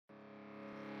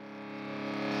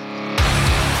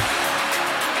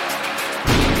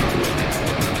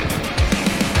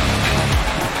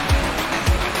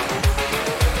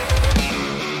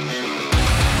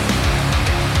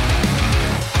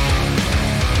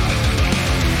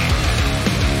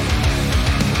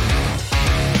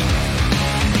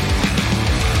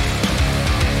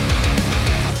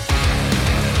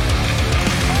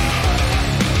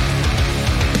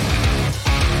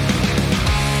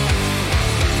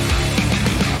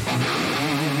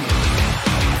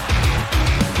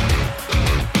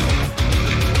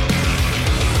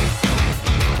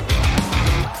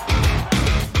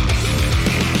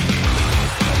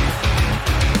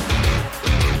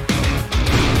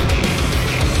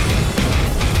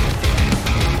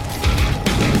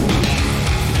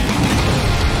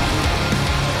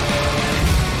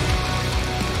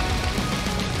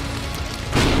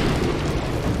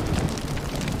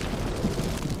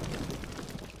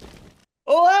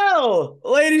Well,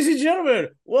 ladies and gentlemen,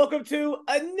 welcome to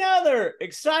another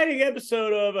exciting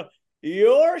episode of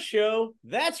your show.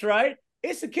 That's right,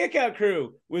 it's the Kickout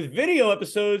Crew with video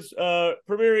episodes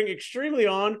premiering extremely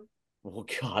on. Oh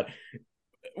God,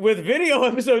 with video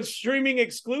episodes streaming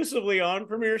exclusively on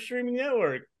Premier Streaming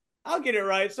Network. I'll get it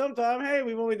right sometime. Hey,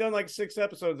 we've only done like 6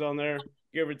 episodes on there,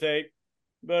 give or take.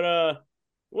 But I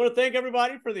want to thank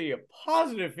everybody for the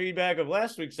positive feedback of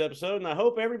last week's episode, and I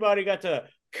hope everybody got to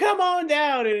come on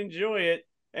down and enjoy it.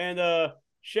 And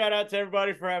shout out to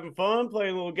everybody for having fun,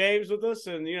 playing little games with us,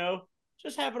 and,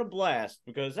 just having a blast.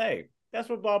 Because, hey, that's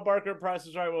what Bob Barker Price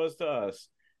is Right was to us.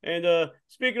 And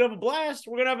speaking of a blast,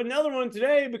 we're going to have another one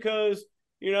today because,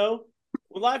 when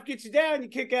life gets you down, you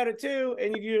kick out it too,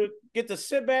 and you get to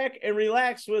sit back and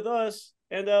relax with us.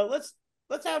 And let's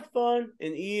have fun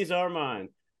and ease our mind.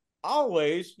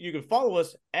 Always, you can follow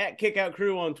us at Kickout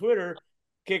Crew on Twitter,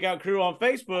 Kickout Crew on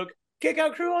Facebook,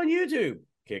 Kickout Crew on YouTube,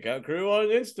 Kickout Crew on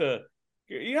Insta.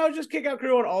 Just Kickout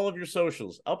Crew on all of your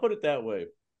socials. I'll put it that way.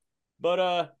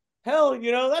 But hell,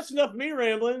 that's enough of me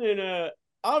rambling. And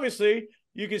obviously,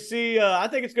 you can see, I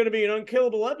think it's going to be an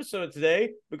unkillable episode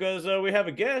today because we have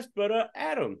a guest. But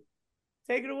Adam,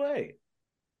 take it away.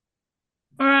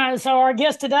 All right, so our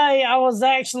guest today, I was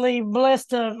actually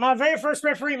blessed to, my very first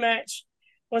referee match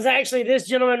was actually this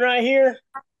gentleman right here.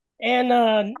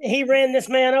 And he ran this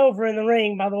man over in the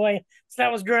ring, by the way. So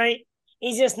that was great.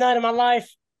 Easiest night of my life.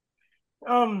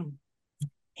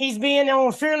 He's been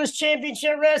on Fearless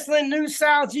Championship Wrestling, New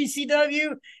South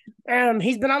GCW.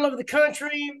 He's been all over the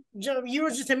country. You were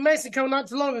just in Mexico not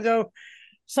too long ago.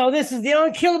 So this is the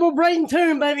unkillable Brayden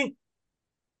Toon, baby.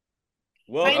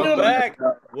 Welcome back.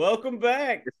 Welcome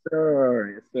back. Yes,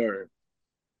 sir. Yes, sir.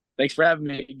 Thanks for having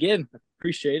me again.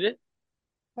 Appreciate it.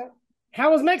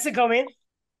 How was Mexico, man?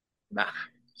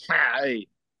 Hey,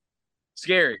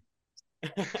 scary.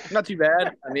 Not too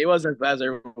bad. I mean, it wasn't as bad as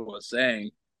everyone was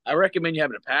saying. I recommend you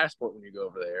having a passport when you go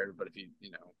over there. But if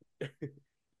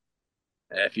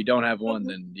you don't have one,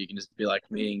 then you can just be like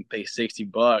me and pay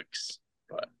 $60. But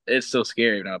it's still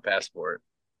scary without a passport.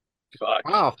 Fuck.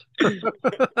 Wow. Yeah,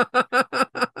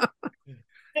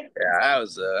 that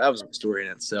was a story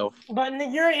in itself. But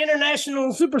you're an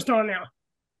international superstar now.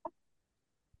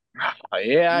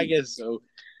 Yeah, I guess so.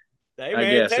 Hey,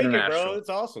 man, take it, bro. It's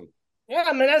awesome.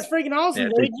 Yeah, man, that's freaking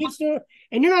awesome, Yeah, dude.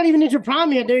 And you're not even at your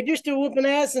prime yet, dude. You're still whooping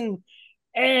ass, and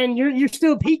you're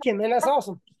still peaking, man. That's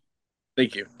awesome.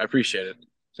 Thank you. I appreciate it.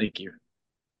 Thank you.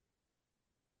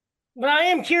 But I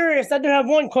am curious. I do have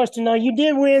one question, though. You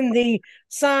did win the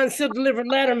signed, sealed, delivered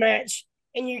ladder match,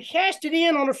 and you cashed it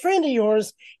in on a friend of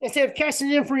yours instead of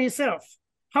cashing it in for yourself.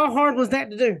 How hard was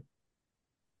that to do?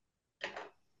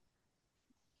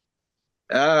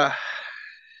 It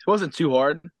wasn't too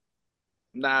hard.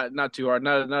 Not too hard.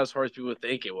 Not as hard as people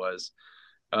think it was.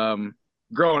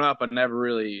 Growing up, I never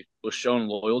really was shown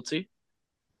loyalty.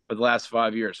 For the last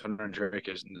 5 years, Hunter and Drake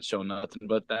hasn't shown nothing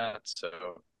but that. So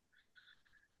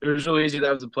it was really easy.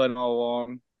 That was the plan all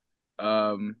along.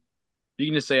 You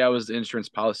can just say I was the insurance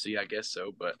policy, I guess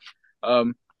so. But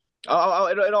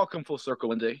it'll all come full circle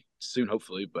one day soon,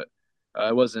 hopefully. But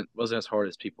it wasn't as hard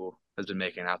as people has been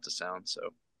making out to sound. So.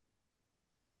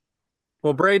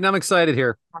 Well, Brayden, I'm excited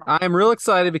here. I am real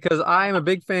excited because I am a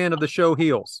big fan of the show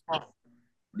Heels.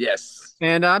 Yes.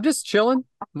 And I'm just chilling,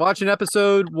 watching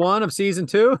episode 1 of season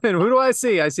 2. And who do I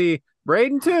see? I see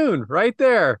Brayden Toon right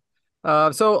there.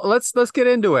 So let's get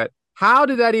into it. How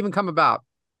did that even come about?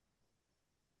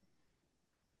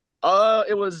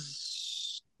 It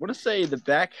was, I want to say the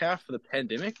back half of the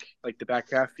pandemic, like the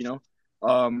back half,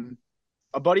 a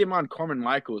buddy of mine, Carmen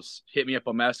Michaels, hit me up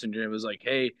on Messenger and was like,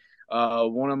 hey,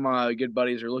 one of my good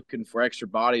buddies are looking for extra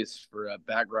bodies for a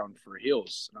background for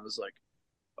Heels. And I was like,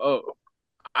 oh,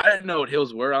 I didn't know what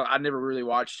Heels were. I never really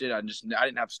watched it. I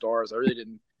didn't have stars. I really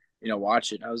didn't,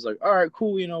 watch it. And I was like, all right,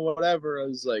 cool. Whatever. I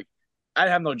was like, I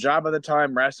didn't have no job at the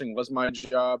time. Wrestling was my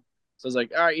job. So I was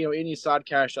like, all right, any side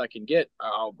cash I can get,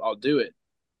 I'll do it.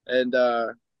 And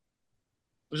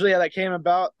usually how that came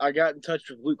about, I got in touch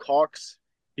with Luke Hawks.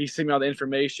 He sent me all the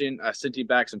information. I sent him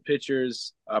back some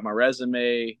pictures, my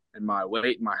resume, and my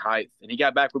weight and my height. And he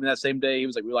got back with me that same day. He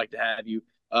was like, we'd like to have you.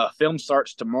 Film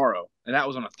starts tomorrow. And that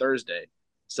was on a Thursday.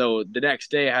 So the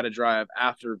next day I had to drive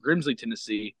after Grimsley,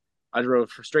 Tennessee. I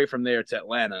drove straight from there to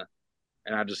Atlanta.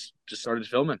 And I just started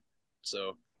filming.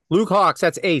 So Luke Hawks,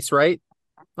 that's Ace, right?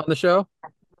 On the show?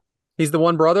 He's the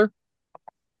one brother?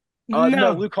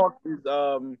 No, Luke Hawks is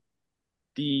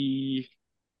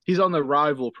he's on the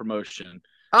Rival promotion.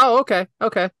 Oh, okay.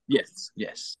 Okay. Yes.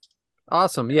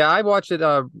 Awesome. Yeah, I watch it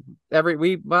I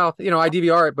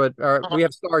DVR it, but we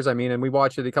have stars, and we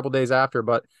watch it a couple days after,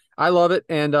 but I love it.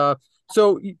 And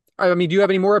so I mean, do you have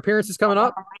any more appearances coming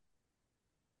up?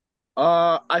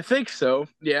 I think so.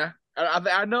 Yeah.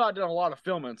 I know I did a lot of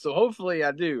filming, so hopefully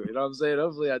I do. You know what I'm saying?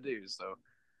 Hopefully I do. So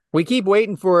We keep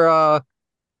waiting for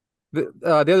the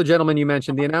other gentleman you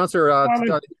mentioned, the announcer,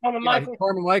 Carmen Michael.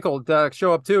 Carmen Michael, to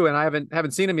show up too, and I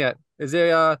haven't seen him yet. Is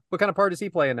there what kind of part does he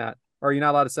play in that? Or are you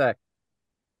not allowed to say?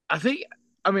 I think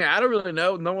I mean I don't really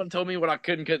know. No one told me what I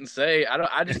couldn't say.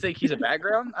 I just think he's a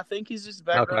background. I think he's just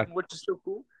a Okay. background, which is so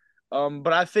cool.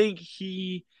 But I think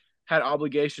he had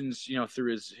obligations,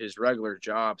 through his regular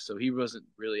job, so he wasn't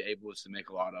really able to make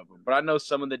a lot of them. But I know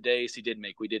some of the days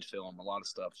we did film a lot of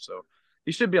stuff, so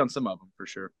he should be on some of them for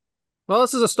sure. Well,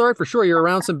 this is a start for sure. You're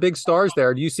around some big stars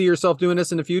there. Do you see yourself doing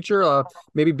this in the future?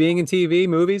 Maybe being in TV,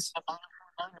 movies?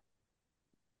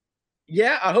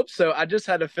 Yeah, I hope so. I just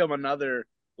had to film another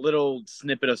little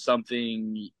snippet of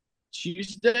something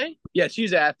Tuesday. Yeah,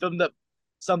 Tuesday. I filmed up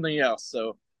something else,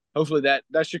 so hopefully that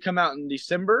should come out in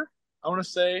December, I want to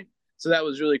say. So that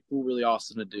was really cool, really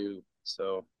awesome to do.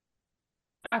 So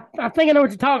I think I know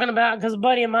what you're talking about because a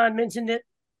buddy of mine mentioned it.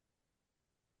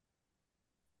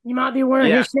 You might be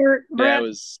wearing his shirt, yeah, Brett. it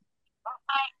was.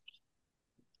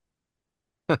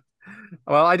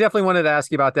 Well, I definitely wanted to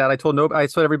ask you about that. I told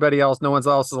everybody else. No one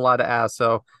else is allowed to ask.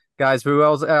 So, guys, who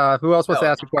else wants to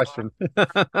ask a question? All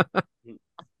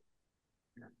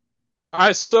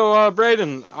right, so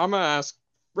Brayden, I'm gonna ask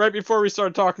right before we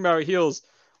started talking about heels.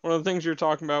 One of the things you were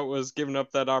talking about was giving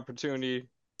up that opportunity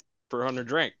for Hunter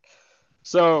Drink.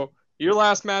 So your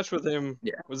last match with him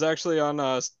was actually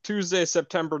on Tuesday,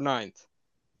 September 9th.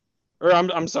 Or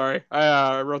I'm sorry,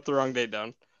 I wrote the wrong date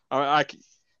down.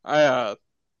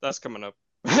 That's coming up.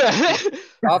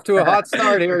 Off to a hot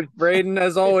start here, Brayden.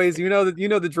 As always, you know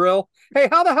the drill. Hey,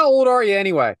 how the hell old are you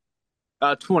anyway?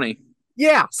 20.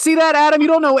 Yeah, see that, Adam? You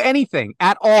don't know anything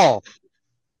at all.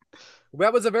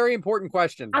 That was a very important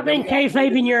question. I've been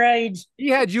kayfabing your age. He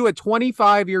had you at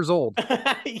 25 years old.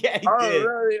 Yeah, he did.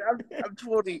 Really? I'm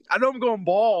 20. I know I'm going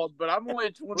bald, but I'm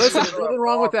only 20. Listen, nothing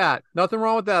wrong with that. Nothing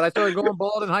wrong with that. I started going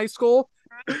bald in high school.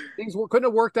 Things couldn't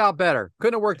have worked out better.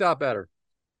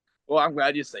 Well, I'm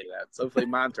glad you say that. So hopefully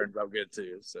mine turns out good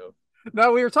too. So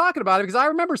no, we were talking about it because I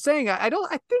remember saying I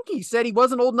think he said he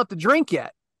wasn't old enough to drink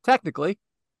yet, technically.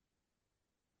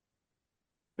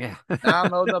 Yeah. now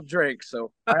I'm old enough to drink.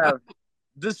 So I have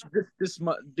this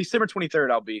month, December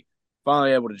 23rd, I'll be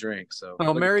finally able to drink. So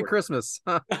Merry Christmas.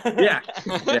 Yeah.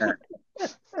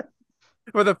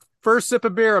 For the first sip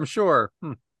of beer, I'm sure.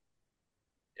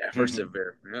 Yeah, first sip of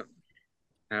beer. Yep.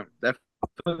 Yeah, that's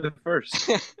the first.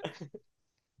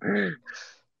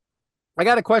 I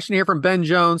got a question here from Ben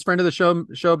Jones, friend of the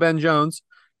show Ben Jones.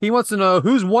 He wants to know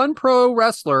who's one pro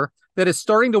wrestler that is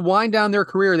starting to wind down their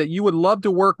career that you would love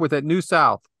to work with at New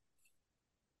South.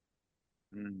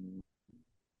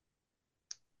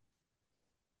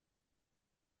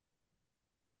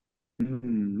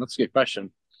 That's a good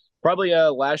question. Probably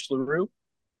Lash LaRue.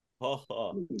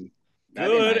 Oh,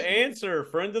 good answer,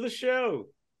 friend of the show.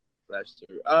 Lash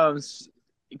LaRue.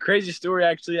 Crazy story.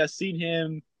 Actually, I seen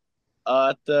him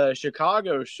at the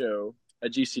Chicago show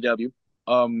at GCW.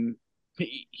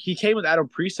 He came with Adam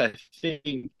Priest, I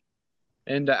think,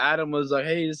 and Adam was like,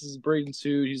 "Hey, this is Brayden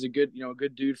Toon. He's a good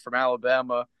dude from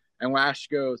Alabama." And Lash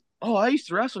goes, "Oh, I used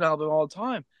to wrestle in Alabama all the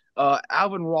time.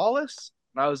 Alvin Wallace."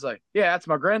 And I was like, "Yeah, that's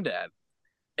my granddad."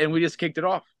 And we just kicked it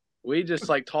off. We just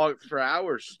talked for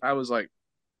hours. I was like,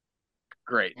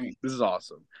 "Great, this is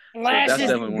awesome." Lash is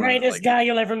the greatest guy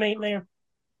you'll ever meet, man.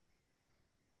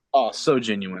 Oh, so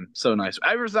genuine, so nice.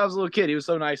 Ever since I was a little kid, he was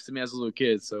so nice to me as a little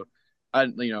kid. So I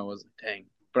was like, dang.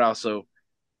 But I also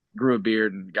grew a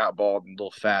beard and got bald and a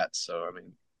little fat. So I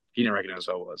mean, he didn't recognize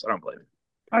who I was. I don't blame him.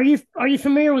 Are you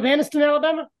familiar with Anniston,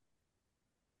 Alabama?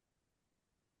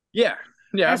 Yeah,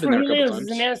 That's I've been where there he a couple lives.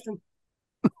 times. Is in Anniston.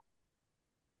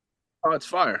 Oh, it's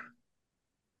fire.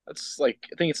 That's I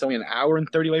think it's only an hour and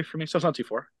 30 away from me, so it's not too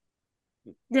far.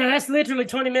 Yeah, that's literally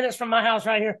 20 minutes from my house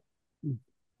right here.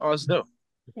 Oh, that's dope.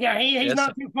 Yeah, he's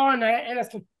not too far in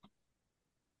Anniston.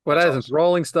 Well, that is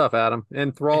enthralling stuff, Adam.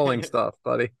 Enthralling stuff,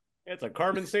 buddy. It's a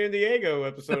Carmen Sandiego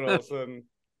episode all of a sudden.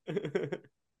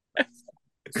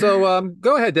 So,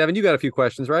 go ahead, Devin. You got a few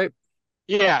questions, right?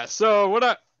 Yeah. So what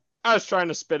I was trying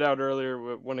to spit out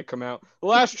earlier when it came out, the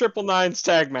last Triple Nines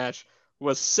tag match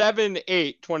was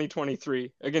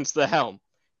 7/8/2023 against the Helm.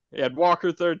 You had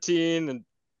Walker 13 and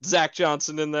Zach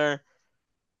Johnson in there.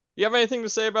 You have anything to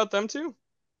say about them two?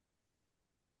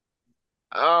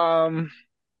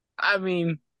 I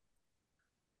mean,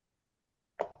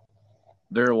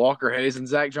 they're Walker Hayes and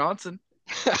Zach Johnson.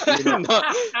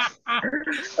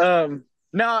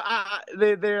 No,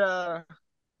 they're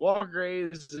Walker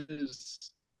Hayes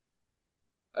is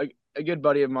a good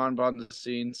buddy of mine behind the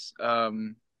scenes.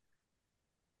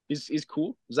 He's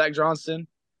cool. Zach Johnson,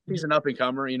 he's an up and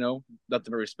comer. Nothing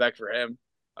but respect for him.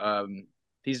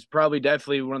 He's probably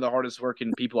definitely one of the hardest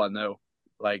working people I know.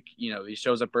 Like, he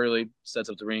shows up early, sets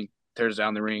up the ring, tears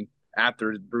down the ring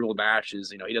after brutal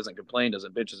matches. He doesn't complain,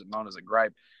 doesn't bitch, doesn't moan, doesn't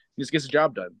gripe. He just gets the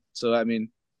job done. So, I mean,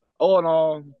 all in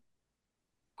all,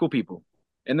 cool people.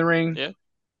 In the ring, Yeah.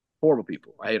 horrible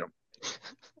people. I hate them.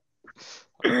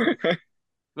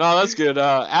 No, that's good.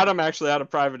 Adam actually had a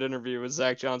private interview with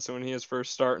Zach Johnson when he was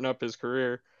first starting up his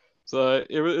career. So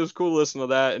it was cool listening to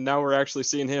that. And now we're actually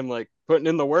seeing him like putting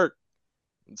in the work.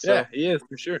 So, yeah, he is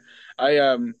for sure. I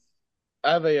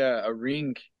have a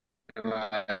ring in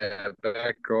my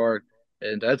backyard,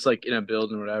 and that's like in a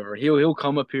building or whatever. He'll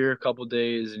come up here a couple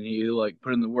days and he'll like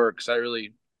put in the work. So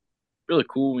really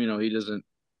cool. He doesn't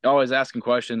always asking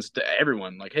questions to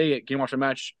everyone like, hey, can you watch a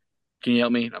match? Can you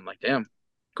help me? And I'm like, damn,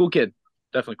 cool kid,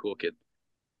 definitely cool kid.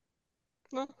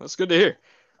 no, that's good to hear.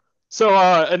 So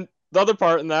and the other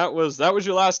part in that was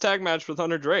your last tag match with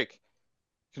Hunter Drake.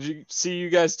 Could you see you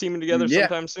guys teaming together Yeah.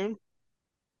 sometime soon?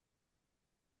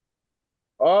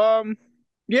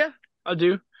 Yeah, I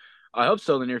do. I hope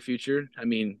so in the near future. I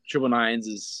mean, Triple Nines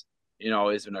is,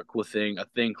 always been a cool thing, a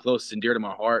thing close and dear to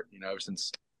my heart, ever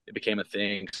since it became a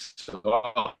thing. So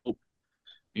I hope,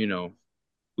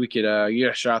 we could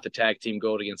get a shot at the tag team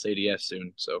gold against ADS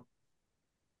soon. So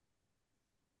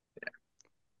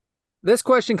This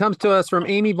question comes to us from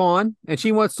Amy Vaughn, and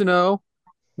she wants to know,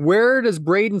 where does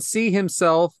Brayden see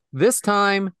himself this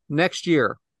time next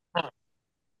year?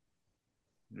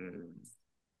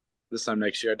 This time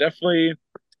next year, definitely.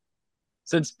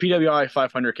 Since PWI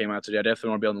 500 came out today, I definitely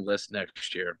want to be on the list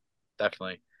next year.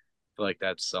 Definitely. I feel like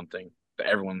that's something that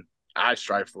I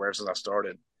strive for ever since I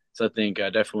started. So I think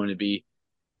I definitely want to be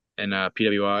in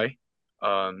PWI.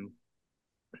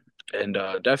 And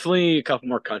definitely a couple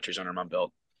more countries under my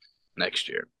belt next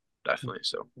year. Definitely.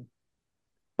 So.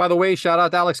 By the way, shout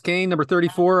out to Alex Kane, number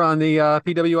 34 on the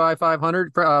PWI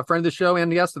 500, friend of the show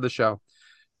and guest of the show.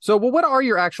 So, well, what are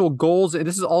your actual goals? And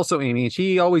this is also Amy.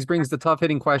 She always brings the tough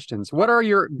hitting questions. What are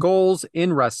your goals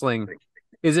in wrestling?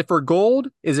 Is it for gold?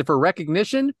 Is it for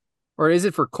recognition? Or is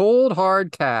it for cold,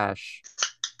 hard cash?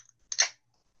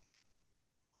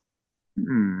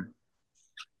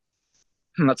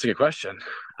 That's a good question.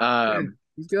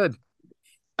 He's good.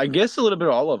 I guess a little bit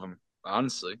of all of them,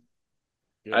 honestly.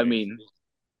 Yeah. I mean,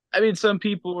 some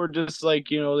people are just like,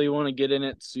 they want to get in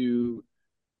it to,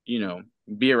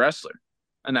 be a wrestler.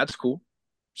 And that's cool.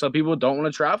 Some people don't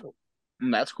want to travel,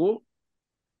 and that's cool.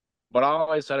 But I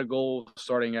always had a goal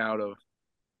starting out of,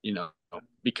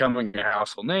 becoming a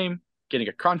household name, getting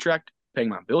a contract, paying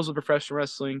my bills with professional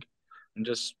wrestling, and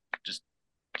just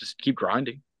keep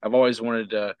grinding. I've always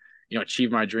wanted to,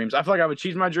 achieve my dreams. I feel like I've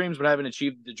achieved my dreams, but I haven't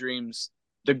achieved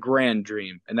the grand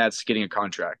dream, and that's getting a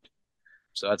contract.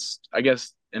 So that's, I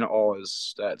guess,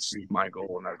 that's my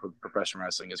goal, and that's with professional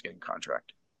wrestling is getting a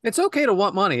contract. It's okay to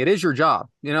want money. It is your job.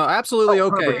 Absolutely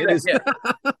okay. It is.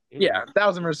 Yeah,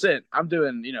 1,000%. I'm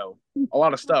doing, a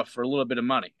lot of stuff for a little bit of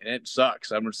money, and it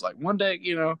sucks. I'm just like, one day,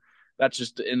 that's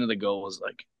just the end of the goal is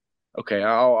like, okay,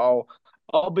 I'll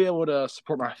be able to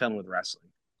support my family with wrestling.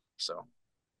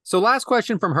 So last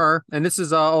question from her, and this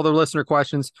is all the listener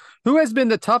questions. Who has been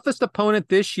the toughest opponent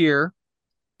this year,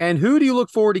 and who do you look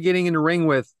forward to getting in the ring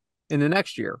with in the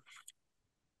next year?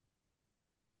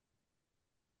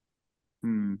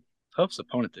 Toughest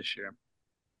opponent this year.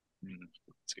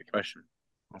 That's a good question.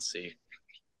 Let's see.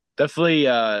 Definitely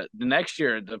the next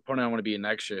year, the opponent I want to be in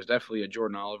next year is definitely a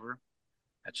Jordan Oliver.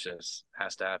 That just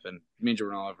has to happen. Me and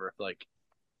Jordan Oliver, I feel like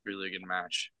really good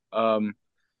match.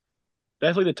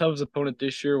 Definitely the toughest opponent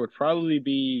this year would probably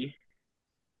be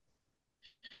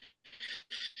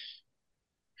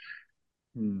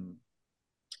You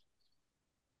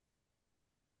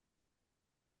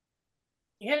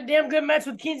had a damn good match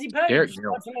with Kinsey Page. Derek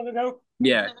Neal.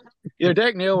 Yeah. Either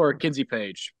Derek Neal or Kinsey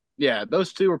Page. Yeah,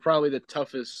 those two were probably the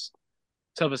toughest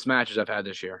matches I've had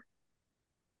this year.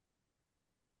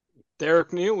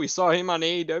 Derek Neal, we saw him on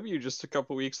AEW just a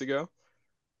couple weeks ago.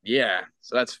 Yeah,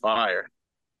 so that's fire.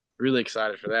 Really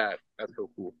excited for that. That's so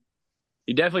cool.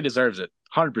 He definitely deserves it.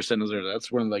 100% deserves it.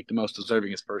 That's one of the most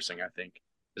deservingest person, I think,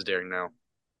 is Derek Neal.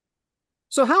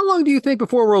 So how long do you think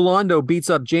before Rolando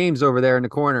beats up James over there in the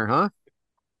corner, huh?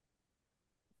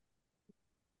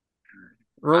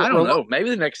 I don't know. Maybe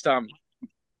the next time.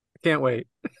 Can't wait.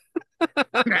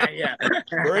 Yeah.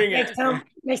 Bring it.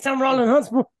 Next time Roland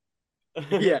Huntsville.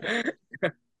 Yeah.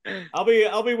 I'll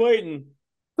be waiting.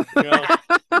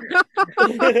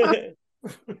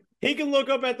 He can look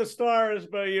up at the stars,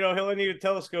 but he'll need a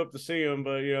telescope to see them.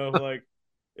 But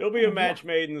It'll be a match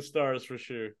made in the stars for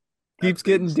sure. Keeps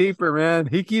getting deeper, man.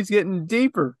 He keeps getting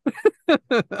deeper. I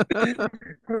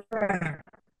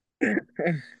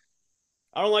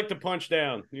don't like to punch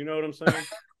down. You know what I'm saying?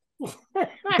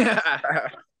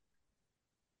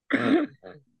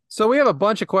 So we have a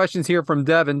bunch of questions here from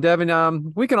Devin.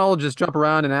 Devin, we can all just jump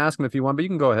around and ask him if you want, but you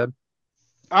can go ahead.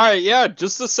 All right, yeah.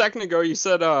 Just a second ago, you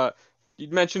said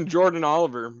you'd mentioned Jordan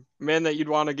Oliver, man that you'd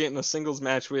want to get in a singles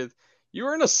match with. You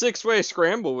were in a 6-way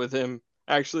scramble with him,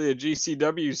 actually, at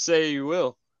GCW. Say you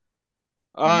will.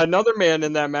 Another man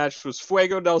in that match was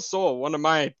Fuego del Sol, one of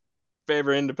my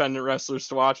favorite independent wrestlers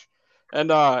to watch.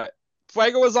 And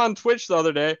Fuego was on Twitch the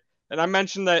other day, and I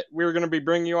mentioned that we were going to be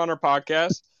bringing you on our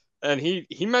podcast. And he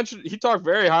talked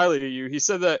very highly to you. He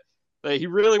said that he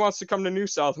really wants to come to New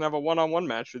South and have a one-on-one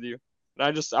match with you.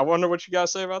 And I wonder what you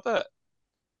guys say about that.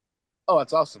 Oh,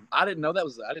 that's awesome. I didn't know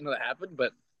that happened,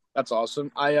 but that's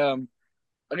awesome. I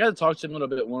got to talk to him a little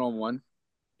bit one-on-one,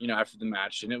 after the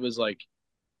match. And it was like,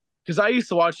 because I used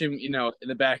to watch him, in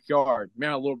the backyard. Man,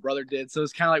 my little brother did. So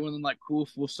it's kind of like one of them like cool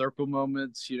full circle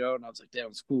moments, and I was like, damn,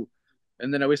 it's cool.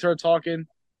 And then we started talking,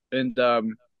 and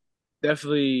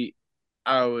definitely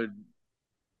it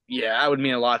would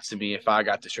mean a lot to me if I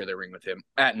got to share the ring with him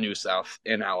at New South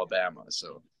in Alabama.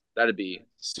 So that'd be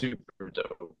super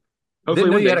dope.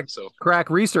 Hopefully we had a crack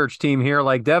research team here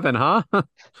like Devin, huh? Yeah,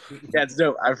 it's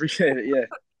dope. I appreciate it.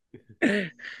 Yeah.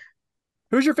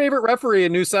 Who's your favorite referee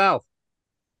in New South?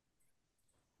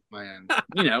 Man,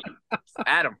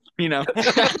 Adam, Yes,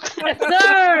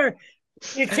 sir.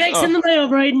 Your check's in the mail,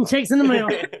 Brayden. Check's in the mail.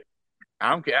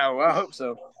 I don't care. Well, I hope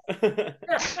so.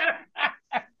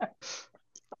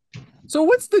 So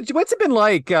what's it been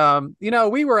like?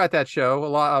 We were at that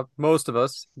show, most of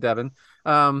us, Devin.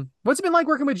 What's it been like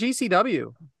working with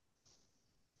GCW?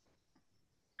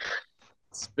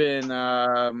 It's been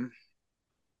a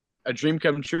dream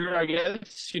come true, I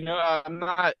guess. I'm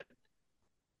not.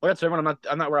 Well, that's everyone.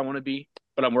 I'm not where I want to be,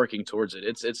 but I'm working towards it.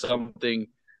 It's something.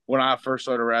 When I first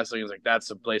started wrestling, it was like that's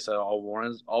the place I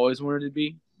always wanted to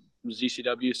be. It was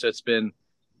GCW. So it's been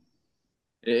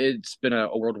a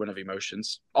whirlwind of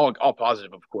emotions, all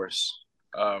positive, of course.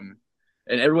 And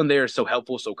everyone there is so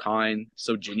helpful, so kind,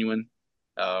 so genuine.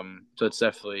 So it's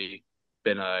definitely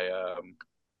been a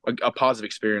positive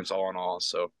experience all in all.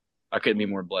 So I couldn't be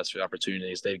more blessed for the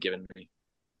opportunities they've given me.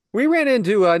 We ran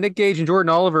into Nick Gage and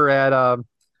Jordan Oliver at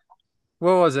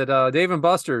what was it? Dave and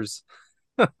Buster's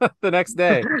the next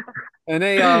day, and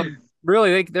they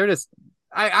they're just.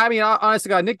 I mean, honest to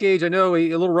God, Nick Gage, I know a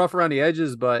little rough around the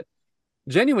edges, but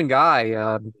genuine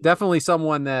guy. Definitely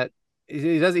someone that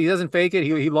he doesn't fake it.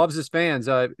 He loves his fans.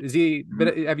 Is he?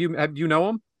 Have you know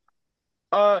him?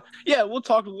 Yeah, we'll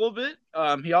talk a little bit.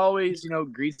 He always,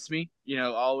 greets me.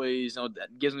 Always,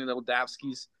 gives me little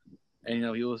dapskis,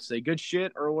 and he'll say good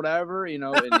shit or whatever. And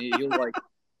he'll like,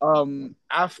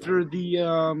 after the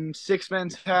 6-man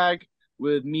tag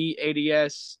with me,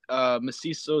 ADS,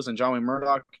 Macizos, and John Wayne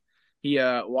Murdoch. He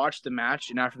watched the match,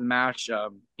 and after the match,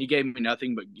 he gave me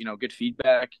nothing but good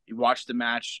feedback. He watched the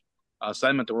match, so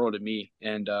that meant the world to me.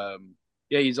 And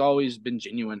he's always been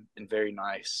genuine and very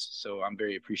nice. So I'm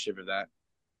very appreciative of that.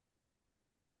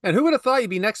 And who would have thought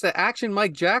you'd be next to Action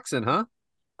Mike Jackson, huh?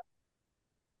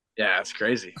 Yeah, that's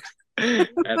crazy.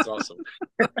 That's awesome.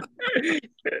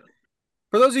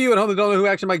 For those of you at home that don't know who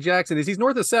Action Mike Jackson is, he's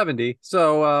north of 70.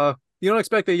 So you don't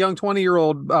expect a young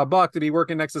 20-year-old buck to be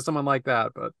working next to someone like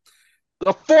that, but.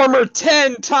 The former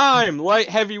 10-time light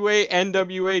heavyweight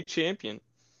NWA champion.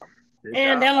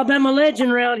 And Alabama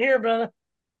legend around here, brother.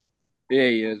 Yeah,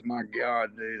 he is. My God,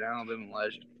 dude. Alabama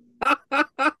legend.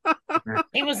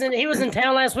 He was in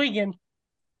town last weekend.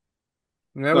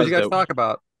 Yeah, what you guys talk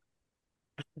about?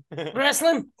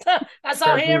 Wrestling? That's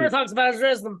all he ever talks about is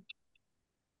wrestling.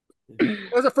 That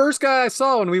was the first guy I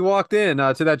saw when we walked in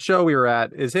to that show we were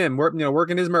at. Is him,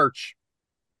 working his merch.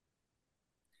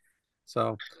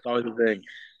 So it's always a thing.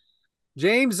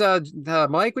 James,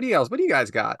 Mike, what do you guys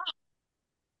got?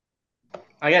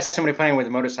 I guess somebody playing with a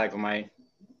motorcycle might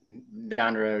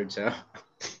down the road. So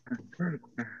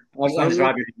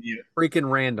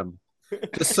freaking random,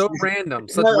 just so random.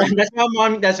 That's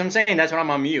what I'm saying. That's when I'm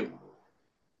on mute.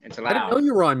 It's allowed. I didn't know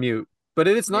you were on mute, but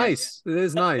it is nice. It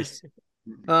is nice.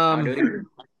 All right,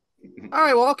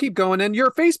 well, I'll keep going. And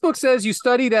your Facebook says you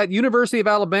studied at University of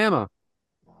Alabama.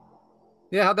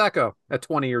 Yeah, how'd that go at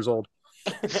 20 years old?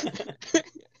 I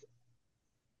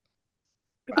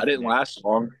didn't last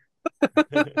long.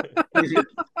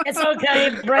 It's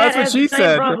okay. Brad, that's what she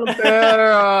said.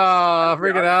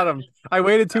 Freaking Adam. I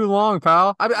waited too long,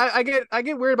 pal. I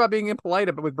get weird about being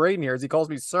impolite with Brayden here as he calls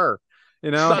me sir.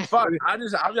 That's fun.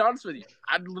 I'll be honest with you.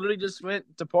 I literally just went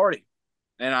to party.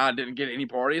 and I didn't get any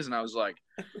parties, and I was like,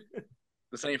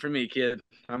 "This ain't for me, kid.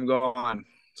 I'm gone."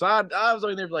 So I was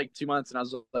only there for like 2 months, and I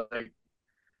was like,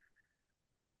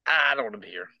 "I don't want to be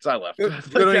here." So I left. Good, Like,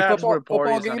 good any I just wanted football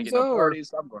parties. I didn't games get no though, or parties.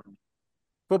 So I'm going.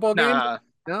 football games? Nah,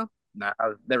 No. nah. I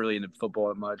was never really into football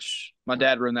that much. My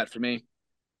dad ruined that for me.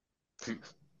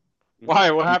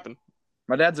 Why? What happened?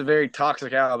 My dad's a very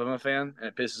toxic Alabama fan, and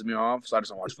it pisses me off. So I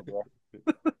just don't watch football.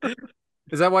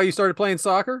 Is that why you started playing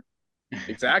soccer?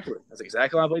 Exactly. That's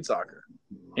exactly why I played soccer.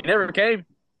 He never came,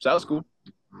 so that was cool.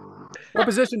 What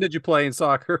position did you play in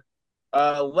soccer?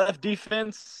 Left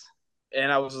defense,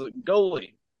 and I was a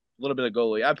goalie. A little bit of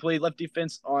goalie. I played left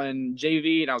defense on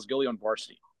JV, and I was goalie on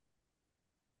varsity.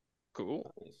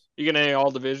 Cool. You get any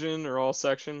all division or all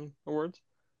section awards?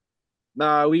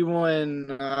 Nah, we won.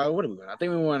 What did we win? I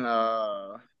think we won.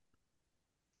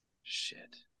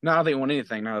 Shit. No, I don't think we won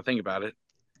anything. Now that I think about it,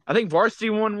 I think varsity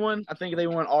won one. I think they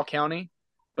won all county,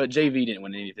 but JV didn't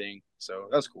win anything. So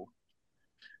that's cool.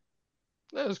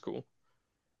 That is cool.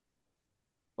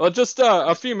 Well, just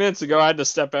a few minutes ago, I had to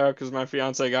step out because my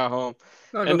fiance got home.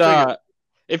 Oh, go And figure.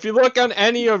 if you look on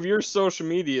any of your social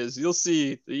medias, you'll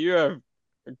see that you have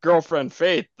a girlfriend,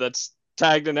 Faith, that's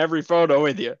tagged in every photo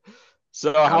with you.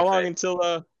 So how long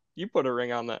until you put a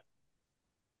ring on that?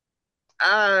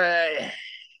 I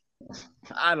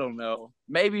don't know.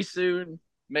 Maybe soon.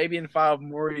 Maybe in 5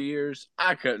 more years.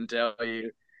 I couldn't tell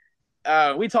you.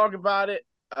 We talk about it.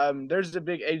 There's a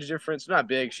big age difference. Not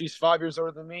big. She's 5 years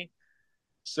older than me.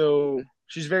 So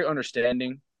she's very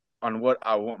understanding on what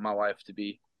I want my life to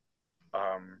be.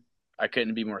 I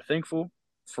couldn't be more thankful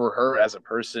for her as a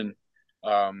person.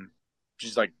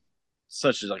 She's like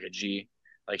such like a G.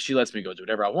 Like she lets me go do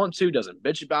whatever I want to, doesn't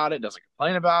bitch about it, doesn't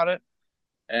complain about it.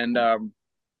 And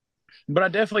but I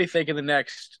definitely think in the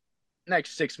next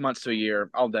 6 months to a year,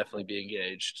 I'll definitely be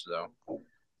engaged. So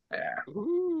yeah.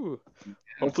 Ooh.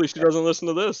 Hopefully she doesn't listen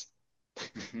to this.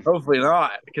 Hopefully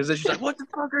not, because then she's like, "What the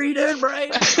fuck are you doing,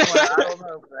 Brayden?" Like, I don't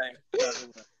know,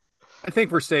 Brayden. I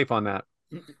think we're safe on that.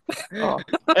 Oh.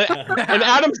 And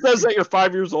Adam says that you're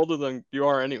 5 years older than you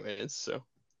are anyways, so.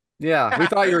 Yeah, we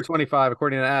thought you were 25,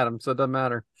 according to Adam, so it doesn't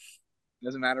matter.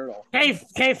 Doesn't matter at all.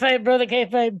 Kayfabe, brother,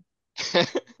 kayfabe.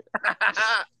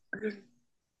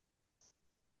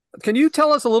 Can you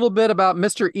tell us a little bit about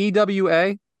Mr.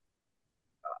 EWA?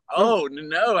 Oh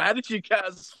no! How did you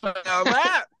guys find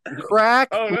that? Crack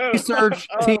research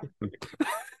team.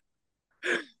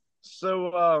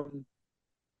 So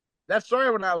that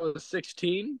started when I was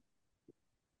 16.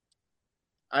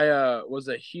 I was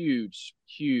a huge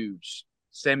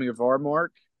Sammy Guevara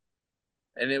mark,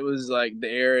 and it was like the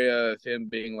area of him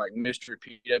being like Mr.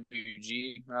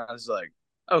 PWG. I was like,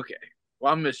 okay,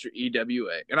 well I'm Mr.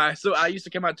 EWA, and I used to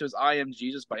come out to his I Am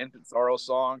Jesus by Infant Sorrow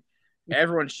song.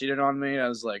 Everyone cheated on me. I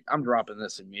was like, I'm dropping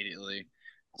this immediately.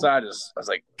 So I was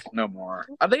like, no more.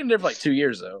 I think I did for like 2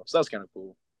 years though, so that's kind of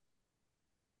cool.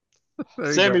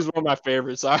 Sammy's one of my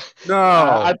favorites. I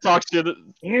talk shit.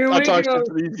 I talk shit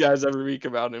to these guys every week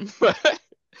about him.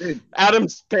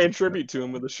 Adam's paying tribute to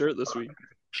him with a shirt this week.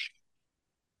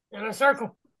 In a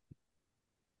circle.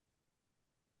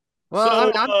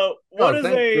 Well, so, what is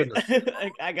goodness.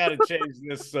 I gotta change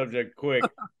this subject quick.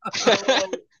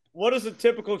 What does a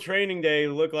typical training day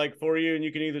look like for you? And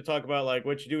you can either talk about like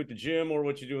what you do at the gym or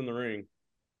what you do in the ring.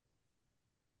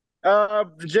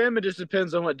 The gym, it just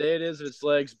depends on what day it is. If it's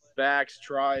legs, backs,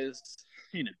 tries,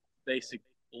 basic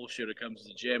bullshit that comes to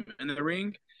the gym. In the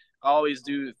ring, I always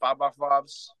do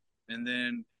 5x5s, and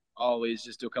then I always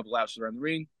just do a couple laps around the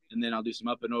ring, and then I'll do some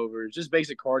up and overs, just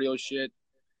basic cardio shit.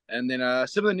 And then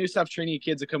some of the new stuff training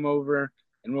kids that come over,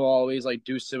 and we'll always like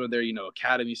do some of their,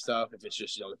 academy stuff. If it's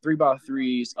just,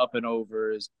 3x3s, up and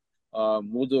overs,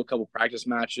 we'll do a couple practice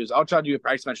matches. I'll try to do a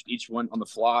practice match with each one on the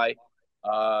fly.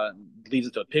 Leads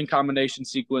into a pin combination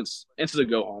sequence into the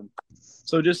go home.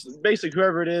 So just basically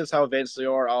whoever it is, how advanced they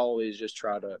are, I'll always just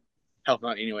try to help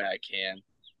them out any way I can.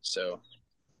 So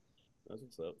that's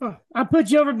what's up. I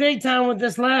put you over big time with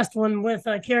this last one with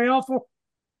Carrie Awful.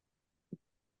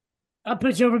 I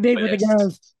put you over big with the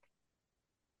guys.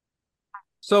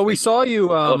 So we saw you.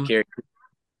 Carrie.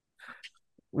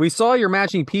 We saw your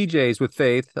matching PJs with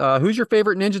Faith. Who's your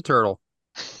favorite Ninja Turtle?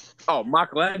 Oh,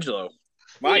 Michelangelo.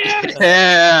 Mikey.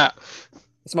 Yeah,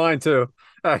 it's mine too.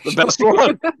 The best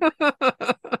one.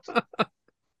 I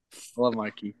love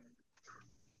Mikey.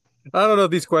 I don't know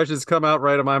if these questions come out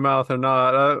right of my mouth or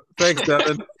not. Thanks,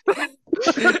 Devin.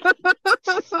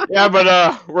 Yeah,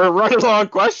 but we're running long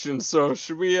questions, so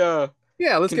should we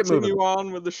let's get moving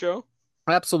on with the show?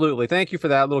 Absolutely. Thank you for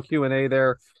that little Q&A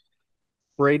there,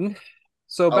 Brayden.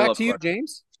 So back to you,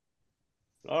 James.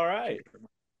 All right.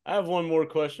 I have one more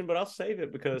question, but I'll save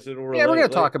it because it'll relate. Yeah, we're gonna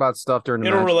talk about stuff during the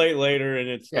It'll match. relate later, and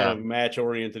it's Yeah. kind of match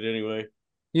oriented anyway.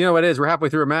 You know what it is? We're halfway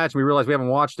through a match. And we realize we haven't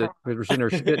watched it. We're sitting there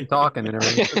shit and talking and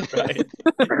everything. Right.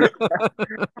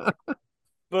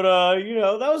 But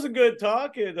that was a good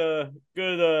talk and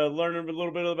good learning a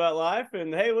little bit about life.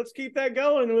 And hey, let's keep that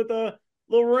going with a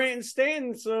little rant and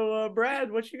stand. So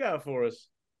Brad, what you got for us?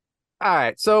 All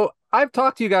right. So I've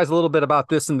talked to you guys a little bit about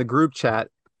this in the group chat,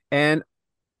 and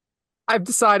I've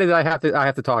decided I have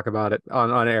to talk about it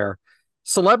on air.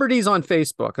 Celebrities on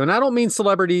Facebook. And I don't mean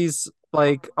celebrities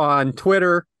like on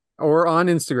Twitter or on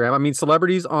Instagram. I mean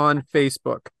celebrities on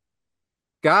Facebook.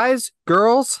 Guys,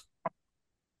 girls,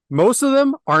 most of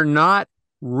them are not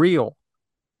real.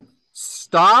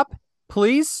 Stop,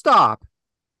 please stop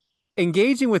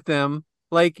engaging with them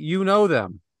like you know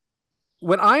them.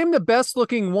 When I am the best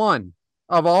looking one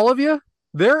of all of you,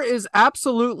 there is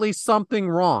absolutely something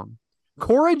wrong.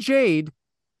 Cora Jade,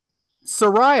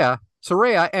 Saraya,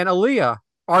 and Aaliyah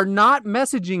are not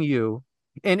messaging you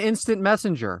in instant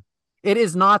messenger. It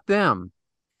is not them.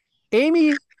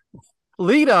 Amy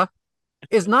Lita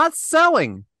is not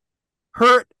selling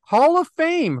her Hall of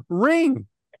Fame ring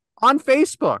on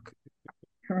Facebook.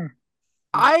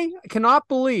 I cannot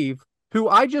believe who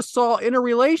I just saw in a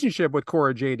relationship with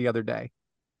Cora Jade the other day.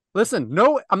 Listen,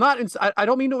 no, I'm not. I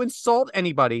don't mean to insult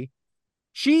anybody.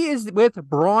 She is with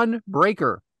Braun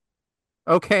Breaker.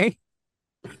 Okay,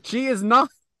 she is not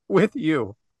with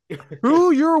you.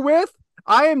 Who you're with,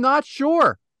 I am not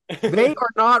sure. They are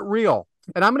not real.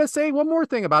 And I'm going to say one more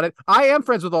thing about it. I am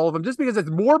friends with all of them just because it's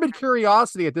morbid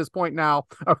curiosity at this point now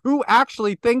of who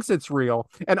actually thinks it's real.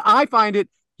 And I find it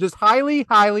just highly,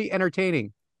 highly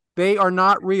entertaining. They are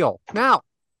not real. Now,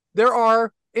 there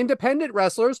are independent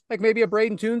wrestlers, like maybe a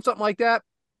Brayden Toon, something like that.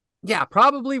 Yeah,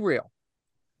 probably real.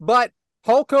 But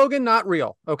Hulk Hogan, not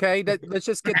real. Okay, let's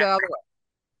just get that out of the way.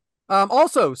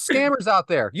 Also, scammers out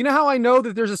there. You know how I know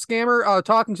that there's a scammer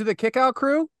talking to the Kickout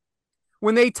crew?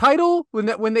 When they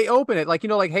open it, like,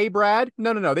 like, hey, Brad.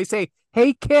 No. They say,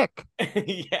 hey, Kick.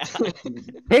 Yeah.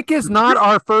 Kick is not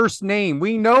our first name.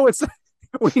 We know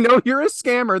you're a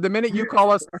scammer the minute you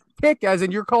call us Kick, as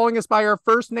in you're calling us by our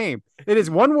first name. It is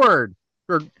one word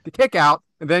for the Kick Out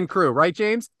and then crew, right,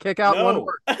 James? Kick Out, No. one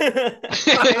word.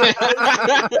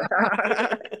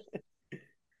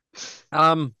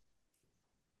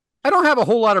 I don't have a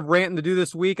whole lot of ranting to do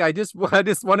this week. I just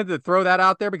wanted to throw that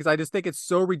out there because I just think it's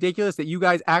so ridiculous that you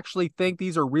guys actually think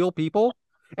these are real people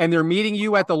and they're meeting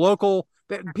you at the local.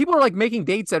 People are like making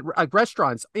dates at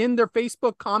restaurants in their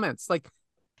Facebook comments. Like,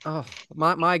 oh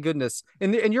my goodness.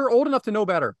 And you're old enough to know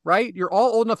better, right? You're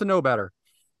all old enough to know better.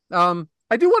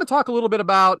 I do want to talk a little bit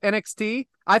about NXT.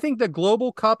 I think the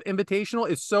Global Cup Invitational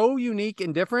is so unique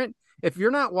and different. If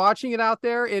you're not watching it out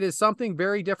there, it is something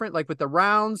very different, like with the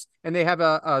rounds, and they have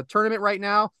a tournament right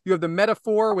now. You have the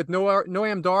Metaphor with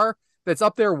Noam Dar that's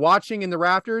up there watching in the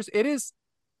rafters. It is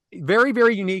very,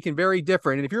 very unique and very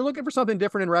different. And if you're looking for something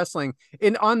different in wrestling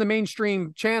on the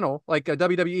mainstream channel, like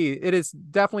WWE, it is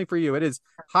definitely for you. It is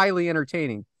highly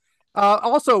entertaining.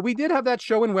 Also, we did have that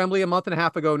show in Wembley a month and a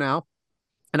half ago now.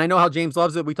 And I know how James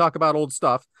loves it. We talk about old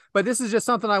stuff, but this is just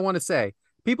something I want to say.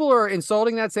 People are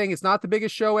insulting that, saying it's not the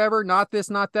biggest show ever, not this,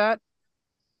 not that.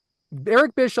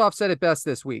 Eric Bischoff said it best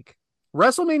this week.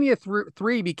 WrestleMania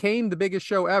 3 became the biggest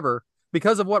show ever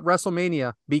because of what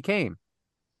WrestleMania became.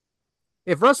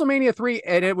 If WrestleMania 3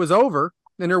 and it was over,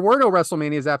 and there were no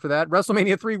WrestleManias after that,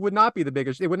 WrestleMania 3 would not be the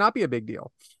biggest. It would not be a big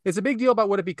deal. It's a big deal about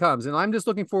what it becomes. And I'm just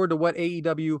looking forward to what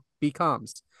AEW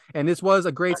becomes. And this was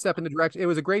a great step in the direction. It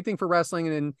was a great thing for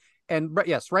wrestling. And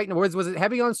yes, right now, was it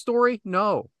heavy on story?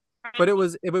 No. But it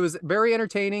was very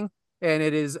entertaining, and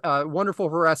it is wonderful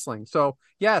for wrestling. So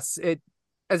yes, it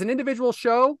as an individual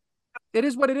show, it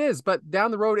is what it is. But down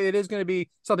the road, it is going to be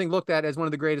something looked at as one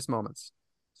of the greatest moments.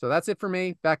 So that's it for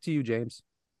me. Back to you, James.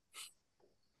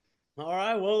 All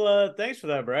right. Well, thanks for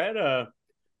that, Brad.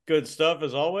 Good stuff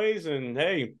as always. And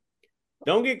hey,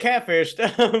 don't get catfished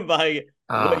by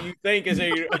what you think is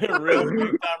a real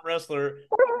big-time wrestler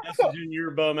messaging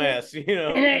your bum ass, And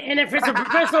if it's a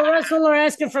professional wrestler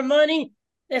asking for money,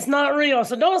 it's not real.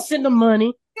 So don't send them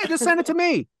money. Yeah, just send it to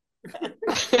me.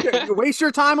 Waste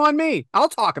your time on me. I'll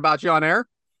talk about you on air.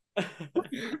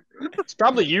 It's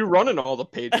probably you running all the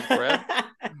pages, Brad.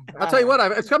 I'll tell you what,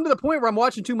 it's come to the point where I'm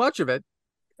watching too much of it.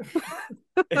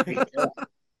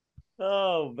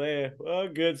 Oh, man. Well,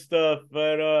 good stuff.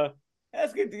 But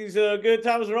let's get these good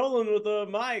times rolling with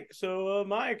Mike. So,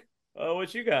 Mike,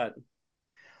 what you got?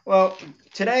 Well,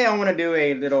 today I want to do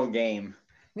a little game.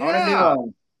 Yeah. I want to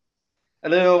do a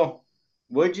little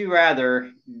Would You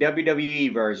Rather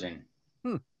WWE version.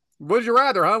 Would you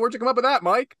rather, huh? Where'd you come up with that,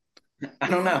 Mike? I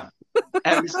don't know. I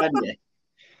haven't decided yet.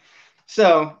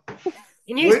 So,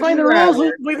 Can you would explain you the rules?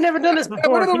 rather- We've never done this Yeah,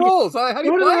 before. what are the rules? How do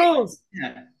you What are the play? rules?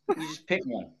 yeah, you just pick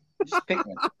one. Just pick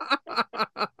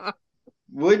one.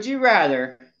 Would you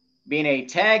rather be in a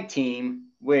tag team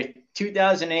with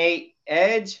 2008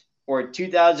 Edge or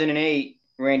 2008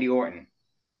 Randy Orton?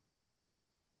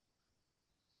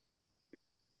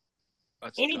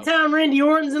 That's tough. Anytime Randy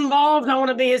Orton's involved, I want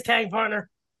to be his tag partner.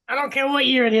 I don't care what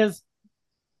year it is.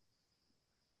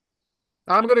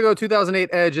 I'm going to go 2008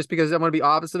 Edge just because I'm going to be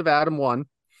opposite of Adam 1.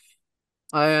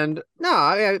 And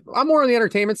no, I'm more on the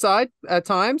entertainment side at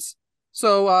times.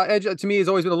 So Edge to me has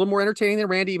always been a little more entertaining than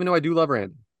Randy, even though I do love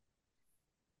Randy.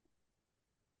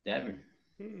 Devin.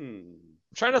 I'm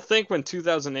trying to think when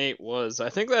 2008 was. I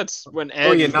think that's when Edge.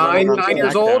 Oh, yeah, was running on 9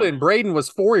 years SmackDown. old, and Brayden was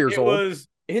 4 years It old. was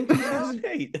in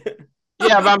 2008.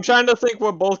 Yeah, but I'm trying to think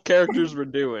what both characters were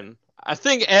doing. I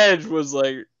think Edge was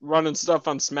like running stuff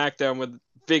on SmackDown with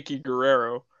Vicky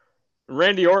Guerrero.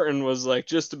 Randy Orton was like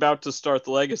just about to start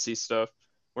the Legacy stuff,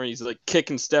 where he's like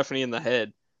kicking Stephanie in the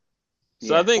head.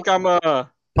 So I think I'm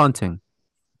Punting.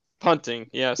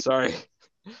 punting. Yeah, sorry.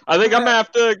 I think I'm gonna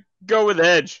have to go with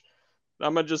Edge.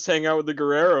 I'm gonna just hang out with the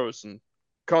Guerreros and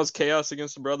cause chaos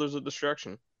against the Brothers of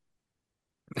Destruction.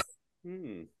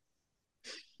 Brayden,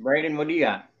 what do you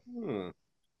got?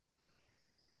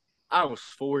 I was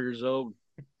 4 years old.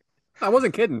 I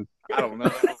wasn't kidding. I don't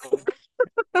know.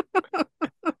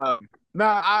 No,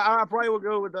 I probably will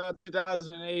go with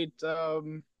 2008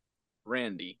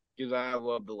 Randy because I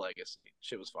love the Legacy.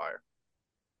 Shit was fire.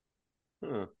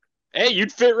 Hey,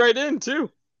 you'd fit right in too.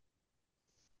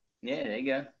 Yeah, there you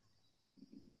go.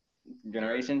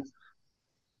 Generations.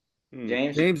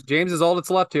 James. James is all that's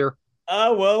left here.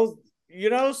 Well,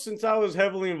 since I was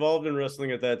heavily involved in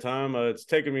wrestling at that time, it's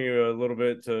taken me a little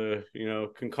bit to,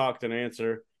 concoct an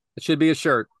answer. It should be a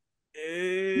shirt.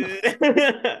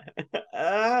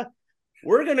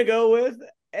 We're going to go with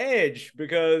Edge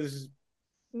because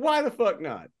why the fuck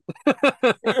not? That's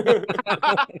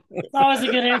always a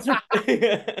good answer.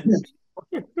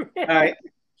 All right.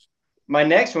 My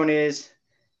next one is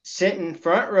sitting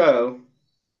front row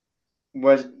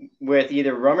was with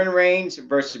either Roman Reigns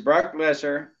versus Brock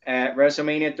Lesnar at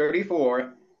WrestleMania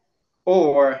 34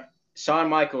 or Shawn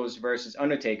Michaels versus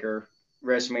Undertaker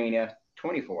WrestleMania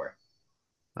 24.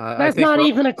 That's not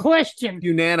even a question.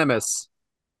 Unanimous,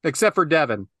 except for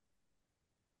Devin.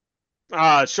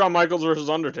 Shawn Michaels versus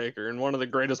Undertaker in one of the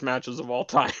greatest matches of all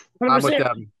time. I'm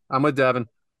with Devin.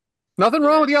 Nothing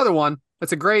wrong with the other one.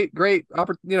 That's a great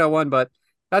one, but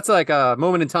that's like a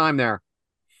moment in time there.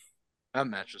 That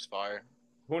match was fire.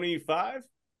 25?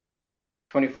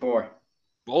 24.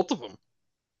 Both of them.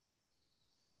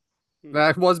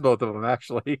 That was both of them,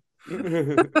 actually. You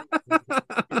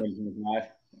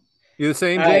the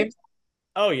same, James?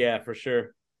 Oh, yeah, for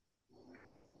sure.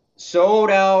 Sold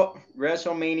out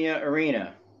WrestleMania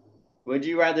arena. Would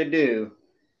you rather do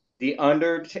the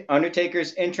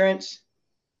Undertaker's entrance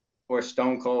or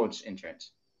Stone Cold's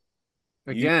entrance?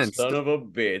 Again, you son of a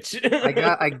bitch.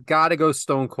 I gotta go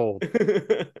Stone Cold.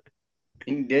 The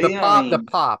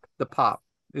pop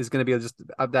is gonna be just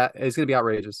that is gonna be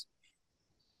outrageous.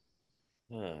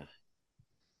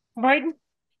 Brayden?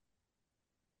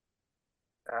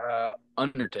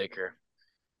 Undertaker.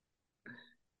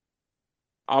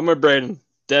 I'm with Brayden.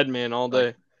 Dead man all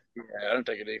day. Yeah,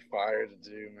 Undertaker ain't fire to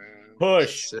do, man.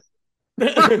 Push.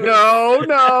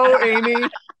 No, Amy.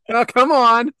 No, come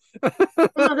on.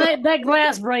 that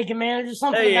glass breaking, man. There's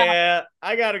something about Yeah,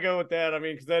 I gotta go with that. I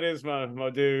mean, because that is my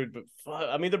dude. But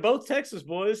I mean, they're both Texas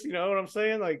boys. You know what I'm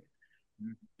saying? Like,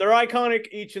 they're iconic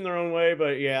each in their own way.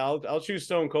 But yeah, I'll choose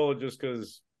Stone Cold just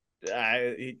because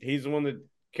he's the one that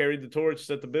carried the torch,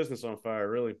 set the business on fire.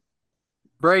 Really.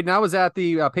 Brayden, I was at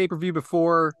the pay-per-view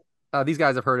before. These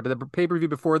guys have heard it, but the pay-per-view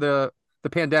before the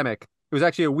pandemic. It was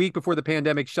actually a week before the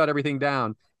pandemic shut everything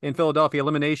down in Philadelphia,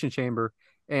 Elimination Chamber.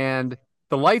 And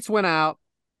the lights went out.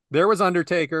 There was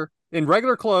Undertaker in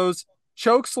regular clothes,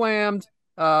 choke slammed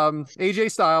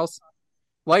AJ Styles,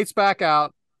 lights back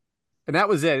out. And that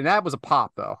was it. And that was a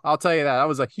pop, though. I'll tell you that. That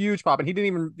was a huge pop. And he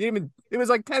didn't even it was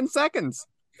like 10 seconds.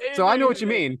 So I know what you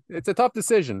mean. It's a tough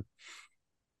decision.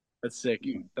 That's sick.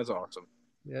 That's awesome.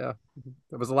 Yeah.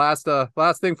 That was the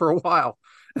last thing for a while.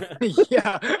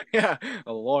 yeah.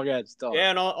 A long ass stuff.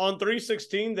 Yeah, and on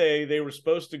 316 they were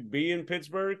supposed to be in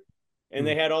Pittsburgh, and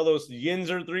they had all those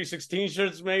Yinzer 316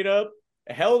 shirts made up,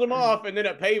 held them off, and then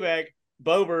at Payback,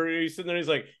 Bober, he's sitting there, he's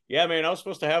like, yeah, man, I was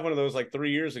supposed to have one of those like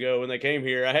 3 years ago when they came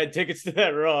here. I had tickets to that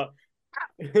Raw.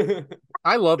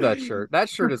 I love that shirt. That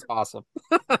shirt is awesome.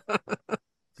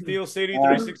 Steel City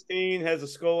 316 has a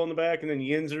skull on the back, and then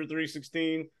Yinzer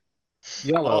 316.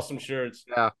 Yellow. Awesome shirts.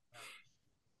 Yeah.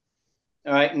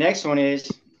 All right, next one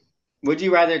is: would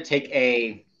you rather take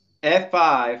a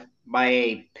F5 by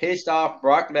a pissed off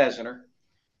Brock Lesnar,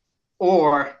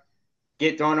 or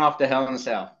get thrown off the Hell in a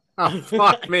Cell? Oh,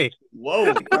 fuck me.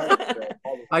 Whoa.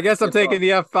 I guess I'm taking the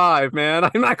F5, man.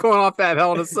 I'm not going off that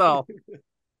Hell in a Cell.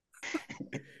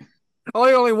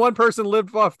 Only one person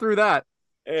lived off through that.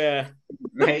 Yeah.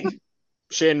 Right?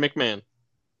 Shane McMahon.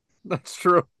 That's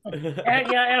true.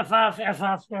 Yeah,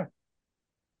 F5. Yeah.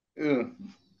 Ooh.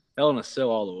 Hell in a Cell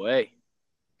all the way.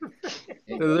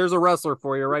 There's a wrestler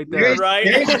for you right there. Right.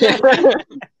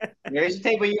 There's the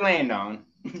table you land on.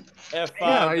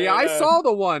 F5. Yeah, I saw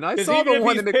the one. I 'cause saw even the if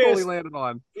one he's that Nick Foley pissed- landed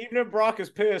on. Even if Brock is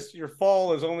pissed, your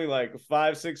fall is only like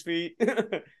 5-6 feet.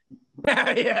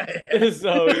 Yeah.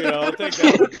 So, I'll take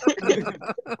that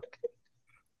one.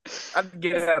 I'd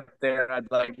get up there. I'd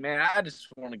like, man, I just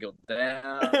want to go down.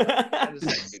 I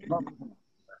just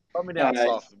put me down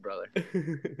softly, brother.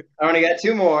 I only got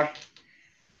two more.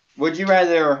 Would you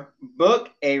rather book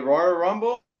a Royal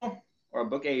Rumble or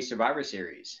book a Survivor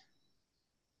Series?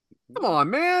 Come on,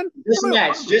 man. Just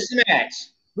a match.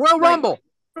 Royal Like- Rumble.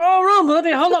 Oh, Rumble, that'd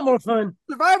be a whole lot more fun.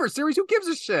 Survivor Series. Who gives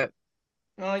a shit?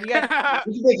 Well, you can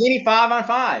pick any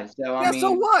 5-on-5. So I Yeah, mean,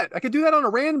 so what? I could do that on a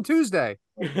random Tuesday.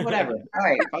 whatever. All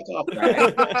right, fuck off.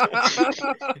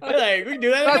 Right? Like, we can do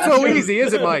that. Not so easy,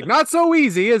 is it, Mike? Not so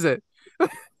easy, is it?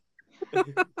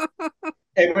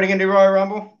 Everybody can do Royal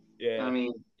Rumble. Yeah. I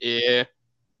mean, Yeah.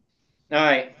 all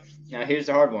right. Now here's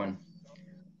the hard one.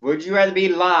 Would you rather be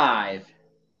live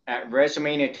at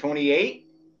WrestleMania 28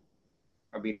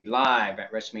 or be live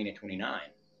at WrestleMania 29?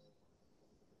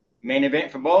 Main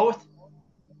event for both: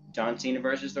 John Cena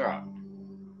versus The Rock.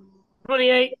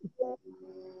 28.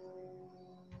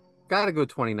 Gotta go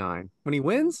 29. When he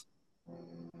wins,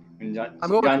 And I'm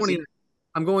going John 20. Cena-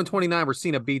 I'm going 29 where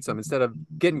Cena beats him instead of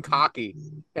getting cocky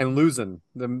and losing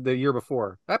the year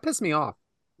before. That pissed me off.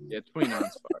 Yeah, 29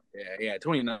 spot. Yeah,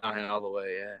 29 all the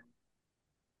way. Yeah.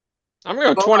 I'm going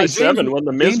to Oh, go 27 James- when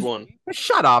the Miz James- won.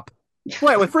 Shut up.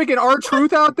 What, with freaking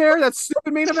R-Truth out there? That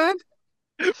stupid main event?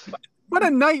 What a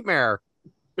nightmare.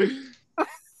 Yeah,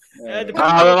 it depends Uh,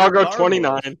 on Then what I'll the go card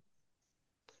 29. was.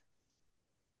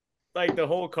 Like the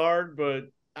whole card, but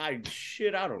I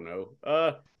don't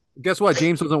know. Guess what?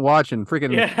 James wasn't watching.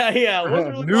 Freaking Yeah.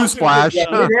 Wasn't really Newsflash. yeah,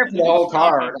 watching we're it. there for the whole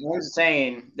card. I'm just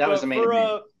saying that was But the main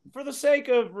event. for the sake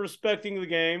of respecting the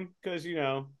game, because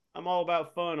I'm all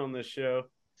about fun on this show.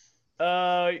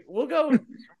 We'll go.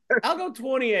 I'll go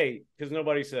 28 because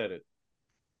nobody said it.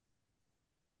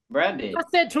 Brad did. I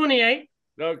said 28.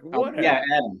 No, Oh, whatever. yeah,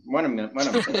 Adam. One of them.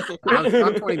 I'm Yeah,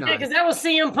 29. because that was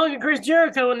CM Punk and Chris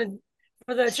Jericho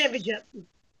for the championship.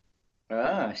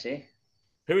 Ah, I see.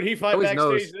 Who'd he fight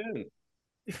Always backstage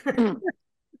then?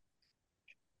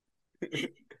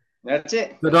 That's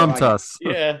it. The That's all dumb I got. tuss.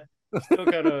 Yeah, still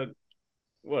kind of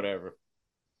whatever.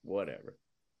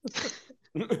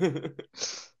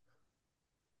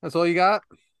 That's all you got?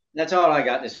 That's all I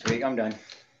got this week. I'm done.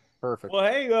 Perfect. Well,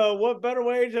 hey, what better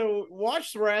way to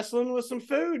watch wrestling with some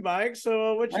food, Mike?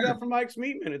 So, what you got for Mike's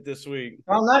Meat Minute this week?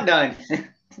 I'm not done.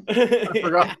 I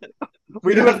forgot.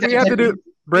 We have to do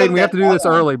Brayden, we have to do this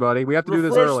early, buddy. We have to do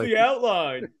this Refresh early. the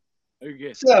outline.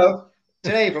 Okay. So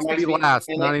today for It's my gonna be last,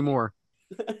 not anymore.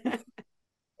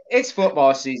 it's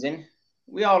football season.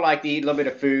 We all like to eat a little bit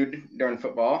of food during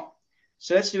football.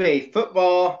 So let's do a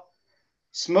football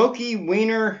smoky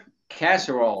wiener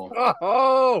casserole.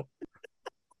 Oh,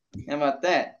 How about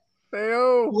that?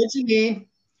 hey-o. What you need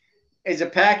is a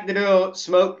pack of the little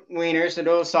smoked wieners, the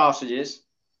little sausages.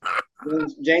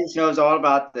 James knows all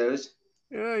about those.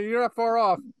 Yeah, you're not far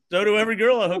off. So do every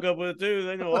girl I hook up with too.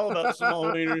 They know all about the small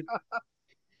wieners.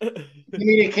 You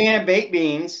need a can of baked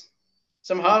beans,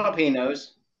 some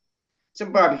jalapenos,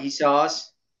 some barbecue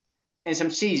sauce, and some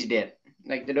cheese dip,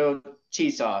 like the little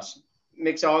cheese sauce.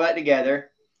 Mix all that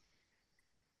together.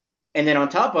 And then on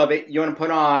top of it, you want to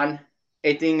put on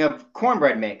a thing of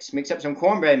cornbread mix. Mix up some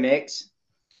cornbread mix,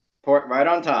 pour it right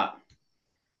on top.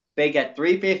 Bake at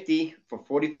 350 for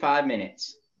 45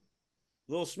 minutes.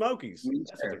 Little Smokies.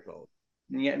 That's what they're called.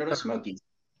 And you get little smokies.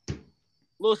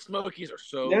 Little Smokies are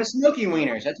so. Little smoky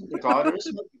wieners. That's what they're called. Little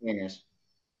smoky wieners.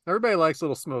 Everybody likes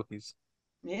little smokies.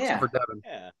 Yeah. For Devin.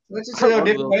 Yeah. It's just a little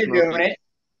different way of doing it.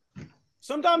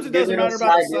 Sometimes it Get doesn't little matter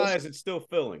about the side size; it's still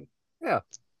filling.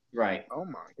 Right. Oh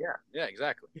my, yeah,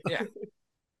 exactly. Yeah.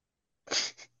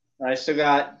 I still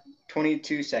got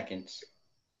 22 seconds.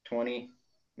 20,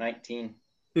 19.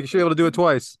 You should be able to do it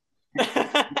twice.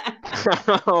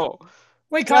 Oh,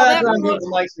 We call that That's what I'm doing pull- for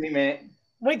Mike's minute.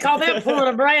 we call that pulling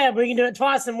a Brad. We can do it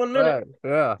twice in 1 minute.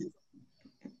 Right. Yeah.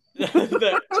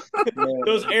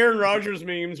 Those Aaron Rodgers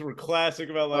memes were classic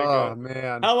about like, oh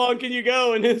man, how long can you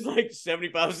go? And it's like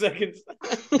 75 seconds.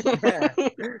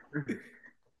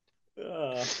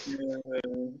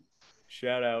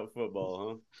 Shout out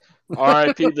football,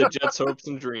 R.I.P. the Jets' hopes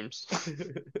and dreams.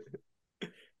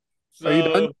 So, are you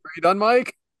done? Are you done,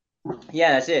 Mike?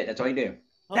 Yeah, that's it. That's all you do.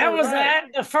 That was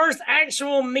the first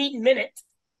actual meat minute.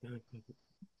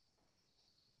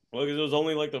 Well, because it was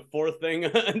only like the fourth thing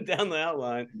down the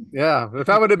outline. Yeah, if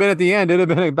that would have been at the end, it'd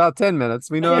have been about 10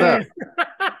 minutes. We know that.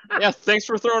 Yeah, thanks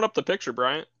for throwing up the picture,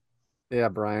 Bryant. Yeah,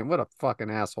 Brian, what a fucking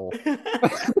asshole.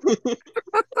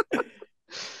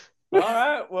 All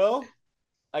right, well,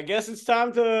 I guess it's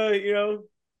time to,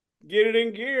 get it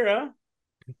in gear, huh?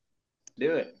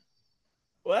 Do it.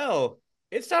 Well,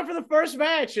 it's time for the first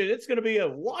match, and it's going to be a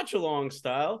watch-along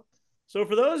style. So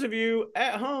for those of you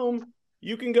at home,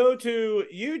 you can go to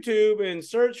YouTube and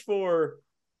search for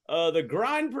the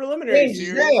Grind Preliminary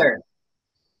Series. There.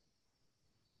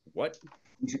 What?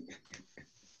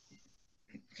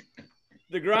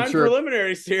 The Grind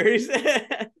Preliminary Series.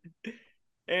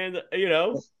 And,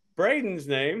 Brayden's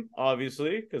name,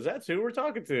 obviously, because that's who we're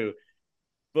talking to.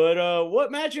 But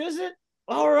what match is it?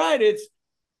 All right, it's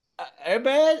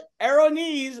Abed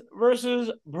Aronis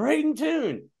versus Brayden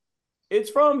Toon.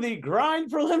 It's from the Grind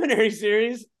Preliminary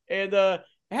Series, and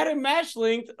had a match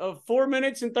length of 4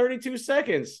 minutes and 32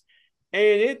 seconds.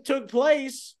 And it took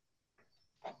place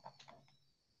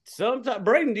sometime.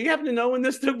 Brayden, do you happen to know when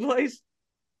this took place?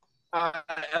 I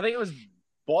think it was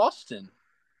Boston.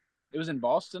 It was in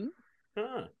Boston.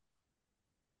 Huh.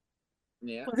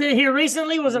 Yeah. Was it here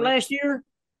recently? Was it last year?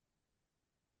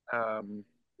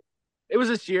 It was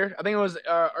this year. I think it was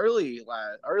early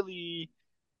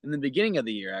in the beginning of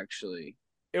the year, actually.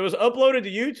 It was uploaded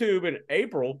to YouTube in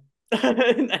April. That's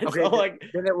okay, all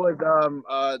then it was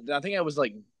I think it was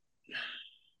like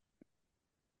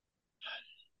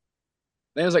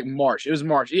then it was like March. It was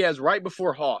March. Yeah, it was right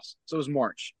before Haas. So it was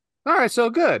March. All right, so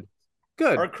good.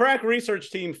 Good. Our crack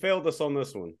research team failed us on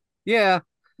this one. Yeah.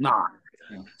 Nah.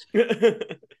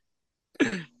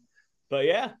 But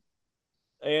yeah.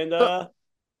 And I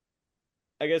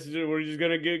guess we're just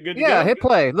gonna get good to Yeah, go. hit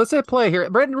play. Let's hit play here.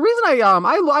 Brayden, the reason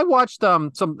I watched a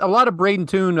lot of Brayden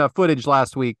Toon footage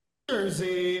last week.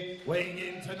 Jersey weighing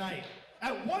in tonight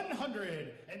at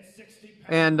 160 pounds.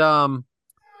 And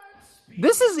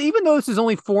this is, even though this is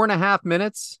only 4.5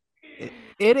 minutes,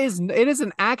 it is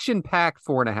an action-packed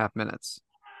 4.5 minutes.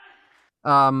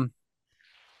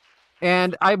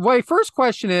 And my first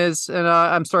question is, and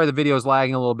I'm sorry the video is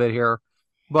lagging a little bit here,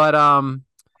 but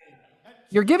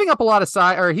you're giving up a lot of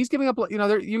size, or he's giving up,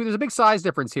 there's a big size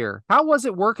difference here. How was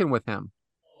it working with him?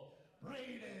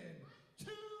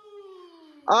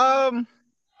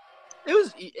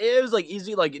 It was like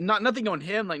easy, like nothing on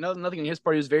him, like nothing on his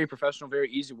part. He was very professional,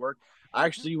 very easy work. I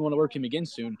actually want to work him again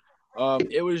soon.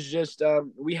 It was just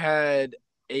we had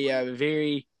a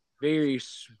very, very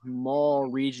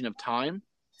small region of time,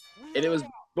 and it was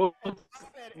both of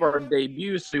our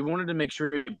debuts, so we wanted to make sure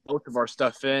we get both of our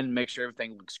stuff in, make sure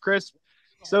everything looks crisp.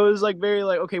 So it was like very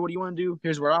like, okay, what do you want to do?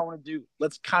 Here's what I want to do.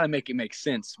 Let's kind of make it make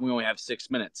sense. We only have 6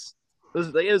 minutes.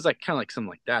 It was like kind of like something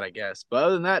like that, I guess. But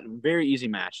other than that, very easy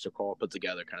match to call, put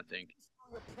together, kind of thing.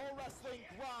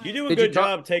 You do a good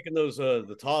job taking those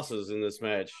the tosses in this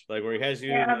match, like where he has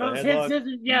you.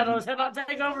 Yeah, those headlock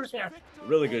takeovers. Yeah,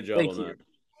 really good job on that.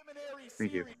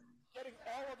 Thank you.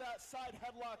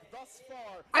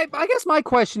 I guess my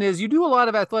question is, you do a lot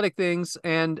of athletic things,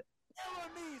 and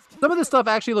some of this stuff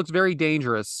actually looks very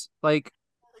dangerous. Like,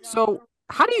 so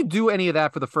how do you do any of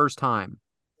that for the first time?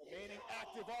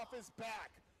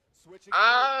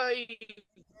 I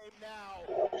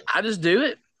just do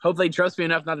it. Hope they trust me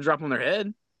enough not to drop on their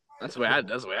head. That's the way I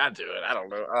do it. I don't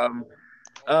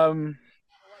know.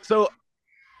 So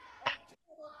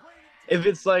if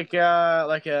it's like when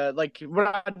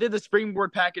I did the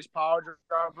springboard package power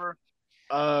driver,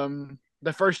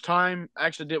 the first time I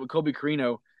actually did it with Kobe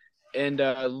Carino, and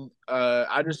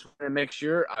I just want to make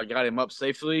sure I got him up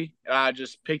safely. I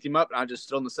just picked him up and I just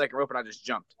stood on the second rope and I just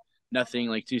jumped. Nothing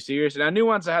like too serious. And I knew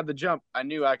once I had the jump, I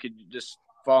knew I could just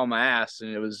fall on my ass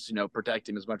and it was, protect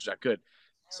him as much as I could.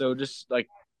 So just like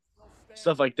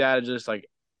stuff like that, just like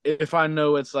if I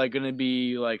know it's like going to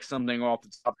be like something off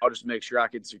the top, I'll just make sure I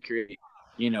can secure,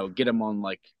 get him on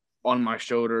my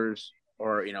shoulders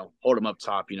or, hold him up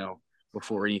top,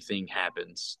 before anything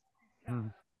happens.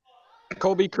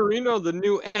 Colby Carino, the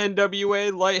new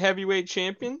NWA light heavyweight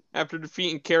champion, after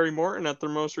defeating Kerry Morton at their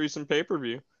most recent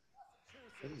pay-per-view.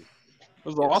 It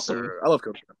was awesome. Sir. I love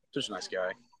Coach. Such a nice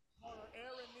guy.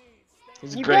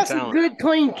 He's a you great got talent. some good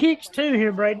clean kicks too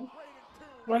here, Brayden.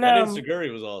 When That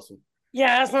Enziguri was awesome.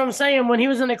 yeah, that's what I'm saying. When he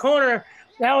was in the corner,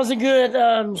 that was a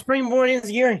good springboard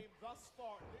Enziguri.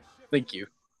 Thank you.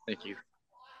 Thank you.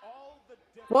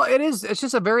 Well, it is. It's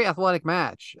just a very athletic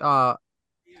match.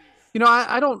 You know,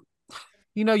 I don't.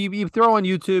 You know, you throw on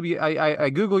YouTube. I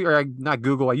Google or not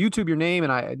Google. I YouTube your name,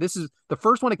 and this is the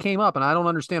first one that came up, and I don't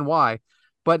understand why.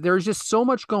 But there's just so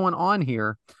much going on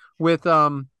here with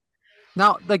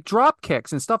now like drop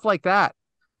kicks and stuff like that.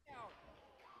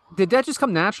 Did that just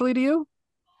come naturally to you?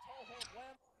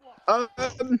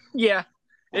 Yeah,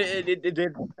 it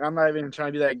did. I'm not even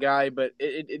trying to be that guy, but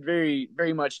it very,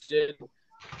 very much did.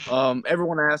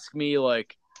 Everyone asked me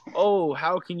like, oh,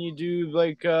 how can you do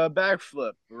like a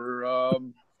backflip or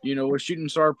you know, a shooting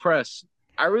star press?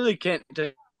 I really can't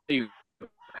tell you.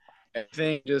 I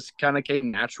think just kind of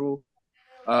came natural.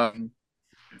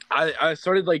 I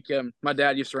started like my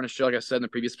dad used to run a show, like I said in the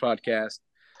previous podcast,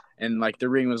 and like the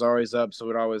ring was always up, so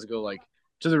we'd always go like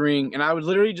to the ring, and I would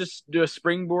literally just do a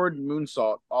springboard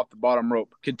moonsault off the bottom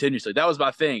rope continuously. That was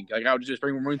my thing. Like I would just do a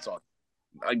springboard moonsault,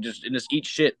 like just eat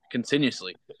shit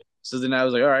continuously. So then I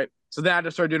was like, all right. So then I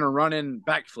just started doing a run-in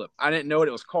backflip. I didn't know what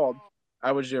it was called.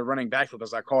 I was just running backflip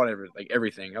as I called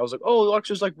everything. I was like, oh, that's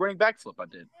just like running backflip. I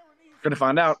did. Gonna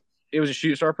find out it was a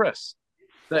shooting star press.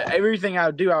 So everything I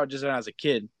would do, I would just done as a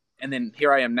kid, and then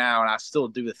here I am now, and I still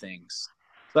do the things.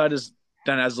 So I just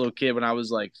done it as a little kid when I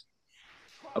was like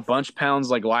a bunch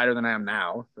pounds like lighter than I am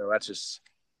now. So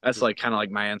that's like kind of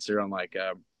like my answer on like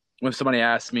when somebody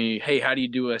asks me, hey, how do you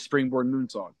do a springboard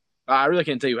moonsault? I really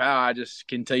can't tell you how. I just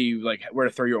can tell you like where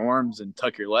to throw your arms and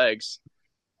tuck your legs.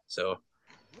 So,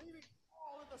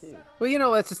 well, you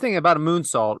know, that's the thing about a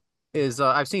moonsault is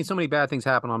I've seen so many bad things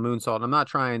happen on moonsault. And I'm not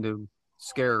trying to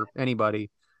scare anybody,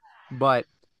 but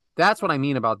that's what I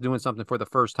mean about doing something for the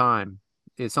first time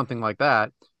is something like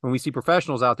that. When we see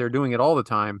professionals out there doing it all the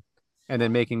time and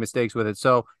then making mistakes with it.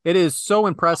 So it is so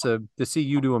impressive to see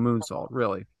you do a moonsault,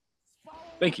 really.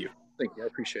 thank you. Thank you. I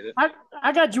appreciate it.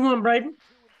 I got you one, Brayden.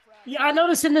 Yeah, I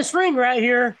noticed in this ring right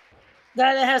here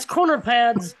that it has corner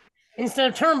pads instead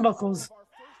of turnbuckles.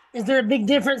 Is there a big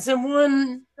difference in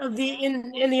one of the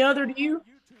in the other to you,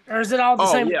 or is it all the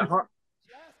same? Yeah,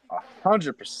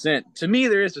 100%. To me,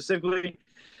 there is specifically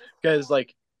because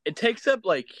like it takes up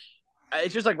like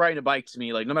it's just like riding a bike to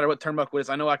me. Like no matter what turnbuckle is,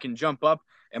 I know I can jump up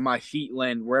and my feet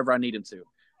land wherever I need them to.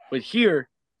 But here,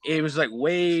 it was like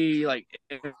way like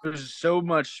it was so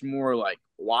much more like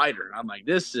wider. I'm like,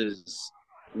 this is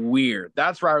weird.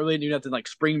 That's where I really knew nothing like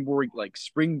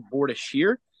springboardish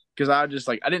here because I just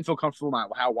like I didn't feel comfortable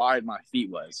with how wide my feet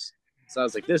was. So I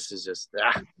was like, this is just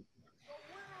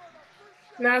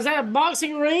Now, is that a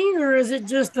boxing ring or is it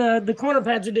just the corner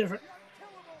pads are different?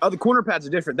 Oh, the corner pads are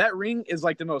different. That ring is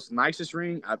like the most nicest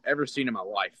ring I've ever seen in my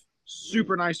life.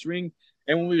 Super nice ring.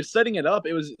 And when we were setting it up,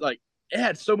 it was like it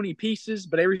had so many pieces,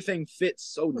 but everything fits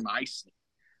so nicely.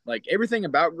 Like everything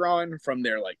about Groin from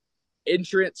their like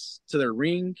entrance to their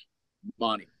ring,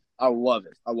 money. I love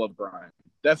it. I love Groin.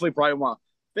 Definitely probably my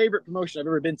favorite promotion I've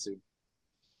ever been to.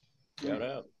 Shout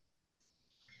out.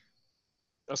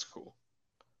 That's cool.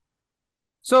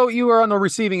 So you were on the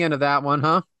receiving end of that one,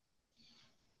 huh?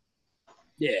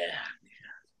 Yeah.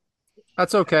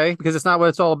 That's okay because it's not what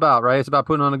it's all about, right? It's about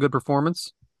putting on a good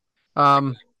performance.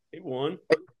 He won.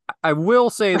 I will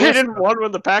say They this, didn't want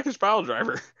with the package pile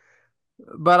driver.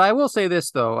 but I will say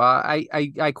this though.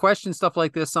 I question stuff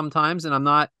like this sometimes, and I'm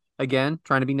not again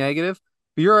trying to be negative.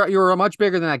 But you're much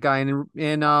bigger than that guy, and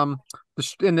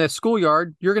in the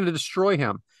schoolyard, you're going to destroy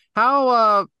him.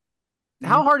 How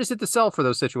hard is it to sell for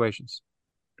those situations?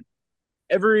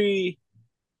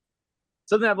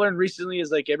 Something I've learned recently is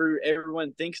like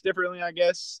everyone thinks differently, I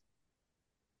guess.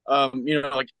 You know,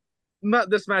 like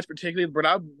not this match particularly, but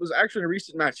I was actually in a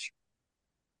recent match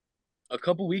a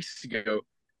couple weeks ago,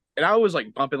 and I was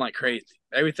like bumping like crazy.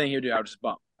 Everything he would do, I would just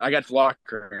bump. I got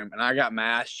locker room, and I got my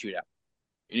ass chewed out.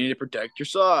 You need to protect your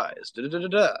size. Da, da, da, da,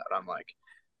 da. And I'm like,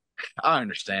 I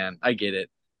understand, I get it,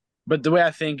 but the way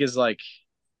I think is like,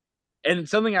 and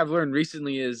something I've learned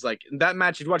recently is like that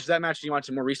match. If you watch that match, and you watch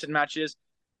some more recent matches.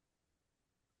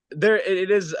 There it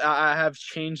is. I have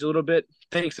changed a little bit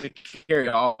thanks to Carry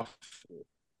Off,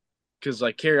 because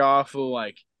like Carry Off will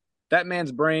like that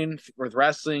man's brain with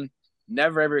wrestling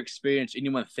never ever experienced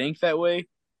anyone think that way.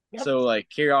 Yep. So like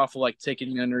Carry Off will like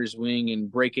taking me under his wing and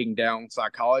breaking down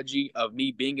psychology of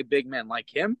me being a big man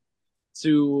like him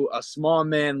to a small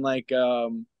man like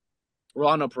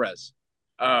Rolando Perez.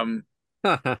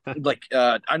 Like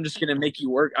I'm just gonna make you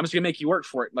work. I'm just gonna make you work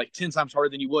for it like 10 times harder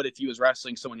than you would if you was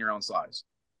wrestling someone your own size.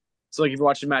 So like if you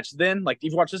watch the match then, like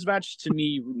if you watch this match, to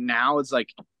me now it's like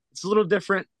it's a little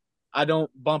different. I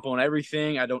don't bump on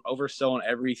everything. I don't oversell on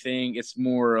everything. It's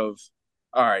more of,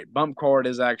 all right, bump card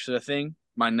is actually a thing.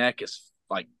 My neck is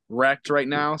like wrecked right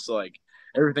now. So like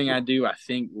everything I do, I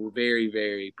think very,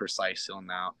 very precise on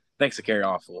now. Thanks to Carry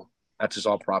Awful. That's just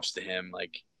all props to him.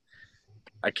 Like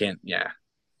I can't, yeah.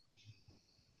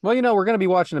 Well, we're going to be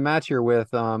watching a match here with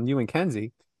you and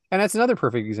Kenzie, and that's another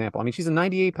perfect example. I mean, she's a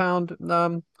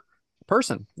 98-pound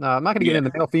person. I'm not going to get into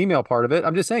the male-female part of it.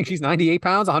 I'm just saying she's 98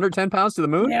 pounds, 110 pounds to the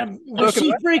moon. Yeah, but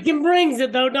she freaking brings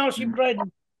it, though, don't she, Brayden?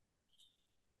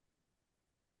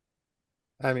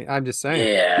 I mean, I'm just saying.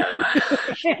 Yeah.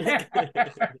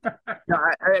 No,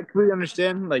 I completely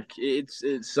understand. Like it's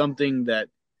something that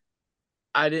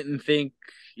I didn't think,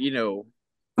 because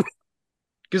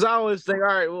I always think, all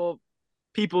right, well,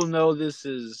 people know this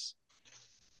is,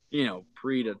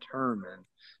 predetermined.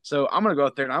 So I'm gonna go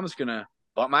out there and I'm just gonna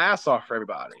bump my ass off for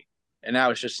everybody. And now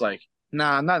it's just like,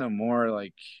 nah, not no more.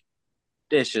 Like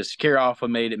it's just Carry Alpha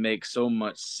made it make so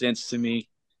much sense to me.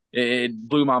 It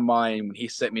blew my mind when he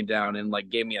set me down and like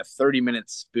gave me a 30-minute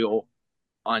spiel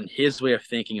on his way of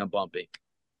thinking of bumping.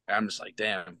 And I'm just like,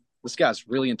 damn, this guy's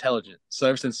really intelligent. So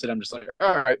ever since then, I'm just like,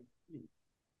 all right,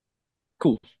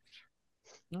 cool.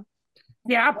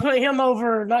 Yeah, I put him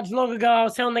over not too long ago. I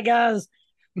was telling the guys,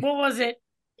 what was it?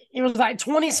 It was like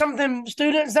 20-something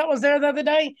students that was there the other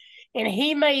day, and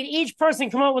he made each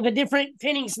person come up with a different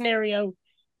pinning scenario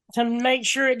to make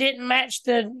sure it didn't match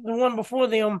the one before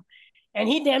them. And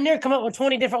he damn near come up with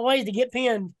 20 different ways to get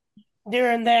pinned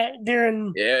during that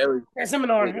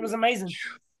seminar. It was amazing.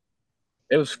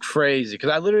 It was crazy because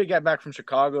I literally got back from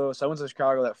Chicago. So I went to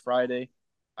Chicago that Friday.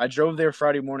 I drove there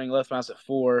Friday morning, left my house at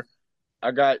 4.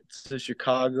 I got to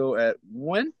Chicago at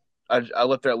 1. I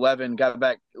left there at 11, got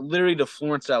back literally to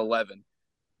Florence at 11.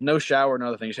 No shower, no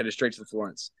other thing. Just headed straight to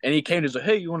Florence. And he came to say,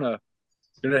 hey, you want to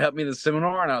help me in the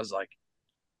seminar? And I was like,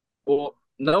 well,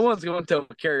 no one's going to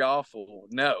Carry Awful.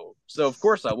 No. So, of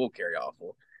course, I will Carry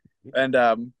Awful.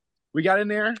 And we got in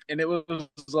there, and it was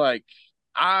like,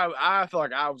 I felt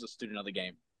like I was a student of the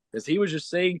game because he was just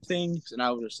saying things, and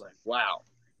I was just like, wow,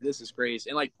 this is crazy.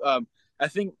 And, like, I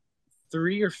think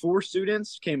 3 or 4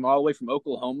 students came all the way from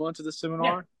Oklahoma to the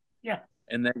seminar. Yeah.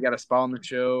 And they got a spot on the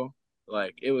show.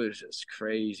 Like, it was just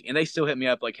crazy. And they still hit me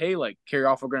up like, hey, like, Carry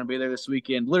Off, we're going to be there this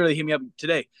weekend. Literally hit me up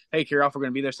today. Hey, Carry Off, we're going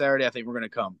to be there Saturday. I think we're going to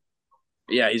come.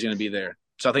 Yeah, he's going to be there.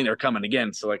 So I think they're coming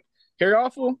again. So, like, Carry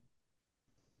Awful,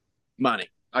 money.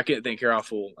 I couldn't thank Carry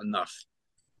Awful enough.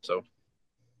 So.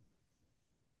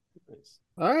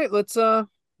 All right, let's, you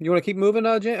want to keep moving,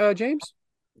 James?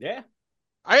 Yeah.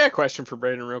 I got a question for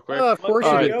Brayden real quick. Of course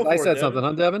you did. I said Devin. something,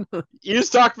 huh, Devin? You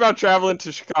just talked about traveling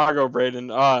to Chicago,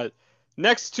 Brayden.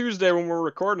 Next Tuesday when we're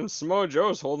recording, Samoa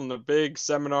Joe's holding a big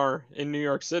seminar in New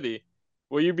York City.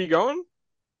 Will you be going?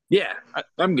 Yeah,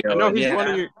 I'm going. I know he's one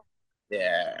of your...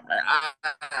 Yeah,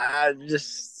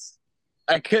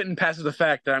 I couldn't pass the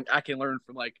fact that I can learn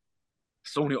from, like,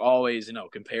 someone who always,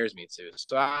 compares me to.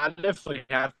 So I definitely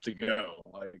have to go.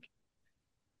 Like,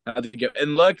 I have to go.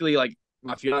 And luckily, like,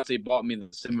 my fiance bought me the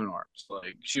seminar. So,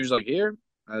 like, she was like, here.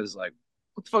 I was like,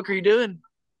 what the fuck are you doing?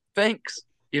 Thanks.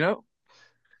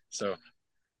 So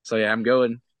yeah, I'm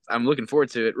going. I'm looking forward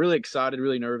to it. Really excited,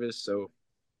 really nervous. So,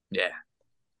 yeah.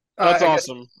 That's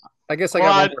awesome. I guess I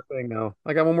got one more thing now.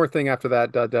 I got one more thing after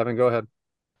that, Devin. Go ahead.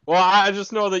 Well, I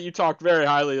just know that you talked very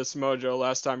highly of Samoa Joe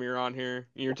last time you were on here.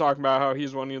 You were talking about how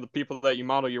he's one of the people that you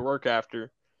model your work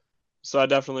after. So I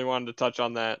definitely wanted to touch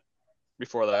on that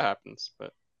before that happens.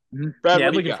 But Brad, yeah,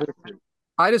 what do you got?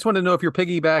 I just want to know if you're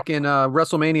piggyback in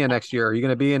WrestleMania next year. Are you going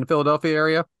to be in the Philadelphia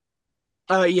area?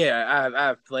 Yeah, I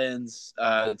have plans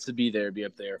to be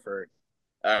up there for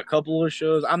a couple of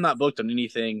shows. I'm not booked on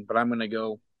anything, but I'm gonna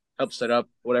go help set up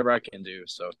whatever I can do.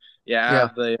 So yeah, I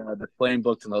have the plane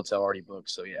booked and the hotel already booked.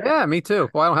 So yeah. Yeah, me too.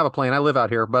 Well, I don't have a plane. I live out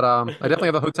here, but I definitely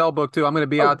have a hotel booked too. I'm going to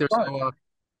be out there, so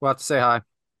we'll have to say hi.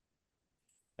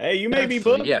 Hey, you may be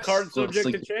booked. Yes. Card subject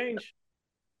to change.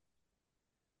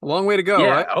 A long way to go,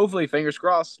 right? Hopefully, fingers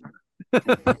crossed.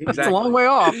 It's a long way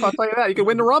off. I'll tell you that. You could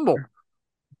win the Rumble.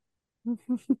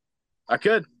 I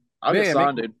could. I'll get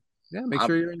signed, dude. Yeah, make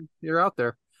sure you're out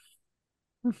there.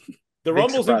 The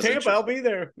Rumble's in Tampa. I'll be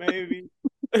there. Maybe.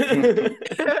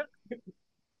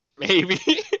 Maybe.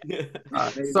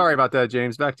 Sorry about that,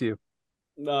 James. Back to you.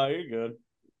 No, you're good.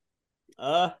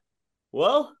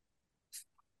 Well,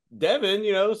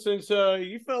 Devin, since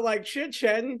you felt like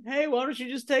chit-chatting, hey, why don't you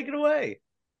just take it away?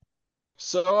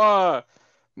 So,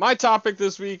 my topic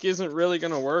this week isn't really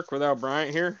going to work without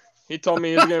Bryant here. He told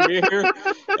me he's going to be here.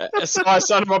 So I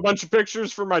sent him a bunch of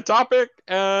pictures for my topic,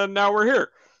 and now we're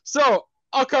here. So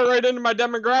I'll cut right into my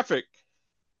demographic.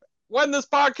 when this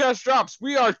podcast drops,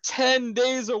 we are 10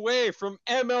 days away from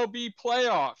MLB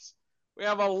playoffs. We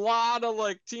have a lot of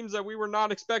like teams that we were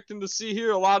not expecting to see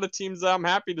here. A lot of teams that I'm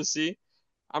happy to see.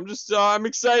 I'm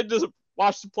excited to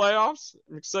watch the playoffs.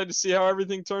 I'm excited to see how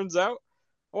everything turns out.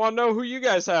 I want to know who you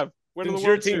guys have winning the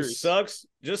World Series. Since your team sucks,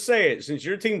 just say it. Since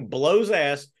your team blows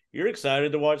ass, you're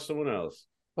excited to watch someone else.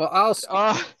 Well,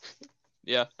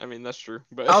 yeah, I mean that's true.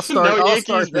 But I'll start. No I'll Yankees,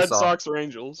 start Red Sox, or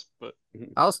Angels. But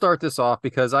I'll start this off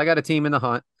because I got a team in the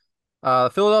hunt.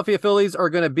 Philadelphia Phillies are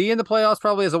going to be in the playoffs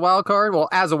probably as a wild card. Well,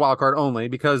 as a wild card only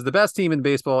because the best team in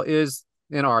baseball is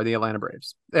and are the Atlanta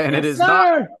Braves, and it is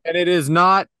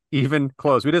not even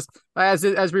close. We just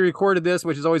as we recorded this,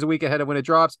 which is always a week ahead of when it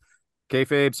drops.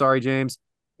 Kayfabe, sorry James,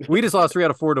 we just lost 3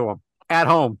 out of 4 to them at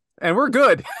home, and we're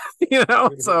good,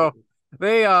 So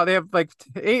they have like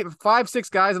 5, 6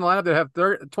 guys in the lineup that have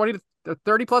 20 to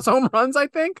 30 plus home runs. I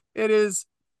think they're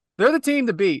the team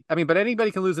to beat. I mean, but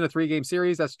anybody can lose in a 3-game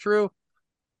series. That's true,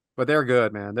 but they're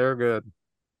good, man. They're good.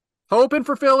 Hoping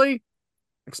for Philly,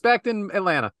 expecting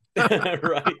Atlanta.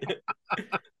 Right.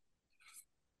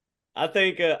 I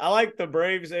think I like the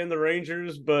Braves and the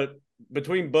Rangers, but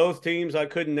between both teams, I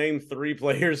couldn't name 3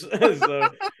 players. So,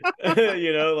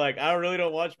 like I really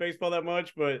don't watch baseball that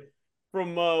much, but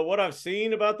from what I've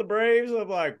seen about the Braves, I'm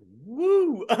like,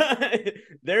 woo,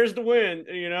 there's the win,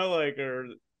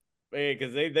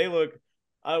 because they look.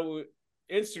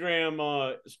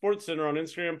 Instagram, Sports Center on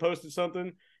Instagram posted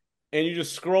something, and you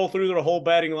just scroll through their whole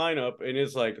batting lineup, and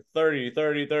it's like 30,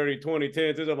 30, 30, 20,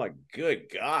 10. I'm like, good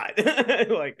God.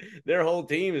 Like, their whole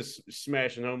team is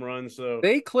smashing home runs. So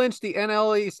they clinched the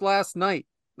NL East last night.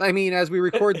 I mean, as we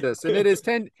record this, and it is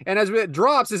 10, and as it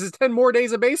drops, this is 10 more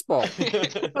days of baseball.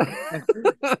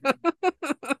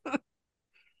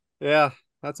 Yeah,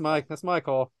 that's my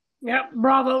call. Yep,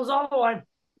 Bravos all the way.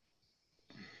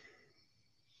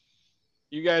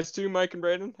 You guys too, Mike and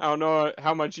Brayden? I don't know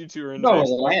how much you two are into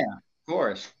baseball. Atlanta, of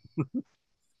course.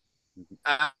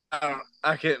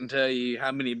 I couldn't tell you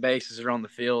how many bases are on the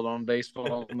field on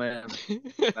baseball, man.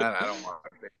 I don't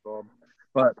watch baseball,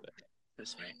 but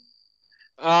that's me.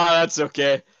 That's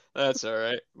okay. That's all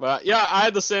right. But yeah, I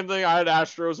had the same thing. I had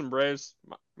Astros and Braves.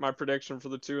 My prediction for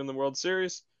the 2 in the World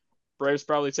Series. Braves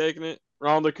probably taking it.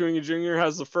 Ronald Acuna Jr.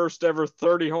 has the first ever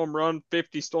 30 home run,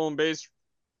 50 stolen base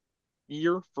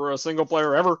year for a single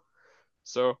player ever.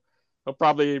 So he'll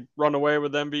probably run away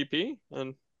with MVP.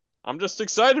 And I'm just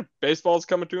excited. Baseball's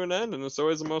coming to an end, and it's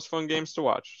always the most fun games to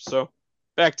watch. So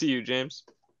back to you, James.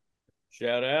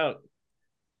 Shout out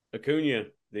Acuna,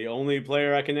 the only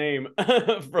player I can name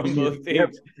from both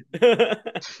teams.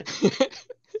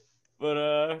 But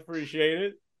appreciate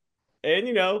it. And,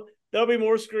 there'll be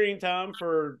more screen time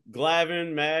for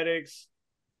Glavine, Maddox,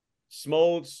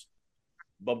 Smoltz,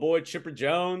 my boy Chipper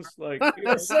Jones.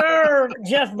 Yes, sir.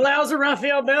 Jeff Blauser,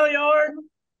 Rafael Belliard.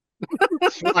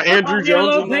 Andrew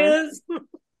Jones.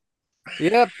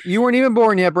 Yep, you weren't even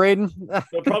born yet, Brayden.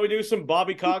 They'll probably do some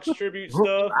Bobby Cox tribute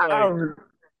stuff. I don't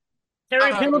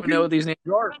even know what these names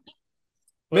are.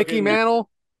 Mickey Mantle.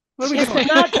 It's the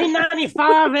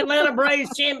 1995 Atlanta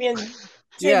Braves championship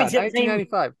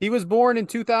 1995. He was born in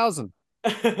 2000.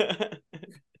 Damn.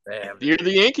 The year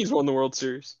the Yankees won the World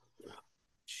Series.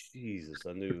 Jesus,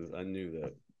 I knew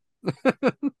that.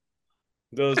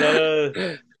 So is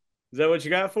that what you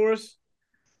got for us?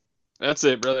 That's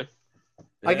it, brother.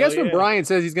 I guess when Brian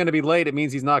says he's going to be late, it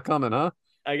means he's not coming, huh?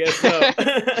 I guess so.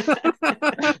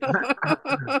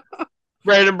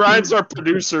 Brian's our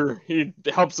producer. He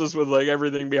helps us with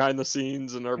everything behind the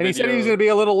scenes and our. And he said he was going to be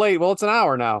a little late. Well, it's an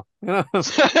hour now. I'm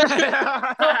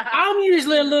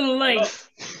usually a little late.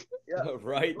 Yeah,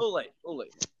 right. A little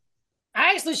late.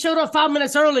 I actually showed up 5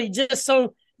 minutes early just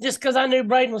because I knew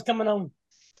Brayden was coming on.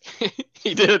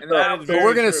 He did. So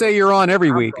we're going to say you're on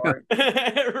every week. Right,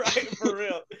 for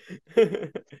real.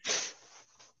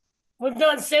 We've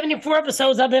done 74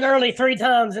 episodes. I've been early 3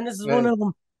 times, and this is one of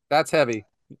them. That's heavy.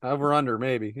 Over under,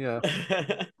 maybe. Yeah.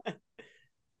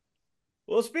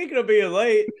 Well, speaking of being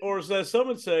late, or as some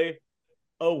would say,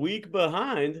 a week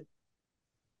behind.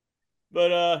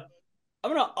 But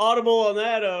I'm going to audible on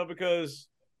that because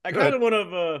I kind of want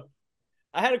to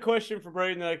I had a question for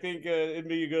Brayden that I think it'd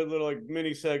be a good little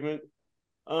mini segment.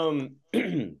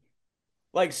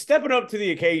 Stepping up to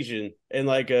the occasion and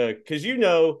because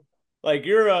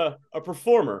you're a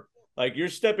performer. You're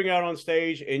stepping out on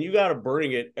stage and you got to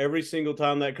bring it every single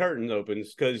time that curtain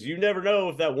opens because you never know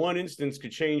if that one instance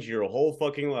could change your whole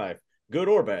fucking life, good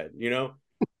or bad,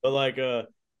 But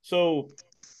so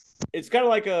it's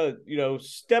kind of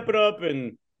stepping up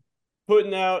and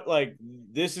putting out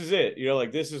this is it,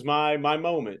 this is my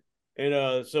moment.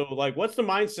 And so what's the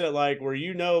mindset where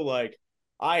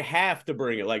I have to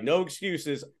bring it. Like, no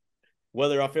excuses.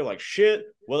 Whether I feel like shit,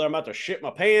 whether I'm about to shit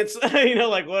my pants,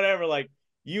 like whatever. Like,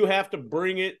 you have to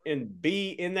bring it and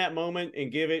be in that moment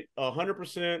and give it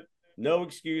 100%. No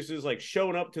excuses. Like,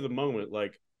 showing up to the moment.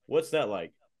 Like, what's that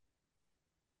like?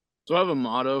 So I have a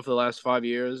motto for the last 5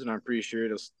 years, and I'm pretty sure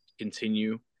it'll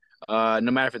continue. No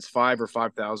matter if it's 5 or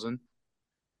 5,000.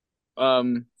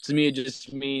 To me, it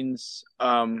just means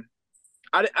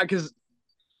because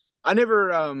I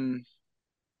never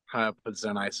how to put this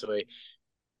in a nice way.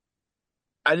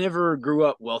 I never grew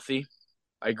up wealthy.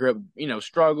 I grew up,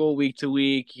 struggle week to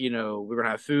week. We're gonna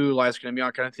have food, life's gonna be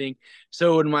on kind of thing.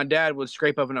 So when my dad would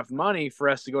scrape up enough money for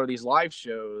us to go to these live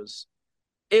shows,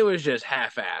 it was just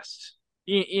half-assed.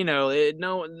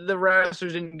 No, the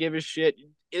wrestlers didn't give a shit.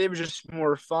 It was just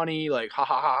more funny, like ha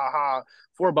ha ha ha ha,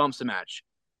 4 bumps a match.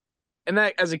 And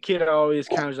that, as a kid, I always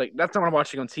kind of was like, that's not what I'm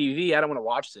watching on TV. I don't want to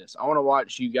watch this. I want to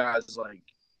watch you guys like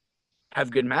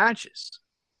have good matches.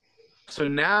 So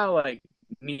now, like,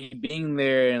 me being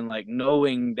there and like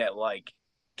knowing that, like,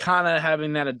 kind of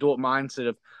having that adult mindset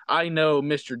of, I know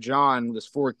Mr. John with his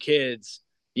 4 kids,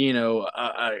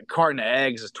 a carton of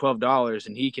eggs is $12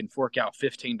 and he can fork out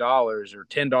 $15 or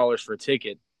 $10 for a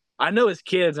ticket. I know his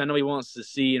kids. I know he wants to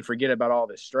see and forget about all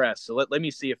this stress. So let me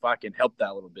see if I can help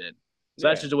that a little bit. So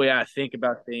that's just the way I think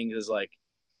about things, is like,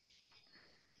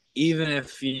 even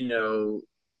if,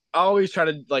 I always try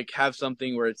to like have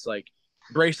something where it's like,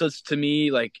 bracelets to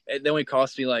me, like, they only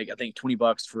cost me like, I think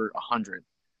 $20 for 100.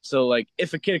 So like,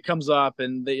 if a kid comes up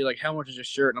and they're like, how much is your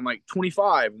shirt? And I'm like,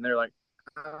 25. And they're like,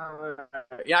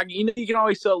 yeah, you can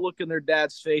always tell a look in their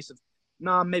dad's face of,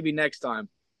 nah, maybe next time.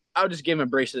 I'll just give him a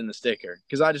bracelet and a sticker,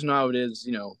 because I just know how it is,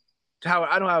 I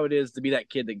know how it is to be that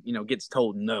kid that, gets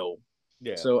told no.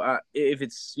 Yeah. So if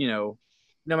it's, no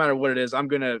matter what it is, I'm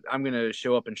gonna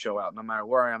show up and show out, no matter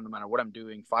where I am, no matter what I'm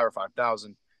doing, 5 or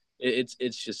 5,000. It's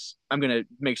just, I'm gonna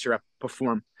make sure I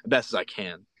perform the best as I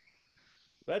can.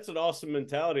 That's an awesome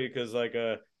mentality, because like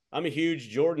I'm a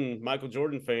huge Michael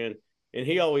Jordan fan, and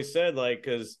he always said, like,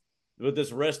 because with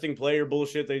this resting player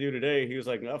bullshit they do today, he was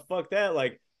like, no, fuck that.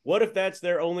 Like, what if that's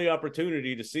their only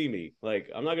opportunity to see me?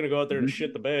 Like, I'm not gonna go out there and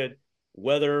shit the bed,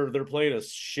 whether they're playing a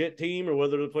shit team or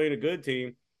whether they're playing a good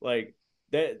team. Like,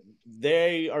 that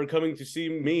they are coming to see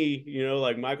me,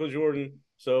 like Michael Jordan.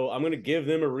 So I'm going to give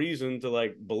them a reason to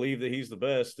like believe that he's the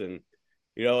best. And,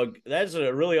 that's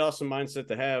a really awesome mindset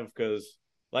to have, because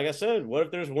like I said, what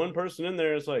if there's one person in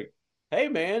there? It's like, hey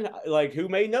man, like, who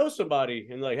may know somebody,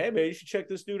 and like, hey man, you should check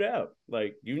this dude out.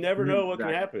 Like, you never know what can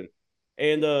happen.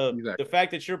 And the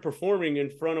fact that you're performing in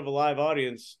front of a live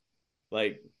audience,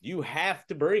 like, you have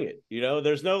to bring it,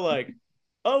 there's no like,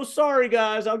 oh, sorry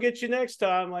guys, I'll get you next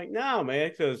time. Like, no, man,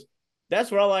 because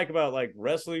that's what I like about like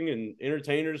wrestling and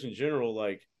entertainers in general.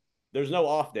 Like, there's no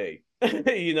off day. Well,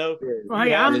 hey,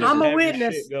 I'm a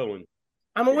witness.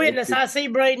 I'm a witness. I see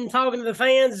Brayden talking to the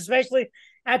fans, especially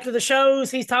after the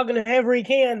shows. He's talking to whoever he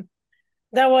can.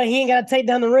 That way he ain't got to take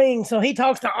down the ring. So he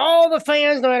talks to all the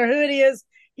fans, no matter who it is.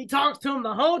 He talks to them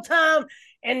the whole time.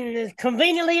 And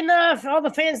conveniently enough, all the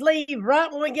fans leave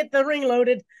right when we get the ring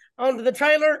loaded onto the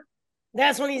trailer.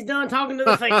 That's when he's done talking to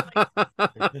the fans.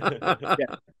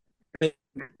 Yeah.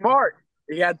 Smart.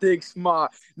 You got to think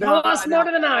smart. No, a lot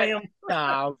smarter than I am.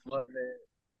 Nah,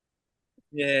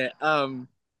 yeah.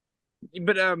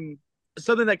 But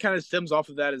something that kind of stems off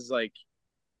of that is like,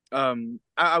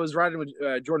 I was riding with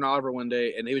Jordan Oliver one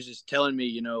day, and he was just telling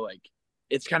me, like,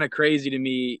 it's kind of crazy to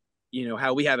me,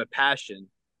 how we have a passion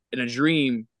and a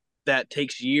dream that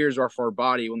takes years off our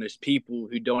body, when there's people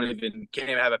who can't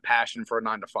even have a passion for a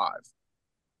 9-to-5.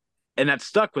 And that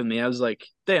stuck with me. I was like,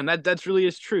 damn, that's really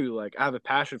is true. Like, I have a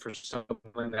passion for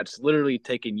something that's literally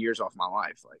taken years off my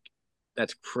life. Like,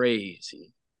 that's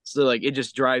crazy. So like, it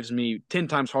just drives me 10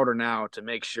 times harder now to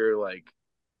make sure like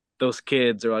those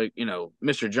kids are like,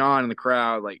 Mr. John in the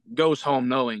crowd, like, goes home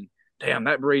knowing, damn,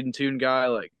 that Brayden Toon guy,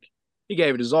 like, he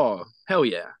gave it his all. Hell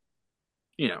yeah.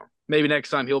 Maybe next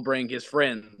time he'll bring his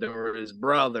friend or his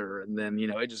brother, and then,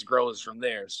 it just grows from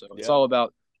there. So it's all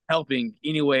about helping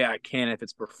any way I can, if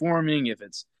it's performing, if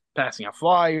it's passing out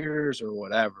flyers or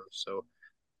whatever. So.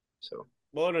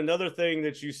 Well, and another thing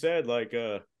that you said, like,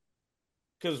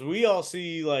 because we all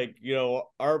see, like,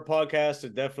 our podcast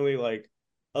is definitely like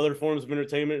other forms of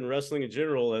entertainment and wrestling in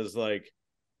general, as like,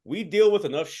 we deal with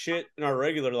enough shit in our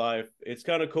regular life. It's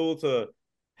kind of cool to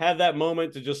have that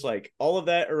moment to just like, all of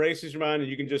that erases your mind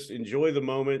and you can just enjoy the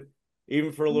moment,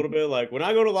 even for a little bit. Like, when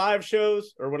I go to live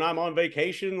shows or when I'm on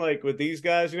vacation, like with these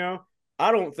guys,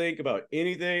 I don't think about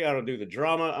anything. I don't do the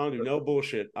drama. I don't do no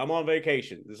bullshit. I'm on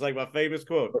vacation. It's like my famous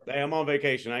quote. Hey, I'm on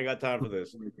vacation. I ain't got time for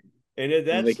this. And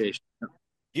that's vacation.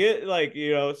 get like,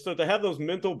 so to have those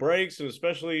mental breaks, and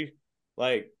especially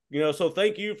like, so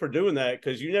thank you for doing that,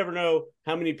 because you never know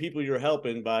how many people you're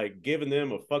helping by giving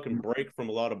them a fucking break from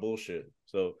a lot of bullshit.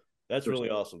 So that's really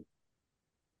awesome.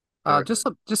 Just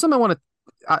something I want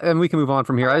to, and we can move on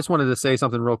from here. I just wanted to say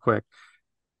something real quick.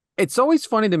 It's always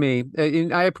funny to me,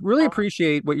 and I really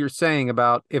appreciate what you're saying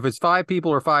about if it's 5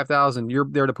 people or 5,000, you're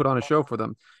there to put on a show for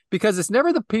them, because it's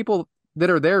never the people that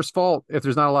are there's fault if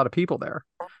there's not a lot of people there.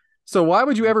 So why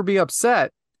would you ever be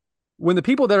upset when the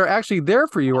people that are actually there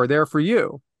for you are there for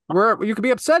you? Where you could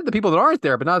be upset at the people that aren't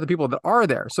there, but not the people that are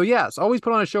there. So yes, always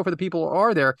put on a show for the people who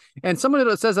are there. And someone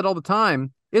that says it all the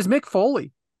time is Mick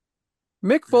Foley.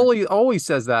 Mick Foley always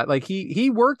says that. Like he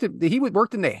worked in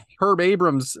the Herb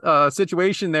Abrams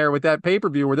situation there with that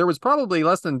pay-per-view where there was probably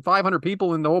less than 500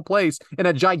 people in the whole place in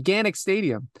a gigantic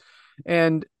stadium.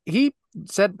 And he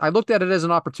said, I looked at it as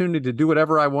an opportunity to do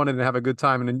whatever I wanted and have a good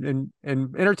time and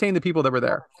entertain the people that were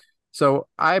there. So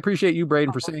I appreciate you,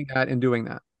 Brayden, for saying that and doing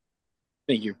that.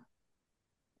 Thank you.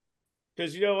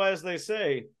 Because, as they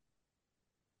say,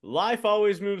 life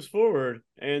always moves forward.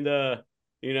 And,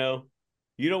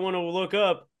 you don't want to look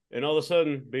up and all of a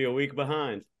sudden be a week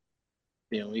behind.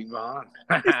 Be a week behind.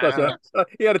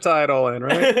 You had to tie it all in,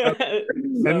 right?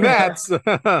 And that's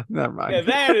never mind. Yeah,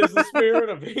 that is the spirit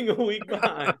of being a week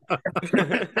behind.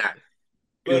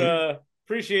 But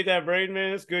appreciate that, Brayden,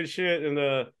 man. It's good shit.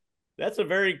 And that's a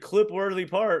very clip-worthy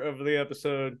part of the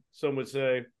episode, some would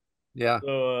say. Yeah.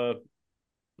 So,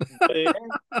 yeah.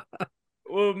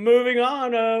 Well, moving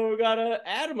on, we got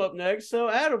Adam up next. So,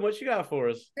 Adam, what you got for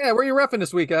us? Yeah, where are you reffing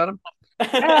this week, Adam?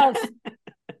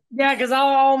 Yeah, because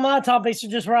all my topics are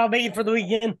just where I'll be for the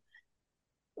weekend.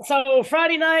 So,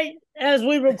 Friday night, as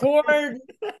we record,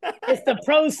 it's the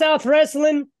Pro South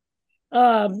Wrestling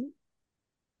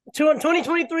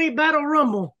 2023 Battle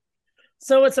Rumble.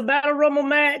 So, it's a Battle Rumble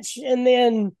match, and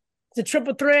then it's a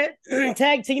triple threat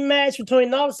tag team match between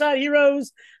Northside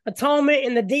Heroes, Atonement,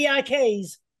 and the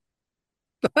DIKs.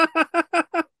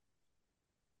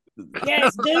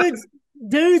 Yes, dudes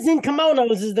in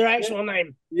kimonos is their actual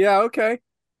name. Yeah, okay.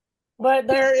 But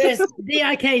there is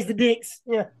DIKs, the dicks.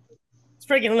 Yeah, it's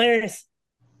freaking hilarious.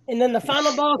 And then the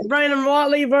final boss, Brandon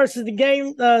Watley versus the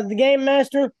game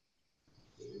master,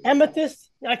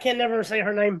 Amethyst. I can never say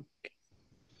her name.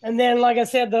 And then, like I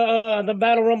said, the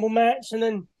Battle Rumble match. And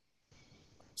then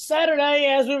Saturday,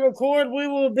 as we record, we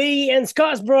will be in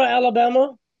Scottsboro,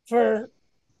 Alabama for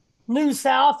New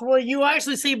South, where you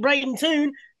actually see Brayden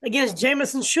Toon against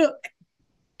Jamison Shook.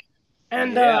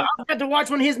 And I got to watch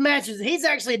one of his matches. He's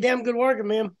actually a damn good worker,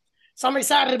 man. So I'm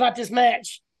excited about this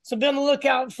match. So be on the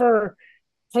lookout for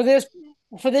this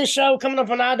show coming up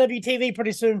on IWTV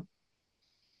pretty soon.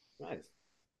 Nice.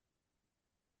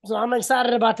 So I'm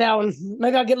excited about that one.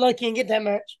 Maybe I'll get lucky and get that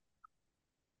match.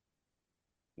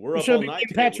 We're up all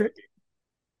night, Patrick.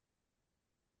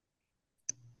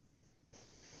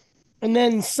 And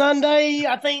then Sunday,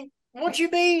 I think, won't you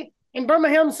be in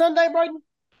Birmingham Sunday, Brayden?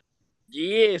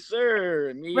 Yes,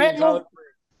 sir. Me Red and Tyler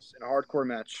Franks in a hardcore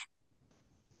match.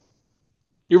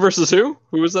 You versus who?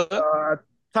 Who was that?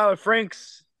 Tyler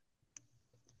Franks.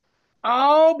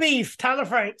 All beef, Tyler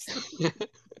Franks. Yeah,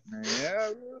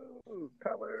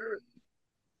 Tyler.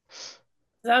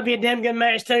 That'll be a damn good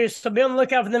match, too. So be on the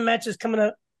lookout for them matches coming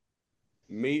up.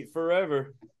 Meat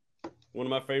forever. One of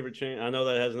my favorite chants. I know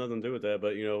that has nothing to do with that,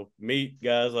 but, meat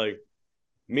guys, like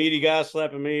meaty guys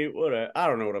slapping me. Whatever. I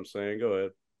don't know what I'm saying. Go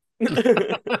ahead.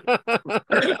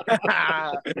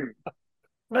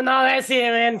 But no, that's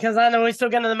it, man, because I know we still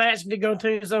got another match to go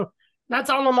to. So that's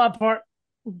all on my part.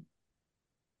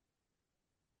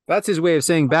 That's his way of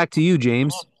saying back to you,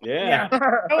 James. Yeah.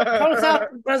 Pro South.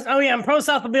 Oh, yeah, and Pro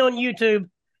South will be on YouTube.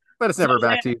 But it's never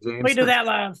back to you, James. We do that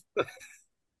live.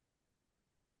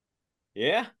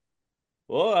 Yeah.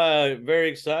 Well, very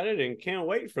excited and can't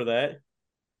wait for that.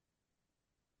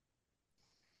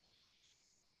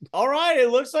 All right, it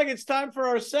looks like it's time for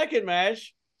our second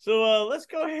match. So let's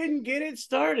go ahead and get it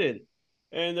started.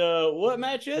 And what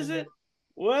match is it?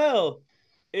 Well,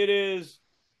 it is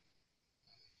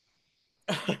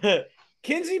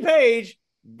Kinsey Page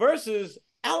versus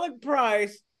Alec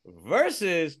Price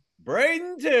versus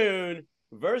Brayden Toon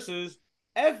versus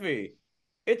Effie.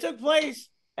 It took place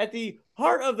at the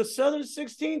Heart of the Southern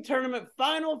 16 tournament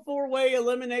final four-way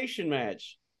elimination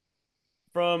match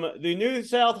from the New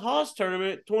South Hoss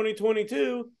Tournament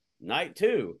 2022, Night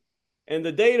 2. And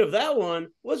the date of that one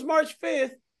was March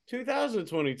 5th,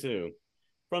 2022,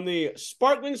 from the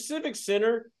Sparkman Civic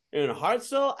Center in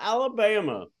Hartselle,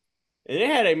 Alabama. And it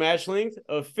had a match length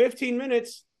of 15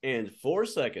 minutes and 4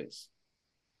 seconds.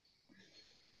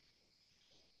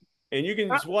 and you can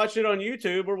just watch it on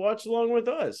YouTube or watch along with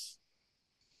us.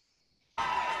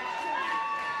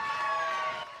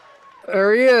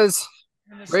 There he is.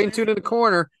 Brayden Toon in the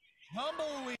corner.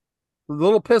 A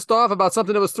little pissed off about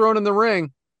something that was thrown in the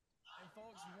ring.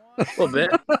 A little bit.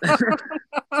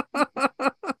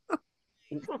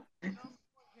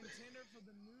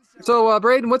 So,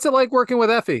 Brayden, what's it like working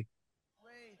with Effie?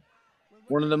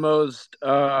 One of the most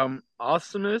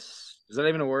awesomest. Is that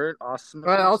even a word? Awesome.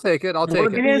 I'll take it. I'll take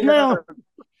It it. is now.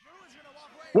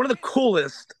 One of the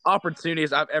coolest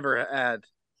opportunities I've ever had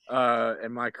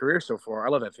in my career so far. I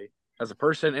love Effie as a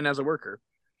person and as a worker.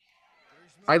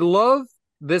 I love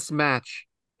this match,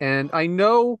 and I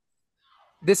know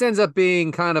this ends up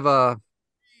being kind of a.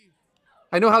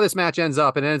 I know how this match ends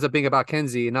up, and it ends up being about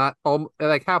Kenzie, not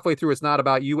like halfway through. It's not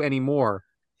about you anymore.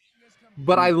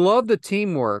 But I love the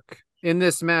teamwork in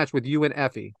this match with you and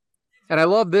Effie, and I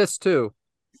love this too.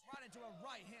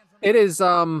 It is.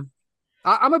 I'm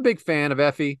a big fan of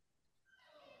Effie.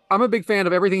 I'm a big fan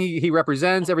of everything he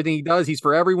represents, everything he does. He's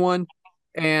for everyone,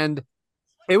 and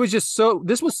it was just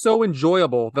this was so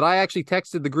enjoyable that I actually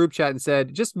texted the group chat and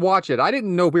said, just watch it. I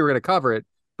didn't know we were going to cover it,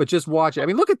 but just watch it. I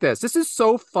mean, look at this. This is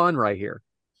so fun right here.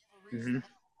 Mm-hmm.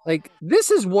 Like,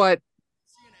 this is what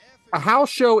a house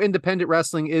show independent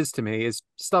wrestling is to me, is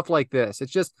stuff like this.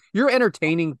 It's just, you're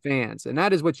entertaining fans, and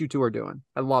that is what you two are doing.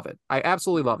 I love it. I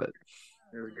absolutely love it.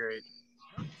 Really great.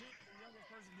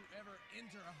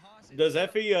 Does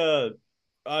Effie, you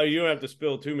don't have to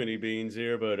spill too many beans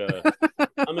here, but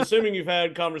I'm assuming you've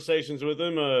had conversations with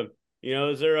him.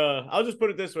 Is there I'll just put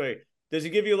it this way. Does he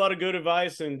give you a lot of good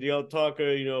advice, and do y'all talk,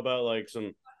 about like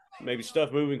some maybe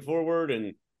stuff moving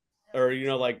forward or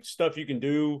like stuff you can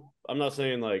do? I'm not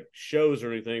saying like shows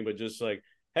or anything, but just like,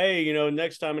 hey,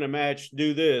 next time in a match,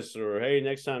 do this, or hey,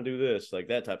 next time do this, like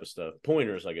that type of stuff.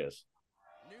 Pointers, I guess.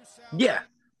 Yeah,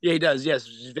 he does. Yes,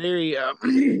 very,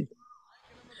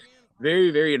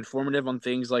 very, very informative on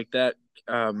things like that.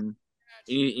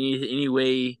 Any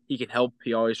way he can help,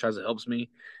 he always tries to help me.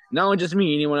 Not only just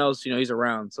me, anyone else, he's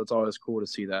around. So it's always cool to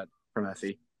see that from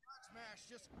Effie.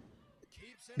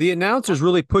 The announcers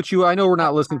really put you, I know we're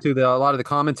not listening to a lot of the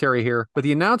commentary here, but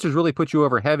the announcers really put you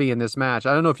over heavy in this match.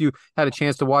 I don't know if you had a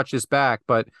chance to watch this back,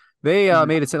 but they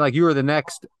made it seem like you were the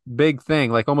next big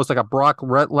thing, like almost like a Brock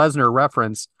Lesnar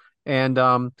reference. And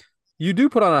you do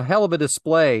put on a hell of a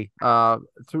display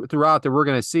throughout that we're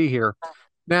going to see here.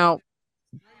 Now,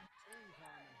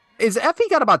 is Effie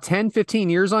got about 10, 15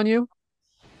 years on you?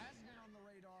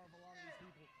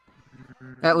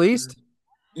 At least?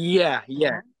 Yeah.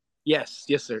 Yes,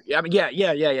 sir. I mean, yeah.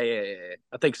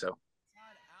 I think so.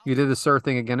 You did the sir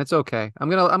thing again. It's okay.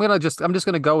 I'm just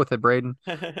gonna go with it, Brayden,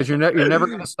 because you're never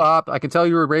gonna stop. I can tell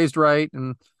you were raised right,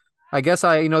 and I guess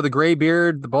the gray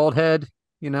beard, the bald head.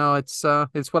 It's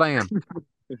what I am.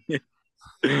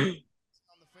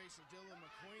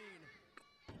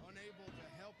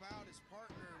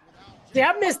 See,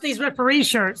 I miss these referee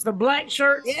shirts, the black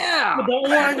shirts. Yeah. With the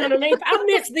orange underneath. I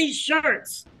miss these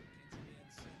shirts.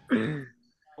 I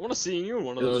want to see you in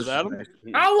one of those, Adam.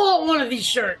 I want one of these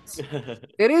shirts.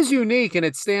 It is unique and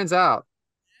it stands out.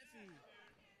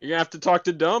 You're going to have to talk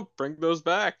to Dump. Bring those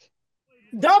back.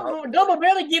 Dump will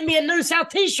barely give me a New South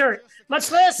t-shirt, much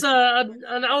less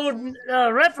an old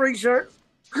referee shirt.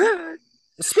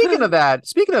 Speaking of that,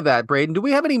 Brayden, do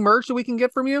we have any merch that we can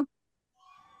get from you?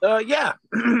 Yeah.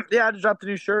 Yeah, I just dropped a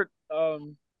new shirt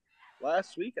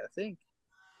last week, I think.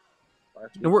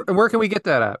 And where can we get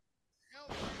that at?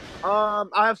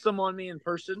 I have some on me in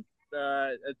person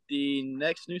at the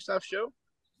next New South show.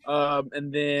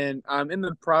 And then I'm in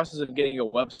the process of getting a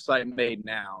website made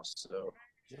now. So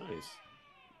nice.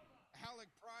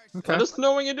 Okay. Let us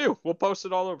know when you do. We'll post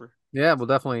it all over. Yeah, well,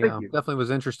 definitely was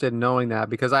interested in knowing that,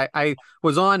 because I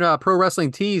was on Pro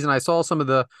Wrestling Tees and I saw some of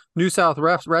the New South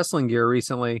wrestling gear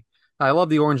recently. I love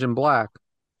the orange and black.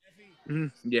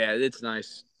 Yeah, it's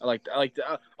nice. I like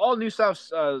all New South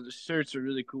shirts are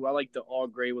really cool. I like the all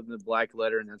gray with the black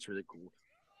letter, and that's really cool.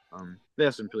 They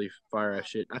have some pretty fire ass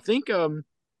shit. I think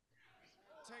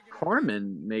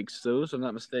Carmen makes those, if I'm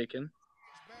not mistaken.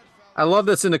 I love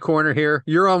this in the corner here.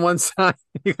 You're on one side,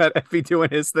 you got Effie doing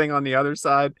his thing on the other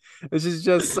side. This is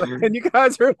just, and you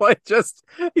guys are just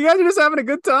having a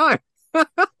good time.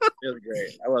 Really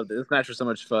great. I love it. This match was so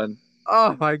much fun.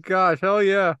 Oh my gosh, hell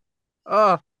yeah.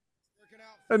 Oh,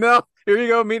 and now here you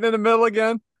go, meeting in the middle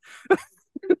again.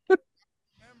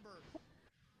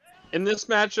 In this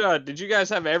match, did you guys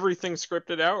have everything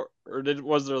scripted out, or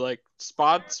was there like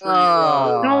spots? Where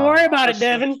Don't worry about it,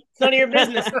 Devin. It's none of your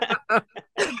business.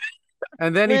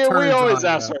 And then we turns always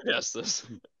on ask you. our guests this.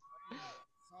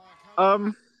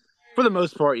 For the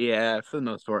most part, yeah. For the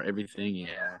most part, everything,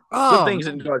 yeah. Some Oh, things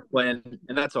didn't go as planned,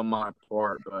 and that's on my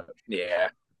part, but yeah.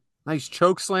 nice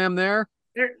choke slam there.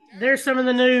 There's some of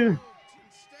the new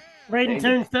Brayden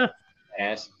Toon stuff.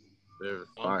 Ass. It was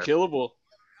fire. Unkillable.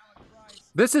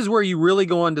 This is where you really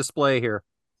go on display here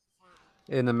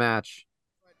in the match.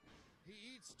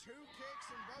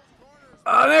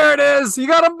 Oh, there it is. You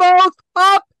got them both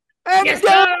up and Yes,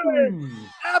 down.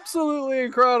 Absolutely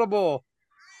incredible.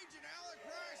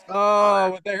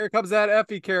 Oh, here comes that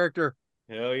Effie character.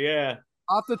 Hell yeah.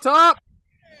 Off the top.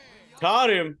 Caught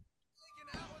him.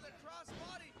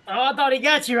 Oh, I thought he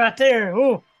got you right there.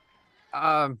 Ooh.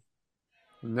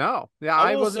 No. Yeah,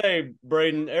 I I will wasn't. say,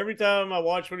 Brayden, every time I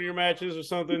watch one of your matches or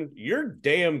something, you're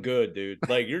damn good, dude.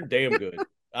 Like, you're damn good.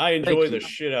 I enjoy the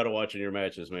shit out of watching your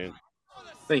matches, man.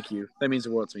 Thank you. That means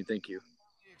the world to me. Thank you.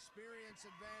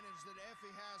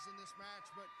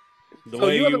 The So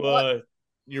way you haven't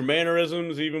your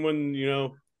mannerisms, even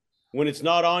when it's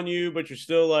not on you, but you're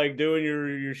still like doing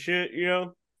your shit,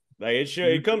 like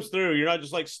it comes through. You're not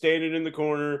just like standing in the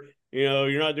corner,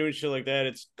 you're not doing shit like that.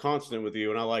 It's constant with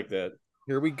you, and I like that.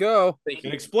 Here we go. Thank you.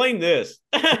 And explain this,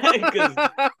 because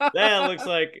that looks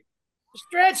like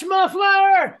Stretch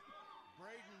muffler.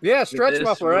 Yeah, stretch This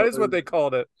muffler. That is what was- they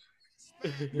called it.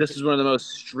 This is one of the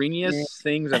most strenuous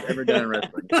things I've ever done in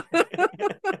wrestling.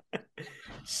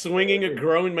 swinging a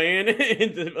grown man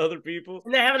into other people.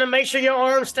 And they're having to make sure your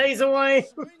arm stays away.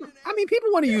 I mean,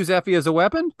 people want to use Effie as a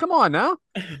weapon. Come on now.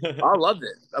 I loved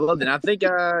it. And I think,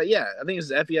 I think it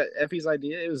was Effie's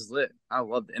idea. It was lit. I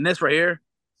loved it. And this right here,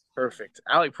 perfect.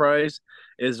 Alec Price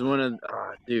is one of,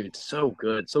 dude, so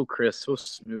good, so crisp, so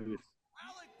smooth.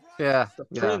 Yeah.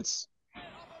 Prince.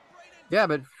 Yeah,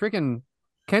 but freaking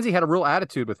Kenzie had a real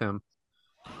attitude with him.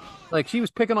 Like, she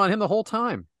was picking on him the whole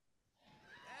time.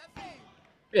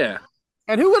 Yeah.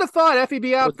 And who would have thought Effie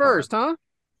be out first, huh?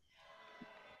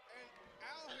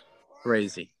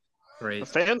 Crazy. The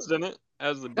fans didn't,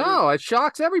 as the dude. No, it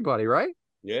shocks everybody, right?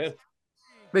 Yeah.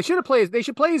 They should play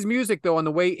his music though on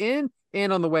the way in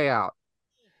and on the way out.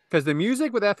 Because the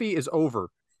music with Effie is over.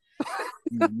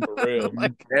 For real.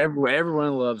 Like,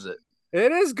 Everyone loves it.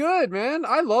 it is good, man.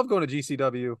 I love going to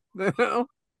GCW.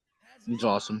 It's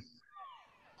awesome.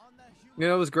 It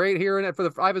was great hearing it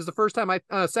it was the first time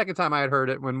second time I had heard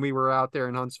it when we were out there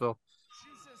in Huntsville.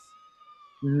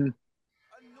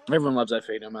 Mm-hmm. Everyone loves that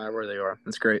fade no matter where they are.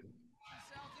 It's great.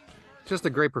 Just a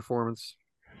great performance.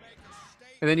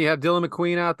 And then you have Dylan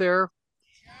McQueen out there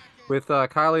with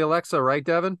Kylie Alexa, right,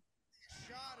 Devin?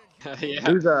 Yeah.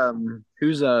 Who's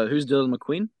Dylan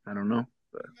McQueen? I don't know.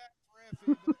 But...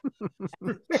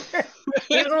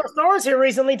 He was on Stars here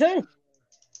recently too.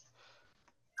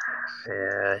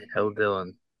 Yeah, hell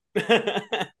Dylan.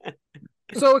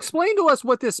 So explain to us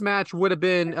what this match would have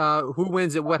been. Who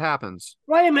wins it? What happens?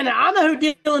 Wait a minute. I know who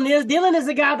Dylan is. Dylan is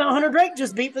the guy that Hunter Drake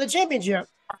just beat for the championship.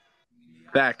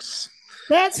 Facts.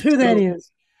 That's who that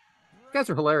is. You guys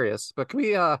are hilarious, but can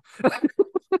we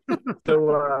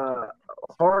So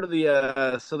part of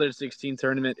the Southern 16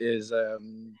 tournament is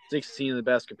 16 of the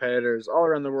best competitors all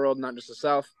around the world, not just the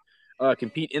South,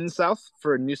 compete in the South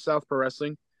for New South Pro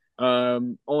Wrestling.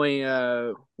 Only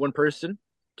one person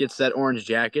gets that orange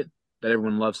jacket that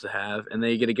everyone loves to have, and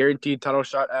they get a guaranteed title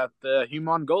shot at the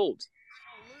Human Gold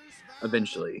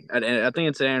eventually. I think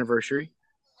it's an anniversary.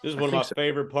 This is one of my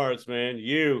favorite parts, man.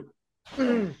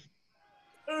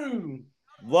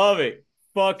 Love it.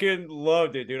 Fucking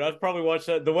loved it, dude. I'd probably watch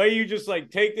that. The way you just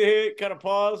like take the hit, kind of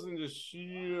pause, and just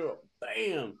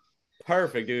bam.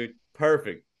 Perfect, dude.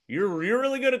 Perfect. You're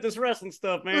really good at this wrestling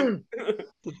stuff, man.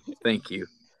 Thank you.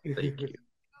 Thank you.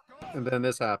 And then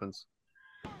this happens.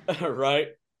 Right?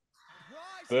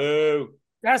 Boo.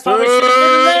 That's why we should have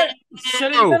done that.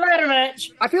 Should have done the ladder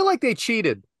match. I feel like they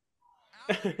cheated.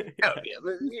 Oh, yeah,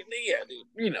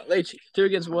 dude. They cheat 2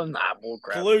 against 1. Bull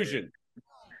crap. Collusion.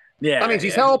 Yeah. I mean,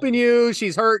 she's helping you.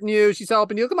 She's hurting you. She's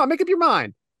helping you. Come on, make up your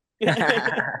mind.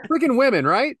 Freaking women,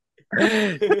 right?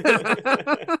 Hey,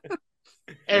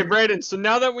 Brayden, so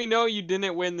now that we know you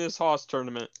didn't win this Hoss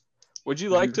tournament, would you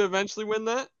like to eventually win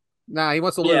that? Nah, he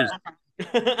wants to lose.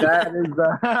 That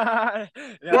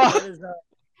is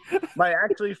my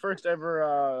actually first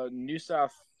ever New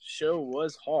South show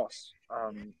was Hoss.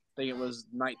 I think it was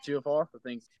night 2 of Hoss. I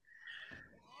think.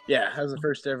 Yeah, that was the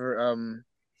first ever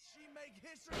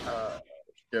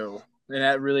show, and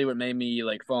that really what made me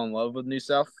like fall in love with New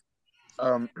South.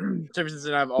 So ever since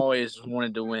then, I've always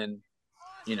wanted to win.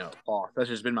 Hoss. That's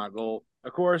just been my goal.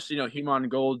 Of course, Human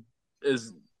Gold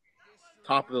is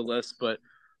top of the list, but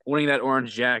winning that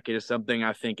orange jacket is something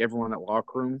I think everyone in that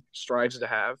locker room strives to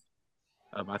have.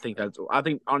 I think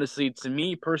honestly, to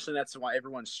me personally, that's why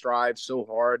everyone strives so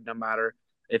hard, no matter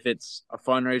if it's a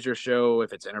fundraiser show,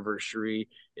 if it's anniversary,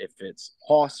 if it's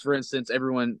Hoss, for instance.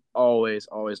 Everyone always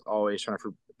trying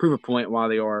to prove a point why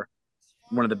they are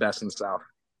one of the best in the South.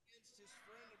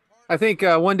 I think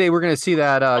one day we're going to see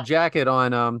that jacket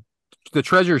on the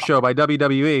Treasure Show by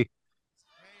WWE,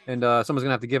 and someone's going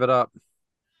to have to give it up.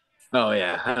 Oh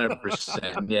yeah,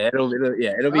 100%. Yeah, it'll be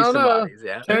I don't know. somebody's.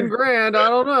 Yeah, 10 grand. I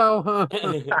don't know.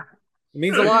 It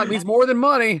means a lot. It means more than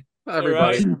money.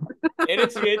 Everybody. Right. And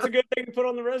it's a good thing to put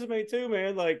on the resume too,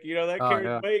 man. Like, that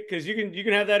carries weight, because you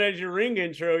can have that as your ring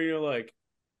intro. Like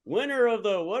winner of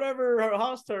the whatever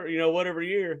hostel, whatever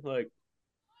year. Like,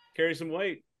 carry some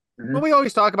weight. Well, we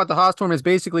always talk about the Haas tournament. It's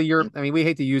basically we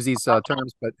hate to use these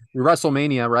terms, but your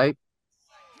WrestleMania, right?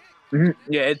 Mm-hmm.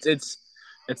 Yeah, it's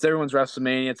everyone's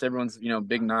WrestleMania. It's everyone's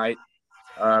big night.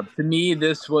 To me,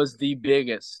 this was the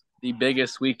biggest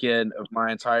weekend of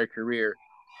my entire career.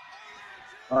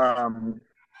 Up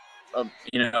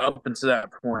until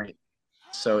that point.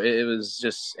 So it was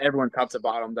just everyone top to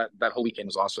bottom. That whole weekend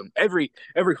was awesome. Every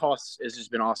host has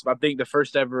just been awesome. I think the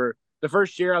first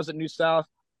year I was at New South,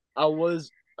 I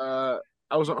wasn't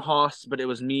host, but it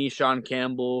was me, Sean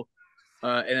Campbell, in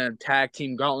a tag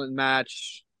team gauntlet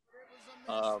match.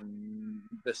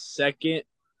 The second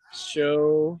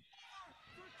show,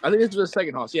 I think this was the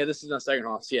second host. Yeah, this is the second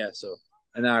host. Yeah, so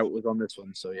and then I was on this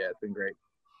one. So yeah, it's been great.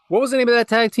 What was the name of that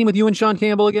tag team with you and Sean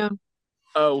Campbell again?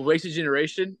 Oh, Wasted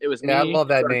Generation. It was me. I love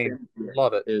that name.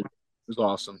 Love it. It was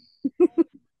awesome.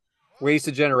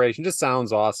 Wasted Generation just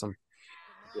sounds awesome.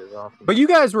 It was awesome. But you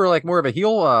guys were like more of a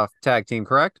heel tag team,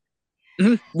 correct?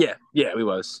 Mm-hmm. Yeah, we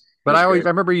was. But I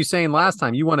remember you saying last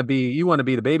time you want to be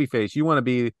the baby face. You want to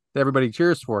be everybody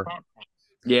cheers for.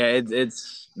 Yeah,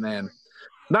 it's man.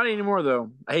 Not anymore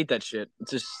though. I hate that shit. It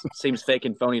just seems fake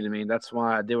and phony to me. That's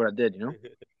why I did what I did,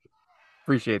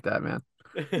 Appreciate that, man.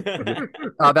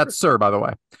 That's Sir, by the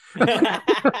way.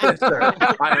 Yes, sir.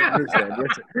 I understand.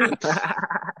 Yes,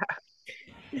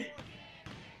 sir.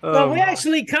 Well, we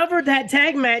actually covered that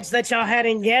tag match that y'all had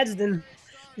in Gadsden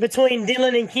between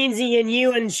Dylan and Kinsey and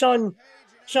you and Sean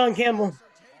Campbell.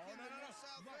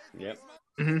 Yep.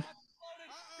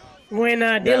 Mm-hmm. When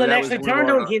Dylan actually turned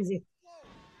on Kinsey.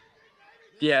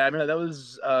 Yeah, I mean that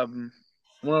was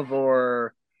one of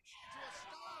our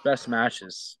best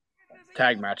matches,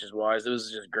 tag matches wise. It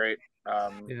was just great.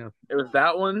 It was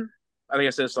that one. I think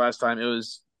I said this last time. It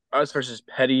was us versus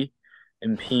Petty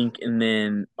and Pink, and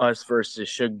then us versus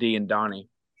Shug D and Donnie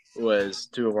was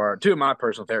two of my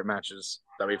personal favorite matches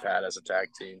that we've had as a tag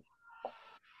team.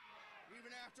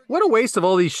 What a waste of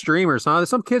all these streamers, huh?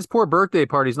 Some kid's poor birthday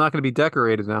party's not going to be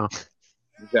decorated now.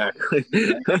 Exactly.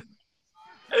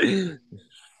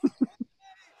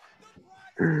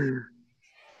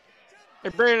 Hey,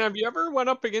 Brayden, have you ever went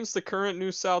up against the current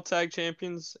New South Tag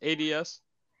Champions, ADS?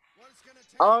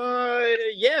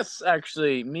 Yes,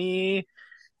 actually.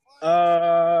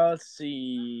 Let's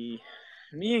see.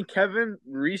 Me and Kevin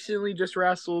recently just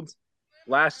wrestled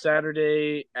last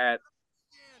Saturday at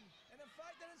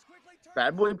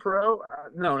Bad Boy Pro.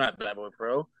 No, not Bad Boy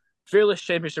Pro. Fearless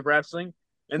Championship Wrestling.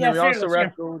 And then we also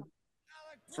wrestled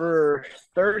for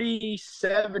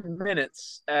 37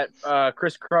 minutes at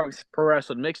Chris Crunk's Pro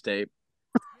Wrestling Mixtape.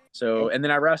 So, and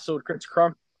then I wrestled Chris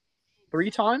Crunk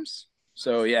 3 times.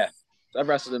 So, yeah, I've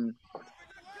wrestled him.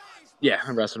 Yeah,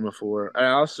 I've wrestled him before. And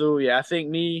also, I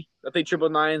think Triple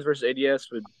Nines versus ADS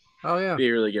would be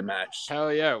a really good match.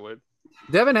 Hell yeah, it would.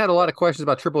 Devin had a lot of questions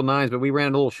about Triple Nines, but we ran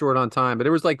a little short on time. But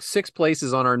there was like 6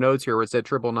 places on our notes here where it said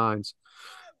Triple Nines.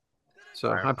 So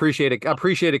I appreciate it. I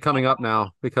appreciate it coming up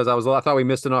now because I thought we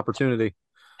missed an opportunity.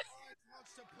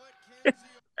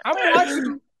 I'm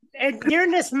watching, and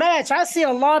during this match, I see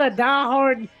a lot of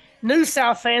diehard New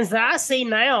South fans that I see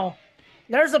now.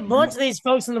 There's a bunch of these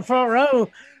folks in the front row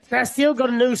that still go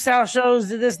to New South shows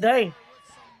to this day.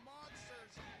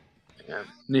 Yeah,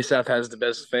 New South has the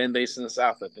best fan base in the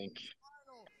South, I think.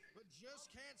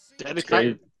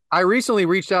 I recently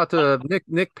reached out to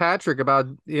Nick Patrick about,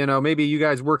 maybe you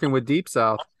guys working with Deep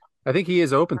South. I think he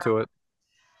is open to it.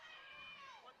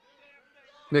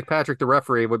 Nick Patrick, the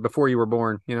referee, before you were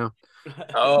born,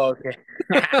 Oh, okay.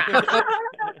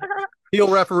 Heel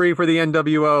referee for the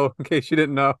NWO, in case you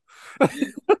didn't know.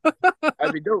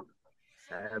 That'd be dope.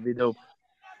 There we go.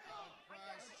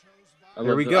 I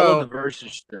love the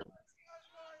versus show.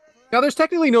 Now, there's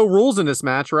technically no rules in this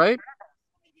match, right?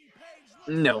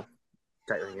 No.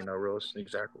 Technically no rules,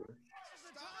 exactly.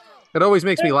 It always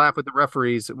makes me laugh with the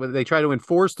referees when they try to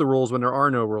enforce the rules when there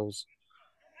are no rules.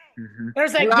 Mm-hmm.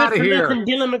 There's that good for nothing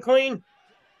Dylan McQueen.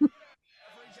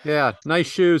 Yeah, nice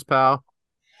shoes, pal.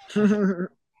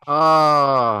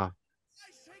 Ah,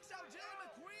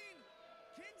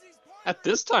 At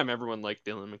this time, everyone liked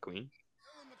Dylan McQueen.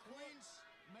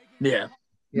 Yeah.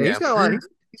 yeah, he's got a lot.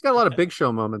 He's got a lot of big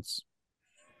show moments.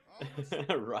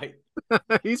 Right.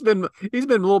 he's been a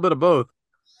little bit of both.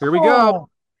 Here we Oh, go.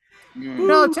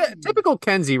 No, Mm. typical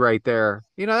Kenzie right there.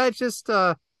 You know, that just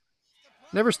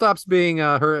never stops being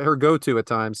her go-to at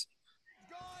times.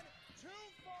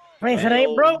 if it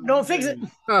ain't broke, don't fix it.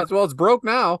 Well, it's broke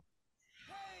now.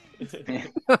 Helps There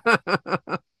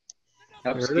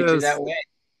it get you is. that way.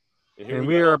 Here And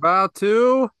we we go. are about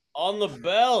to. On the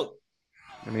belt.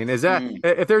 I mean, is that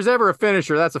if there's ever a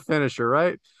finisher, that's a finisher,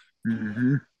 right?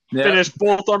 Mm-hmm. Yeah. Finished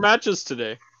both our matches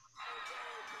today.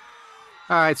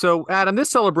 All right, so Adam, this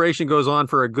celebration goes on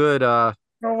for a good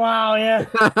For a while,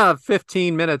 yeah.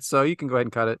 15 minutes, so you can go ahead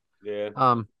and cut it. Yeah.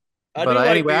 I But do like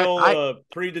anyway, the old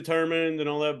predetermined and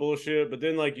all that bullshit, but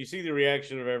then like you see the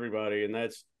reaction of everybody, and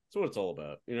that's what it's all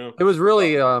about, you know? it was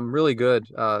really really good,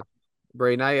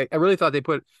 Brayden. I really thought they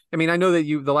put. I mean, I know that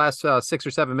the last 6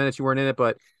 or 7 minutes you weren't in it,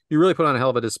 but you really put on a hell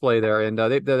of a display there, and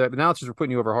the announcers were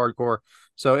putting you over hardcore.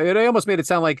 So it almost made it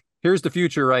sound like here's the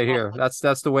future right here. That's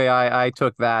the way I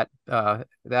took that.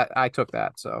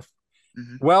 So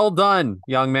well done,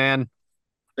 young man.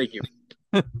 Thank you.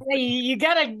 Hey, you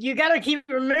gotta keep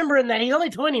remembering that he's only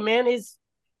 20, man. It's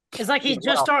like he's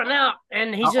just starting out,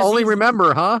 and he's just only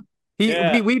remember, huh?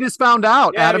 Yeah. We just found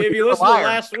out. Yeah, Adam, if you you're a listen to liar.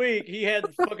 last week, he had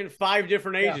fucking 5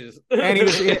 different ages. And he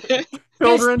was his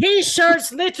children.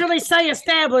 T-shirts literally say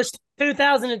established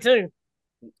 2002.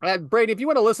 Brady, if you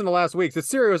want to listen to last week's, it's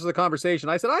serious as a conversation.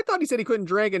 I said I thought he said he couldn't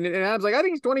drink, and Adam's like, I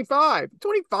think he's 25.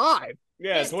 25.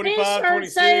 Yeah, His 25,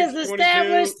 T-shirt says 26, 22.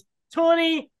 established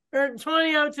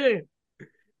 2002.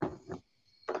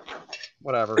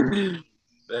 Whatever. Man.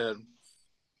 The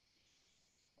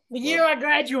year I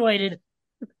graduated.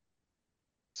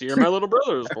 So you're my little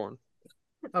brother was born.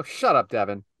 Oh, shut up,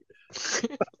 Devin.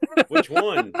 Which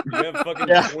one? You have fucking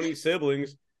Yeah. 20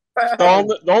 siblings.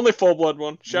 The only full blood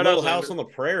one. Shout Little out house Xander. on the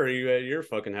prairie at your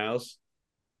fucking house.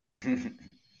 The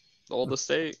old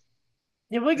estate.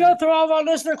 Did we go through all of our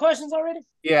listener questions already?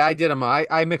 Yeah, I did them.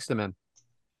 I mixed them in.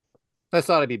 I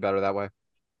thought it'd be better that way.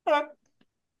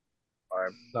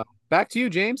 So, back to you,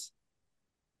 James.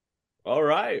 All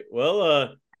right.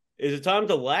 Well, is it time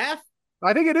to laugh?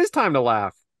 I think it is time to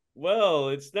laugh. Well,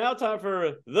 it's now time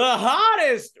for the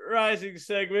hottest rising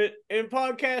segment in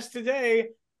podcast today.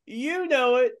 You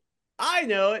know it. I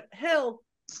know it. Hell,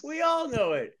 we all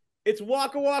know it. It's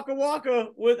Waka Waka Waka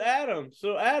with Adam.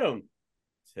 So, Adam,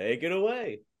 take it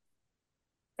away.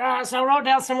 All right, so I wrote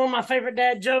down some of my favorite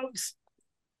dad jokes.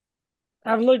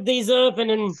 I've looked these up, and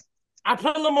then I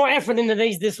put a little more effort into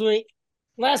these this week.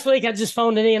 Last week, I just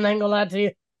phoned it in. I ain't gonna lie to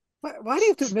you. Why do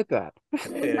you have to admit that?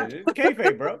 Yeah, it's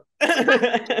kayfabe, bro.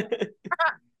 Because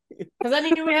I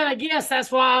knew we had a guest.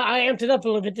 That's why I amped it up a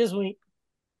little bit this week.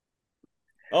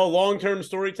 Oh, long-term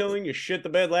storytelling. You shit the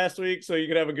bed last week, so you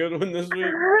could have a good one this week.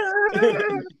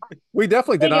 We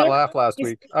definitely did not laugh last It's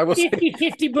week. I will say.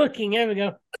 50-50 booking. There we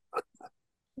go.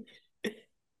 All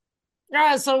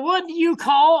right, so what do you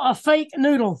call a fake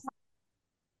noodle?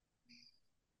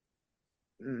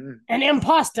 An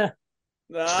impasta.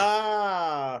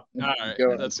 Ah. All right,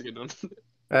 Go. that's a good one.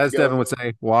 As Devin would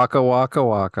say, waka waka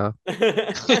waka.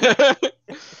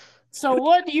 So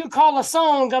what do you call a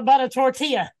song about a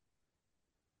tortilla?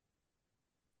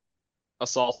 A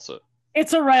salsa.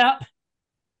 It's a rap.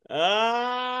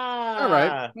 Ah. All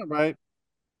right. All right.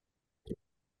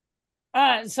 All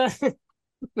right, so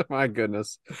My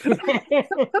goodness.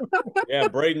 Yeah,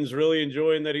 Brayden's really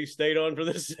enjoying that he stayed on for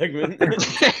this segment.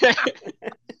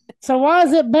 so why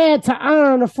is it bad to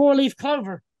iron a 4-leaf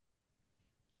clover?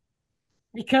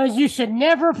 Because you should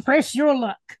never press your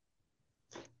luck.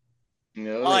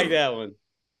 No. I like that one.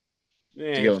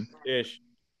 Man, Good one. ish.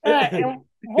 All right, and He what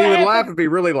would happened- laugh if he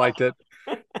really liked it.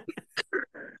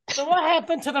 So what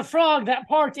happened to the frog that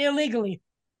parked illegally?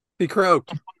 He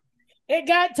croaked. It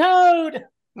got towed.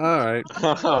 All right.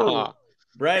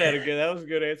 Brad had that was a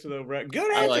good answer though, Brad.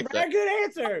 Good I answer, like Brad. that. Good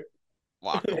answer.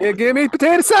 Wow. Yeah, give me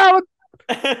potato salad.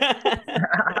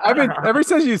 I've been ever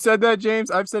since you said that,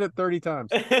 James. I've said it 30 times.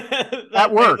 That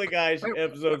work. Family Guy's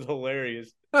episode's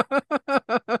hilarious.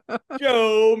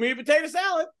 Show me potato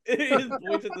salad. He just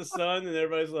points at the sun, and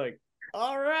everybody's like,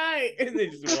 "All right," and they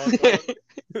just walk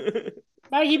on.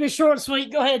 I keep it short and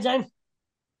sweet. Go ahead, James.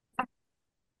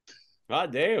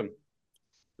 God damn,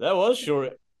 that was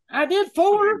short. I did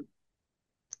 4.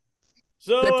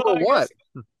 So For what?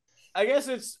 I guess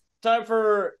it's time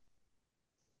for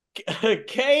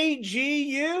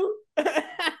KGU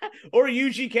or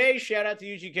UGK. Shout out to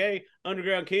UGK,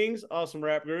 Underground Kings, awesome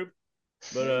rap group.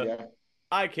 But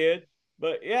I kid.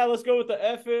 But yeah, let's go with the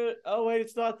F it. Oh wait,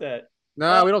 it's not that.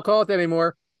 No, we don't call it that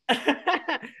anymore.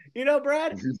 You know,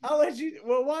 Brad, I'll let you.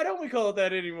 Well, why don't we call it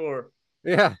that anymore?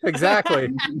 Yeah, exactly.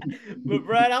 But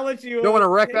Brad, I'll let you. Don't want to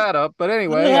wreck that up, but We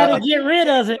anyway. had to get rid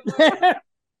of it.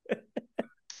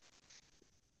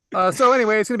 So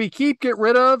anyway, it's going to be keep, get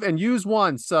rid of, and use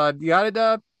once. You got it,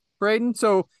 Brayden?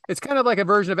 So it's kind of like a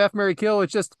version of F, Marry, Kill.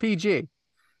 It's just PG.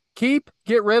 Keep,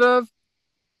 get rid of,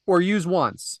 or use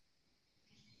once.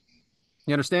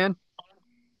 You understand?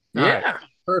 All Yeah. right,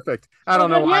 perfect. I don't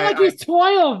know You're why. like he's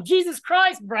 12. Jesus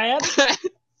Christ, Brad.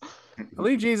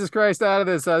 Leave Jesus Christ out of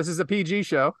this. This is a PG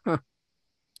show.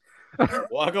 Waka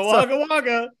waka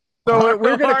waka. So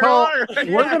we're gonna call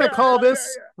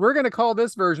this. we're gonna call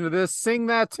this version of this "Sing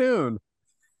That Tune."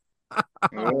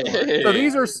 Oh, So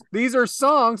these are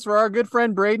songs for our good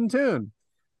friend Brayden Toon.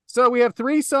 So we have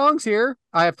 3 songs here.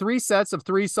 I have 3 sets of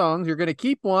 3 songs. You're gonna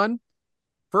keep one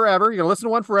forever. You're gonna listen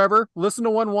to one forever, listen to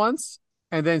one once,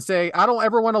 and then say, I don't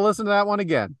ever want to listen to that one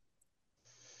again.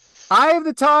 Eye of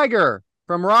the Tiger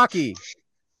from Rocky.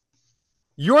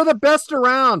 You're the Best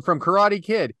Around from Karate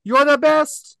Kid. You're the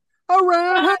best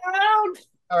around.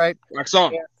 All right. Next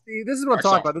song. Yeah, see, this is what I'm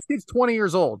talking about. This kid's 20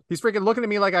 years old. He's freaking looking at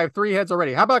me like I have 3 heads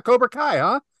already. How about Cobra Kai,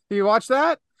 huh? Do you watch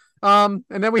that? And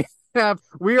then we have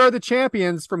We Are the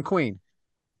Champions from Queen.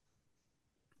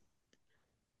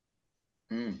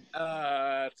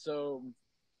 So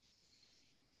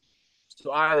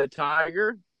Eye of the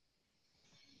Tiger,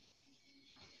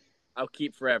 I'll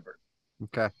keep forever.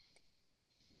 Okay.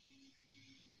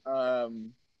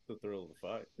 The thrill of the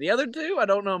fight. The other 2, I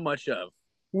don't know much of.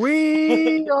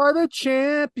 We are the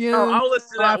champions. Oh, I'll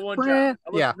listen to that my one friend. time.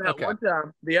 I'll listen to that okay. one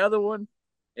time. The other one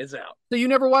is out. So you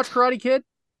never watched Karate Kid?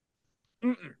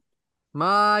 Mm-mm.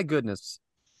 My goodness.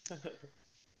 All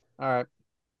right.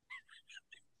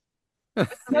 You're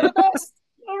the best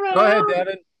around. Go ahead,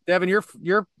 Devin. Devin,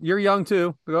 you're young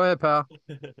too. Go ahead, pal.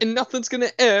 And nothing's gonna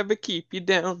ever keep you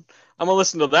down. I'm gonna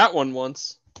listen to that one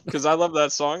once because I love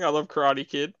that song. I love Karate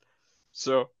Kid,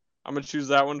 so I'm gonna choose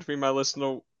that one to be my listen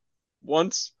to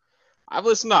once. I've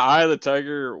listened to Eye of the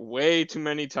Tiger way too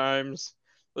many times.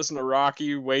 Listened to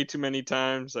Rocky way too many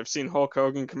times. I've seen Hulk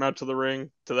Hogan come out to the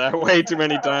ring to that way too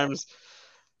many times.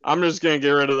 I'm just gonna get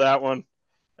rid of that one.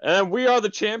 And We Are the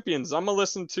Champions. I'm gonna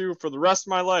listen to for the rest of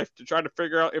my life to try to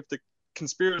figure out if the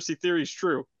conspiracy theory is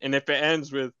true and if it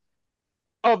ends with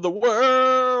of the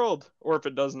world or if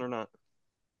it doesn't or not.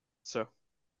 So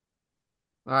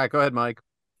All right, go ahead, Mike.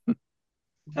 All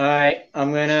right,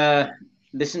 I'm gonna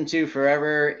listen to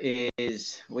forever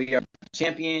is We Are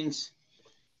Champions.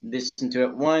 Listen to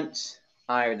it once,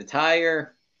 Eye of the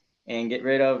Tiger, and get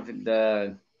rid of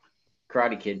the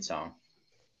Karate Kid song.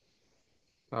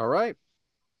 All right.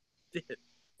 Dude,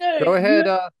 Go ahead,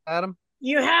 Adam.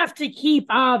 You have to keep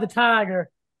Eye of the Tiger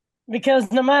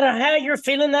because no matter how you're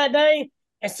feeling that day,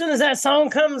 as soon as that song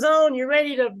comes on, you're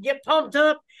ready to get pumped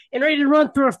up and ready to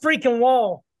run through a freaking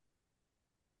wall.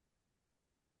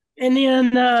 And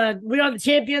then We Are the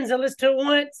Champions. I listen to it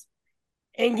once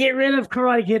and get rid of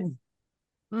Karate Kid.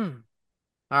 All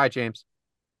right, James.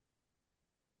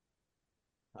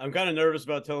 I'm kind of nervous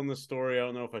about telling this story. I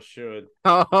don't know if I should.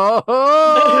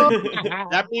 Oh,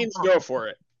 that means go for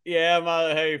it. Yeah,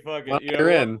 hey, fuck it. you're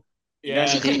in. Yeah,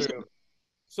 That's that's true.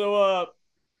 So,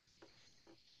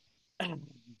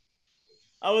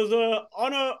 I was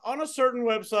on a certain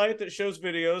website that shows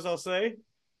videos. I'll say,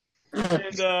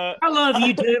 and I love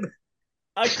YouTube.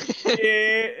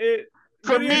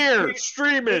 Premiere,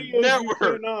 streaming,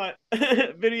 network.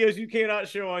 Videos you cannot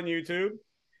show on YouTube.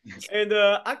 And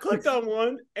I clicked on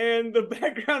one, and the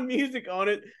background music on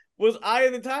it was Eye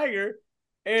of the Tiger.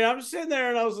 And I'm sitting there,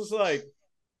 and I was just like,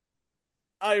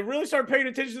 I really started paying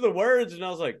attention to the words, and I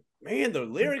was like, man, the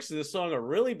lyrics of this song are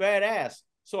really badass.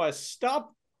 So I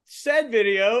stopped said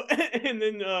video and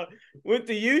then went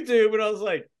to YouTube, and I was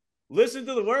like, listen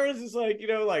to the words. It's like,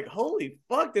 like, holy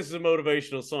fuck, this is a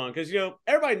motivational song. Because,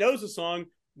 everybody knows the song,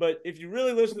 but if you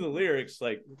really listen to the lyrics,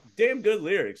 like, damn good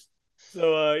lyrics.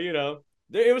 So,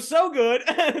 it was so good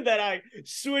that I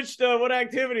switched what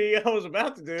activity I was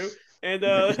about to do and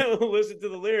listened to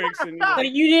the lyrics. And So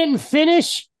you didn't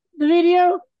finish the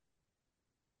video?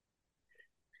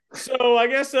 So I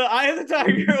guess Eye of the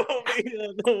Tiger will be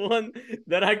the one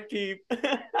that I keep.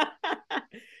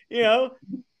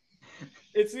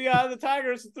 It's the Eye of the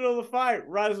Tiger. It's the thrill of the fight,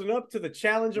 rising up to the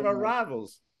challenge of our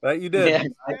rivals. That you did.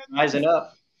 Yeah, rising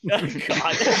up. Oh,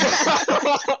 God.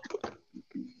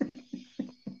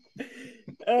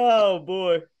 Oh,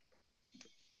 boy.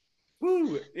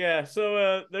 Woo. Yeah,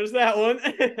 so there's that one.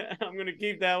 I'm going to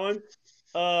keep that one.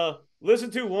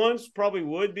 Listen to once probably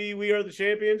would be We Are the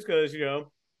Champions because,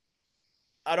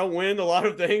 I don't win a lot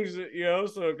of things,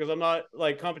 so because I'm not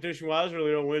like competition wise,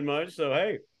 really don't win much. So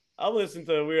hey, I'll listen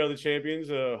to We Are the Champions,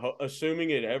 assuming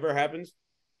it ever happens.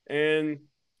 And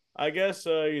I guess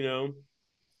Karate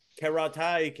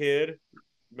Kid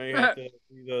may have to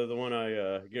be the one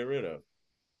I get rid of.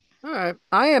 All right.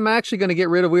 I am actually going to get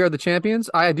rid of We Are the Champions.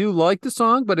 I do like the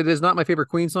song, but it is not my favorite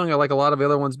Queen song. I like a lot of the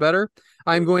other ones better.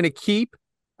 I'm going to keep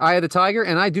Eye of the Tiger,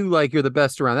 and I do like You're the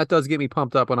Best Around. That does get me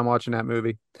pumped up when I'm watching that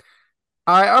movie.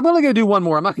 All right. I'm only going to do one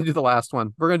more. I'm not going to do the last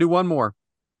one. We're going to do one more.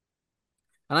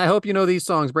 And I hope you know these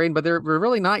songs, Brayden, but they're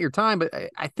really not your time, but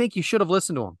I think you should have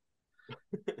listened to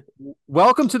them.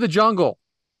 Welcome to the Jungle.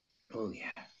 Oh, yeah.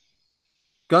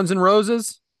 Guns N'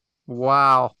 Roses.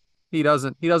 Wow. He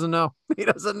doesn't know. He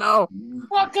doesn't know.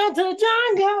 Welcome to the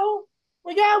jungle.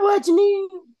 We got what you need.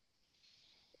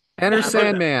 Enter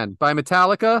Sandman by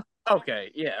Metallica.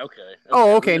 Okay. Yeah. Okay.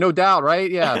 Oh, okay. No doubt. Right.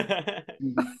 Yeah.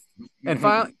 And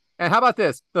finally, and how about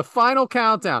this? The Final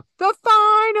Countdown. The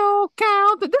Final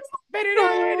Countdown.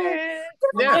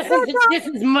 This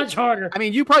is much harder. I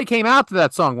mean, you probably came out to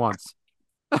that song once.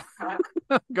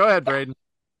 Go ahead, Brayden.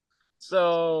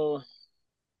 So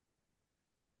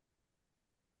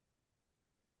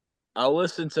I'll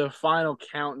listen to Final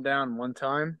Countdown one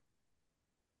time.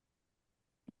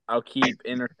 I'll keep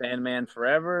Inner Sandman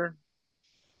forever.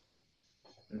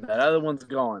 And that other one's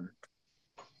gone.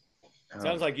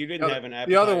 Sounds like you didn't have an appetite.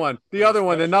 The other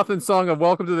one, the Nothing Song of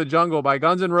Welcome to the Jungle by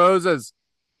Guns N' Roses.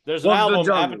 There's an album,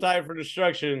 Appetite for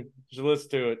Destruction. You should listen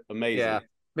to it. Amazing. Yeah.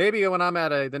 Maybe when I'm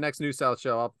at the next New South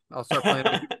show, I'll start playing.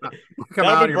 Come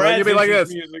out here. You'll be like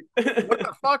this. What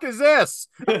the fuck is this?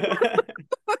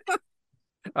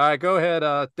 All right, go ahead,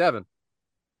 Devin.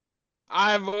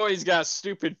 I've always got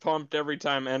stupid pumped every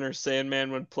time Enter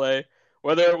Sandman would play.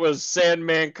 Whether it was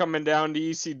Sandman coming down to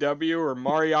ECW or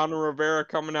Mariano Rivera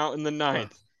coming out in the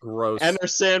ninth. Gross. Enter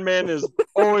Sandman has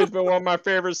always been one of my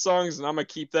favorite songs, and I'm going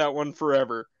to keep that one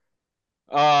forever.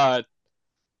 Welcome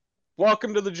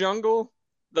to the Jungle.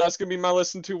 That's going to be my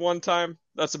listen to one time.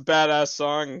 That's a badass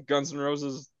song. Guns N'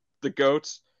 Roses, the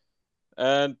GOATs.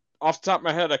 And off the top of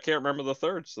my head, I can't remember the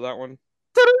third, so that one.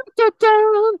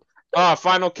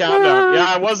 Final Countdown. Yeah,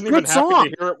 I wasn't even happy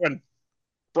to hear it when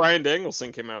Bryan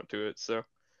Danielson came out to it. So,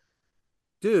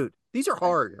 dude, these are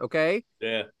hard. Okay.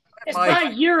 Yeah. It's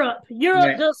by Europe.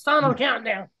 Europe does Final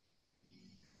Countdown.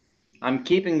 I'm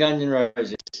keeping Guns N'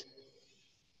 Roses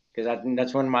because I think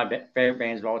that's one of my favorite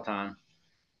bands of all time.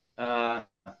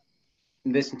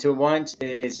 Listen to it once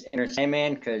is Enter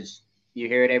Sandman because you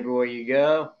hear it everywhere you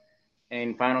go,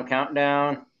 and Final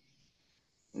Countdown.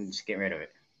 And just get rid of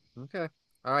it. Okay.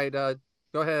 All right. Go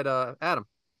ahead, Adam.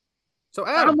 So,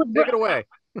 Adam, take it away.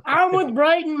 I'm with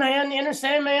Brayden, man. Enter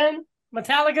Sandman,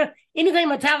 Metallica, anything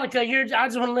Metallica. I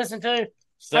just want to listen to.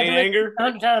 Saint Anger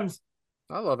 100 times.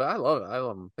 I love it. I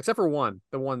love them. Except for one.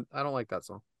 The one I don't like that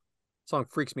song. The song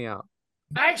freaks me out.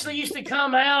 I actually used to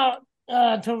come out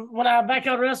to when I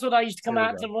backyard wrestled. I used to come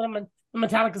out to one of the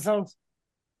Metallica songs.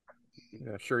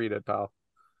 Yeah, sure you did, pal.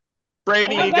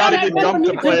 Brady, you got to get dumped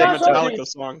to play a Metallica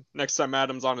song next time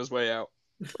Adam's on his way out.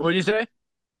 What did you say?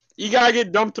 You got to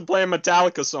get dumped to play a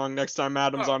Metallica song next time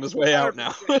Adam's on his way out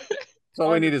now. So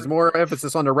all we need is more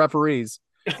emphasis on the referees.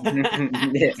 Listen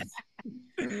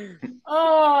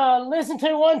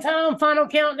to one time, Final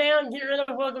Countdown, get rid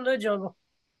of Welcome to the Jungle.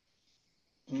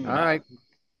 All right.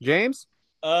 James?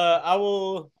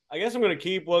 I guess I'm gonna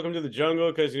keep Welcome to the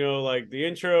Jungle because like the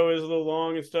intro is a little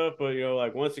long and stuff, but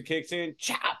like once it kicks in,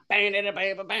 chop, bang, bang,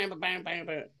 bang, bang, bang, bang,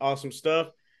 bang, awesome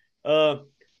stuff.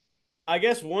 I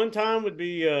guess one time would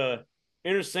be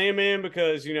Enter Sandman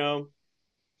because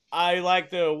I like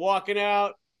the walking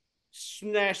out,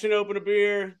 smashing open a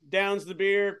beer, downs the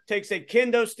beer, takes a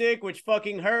kendo stick, which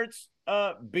fucking hurts.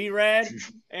 Be rad,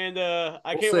 and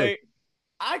I can't wait.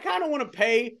 I kind of want to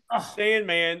pay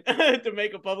Sandman to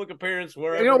make a public appearance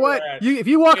wherever. You know what? If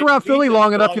you walk around Philly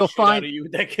long enough, you'll find you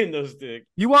with that kendo stick.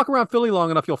 You walk around Philly long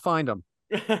enough, you'll find them.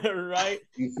 Right?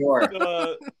 Sure.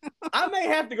 So, I may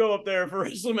have to go up there for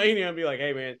WrestleMania and be like,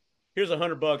 "Hey, man, here's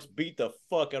 $100. Beat the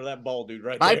fuck out of that bald dude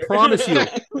right there." I promise you,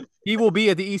 he will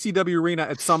be at the ECW arena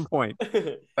at some point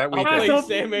that weekend. I'll play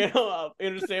Sandman. I'll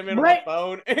enter Sandman on my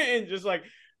phone and just like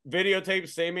videotape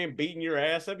Sandman beating your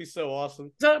ass. That'd be so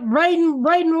awesome. So, Brayden,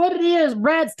 what it is,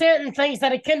 Brad Stanton thinks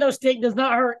that a kendo stick does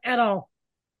not hurt at all.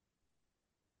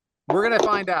 We're gonna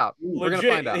find out. We're gonna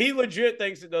find out. He legit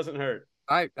thinks it doesn't hurt.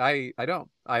 I don't.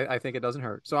 I think it doesn't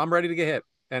hurt. So I'm ready to get hit.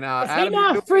 And is Adam, he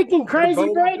not freaking crazy,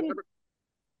 Brayden?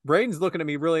 Brayden's looking at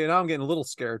me really, and now I'm getting a little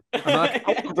scared. I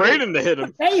want Brayden to hit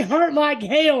him. They hurt like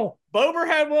hell. Bober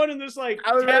had one and just like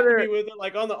tapped me with it,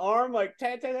 like on the arm, like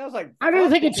tat. I was like, I'd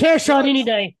rather take a chair shot any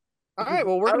day. All right,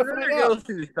 well, we're I gonna would find rather go out.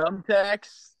 through the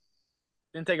thumbtacks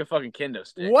than take a fucking kendo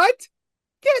stick. What?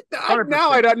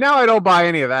 Now I don't buy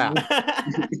any of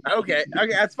that. Okay,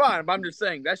 that's fine. But I'm just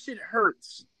saying that shit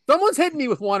hurts. Someone's hitting me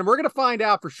with one, and we're gonna find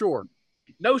out for sure.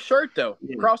 No shirt though.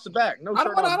 Across the back. No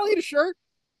shirt. I don't need a shirt.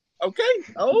 Okay,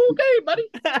 okay, buddy.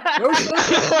 No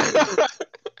shirt.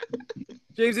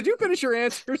 James, did you finish your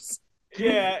answers?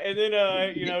 Yeah, and then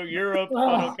Europe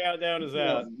final countdown is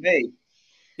out. Hey,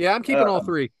 Yeah, I'm keeping all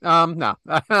three. No.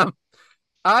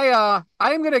 I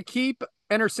am gonna keep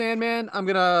Enter Sandman.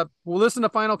 We'll listen to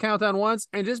Final Countdown once,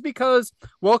 and just because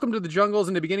Welcome to the Jungle's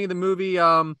in the beginning of the movie,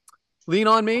 Lean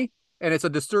on Me, and it's a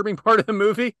disturbing part of the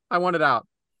movie, I want it out.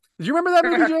 Did you remember that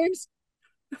movie, James?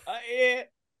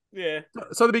 Yeah.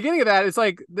 So the beginning of that, it's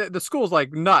like the school's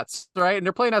like nuts, right? And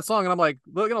they're playing that song, and I'm like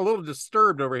looking a little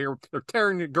disturbed over here. They're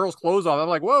tearing the girls' clothes off. I'm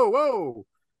like, whoa,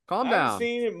 calm I down. haven't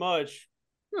seen it much.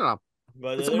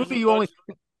 But It's a movie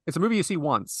it's a movie you see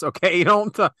once, okay? You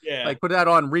don't like put that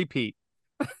on repeat.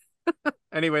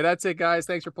 Anyway, that's it, guys.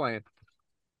 Thanks for playing.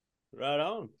 Right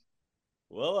on.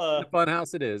 Well, the fun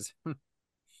house it is.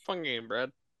 Fun game,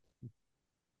 Brad.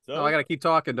 So I gotta keep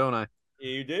talking, don't I?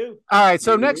 You do. All right,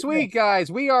 so next week, guys,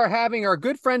 we are having our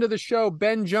good friend of the show,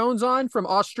 Ben Jones, on from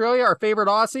Australia, our favorite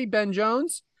Aussie, Ben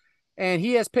Jones. And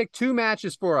he has picked 2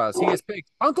 matches for us. He has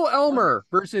picked Uncle Elmer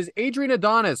versus Adrian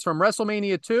Adonis from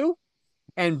WrestleMania 2,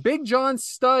 and Big John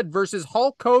Studd versus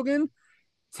Hulk Hogan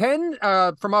 10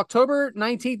 from October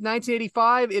 19th,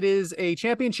 1985. It is a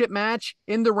championship match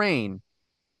in the rain.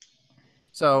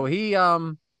 So he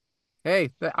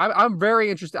hey, I'm very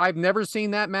interested. I've never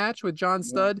seen that match with John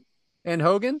Studd and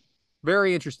Hogan.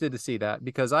 Very interested to see that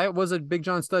because I was a big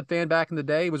John Studd fan back in the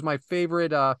day. He was my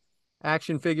favorite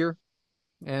action figure.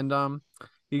 And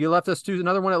he left us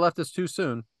another one that left us too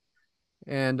soon.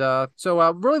 And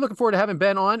so really looking forward to having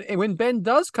Ben on. And when Ben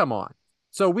does come on,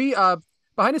 so we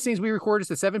behind the scenes, we record this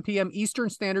at 7 p.m.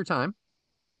 Eastern Standard Time.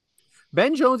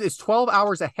 Ben Jones is 12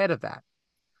 hours ahead of that.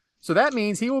 So that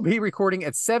means he will be recording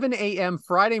at 7 a.m.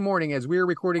 Friday morning as we're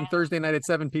recording Thursday night at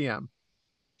 7 p.m.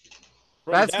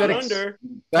 That's dedication.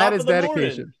 That is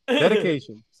dedication.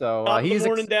 Dedication. So he's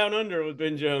morning down under with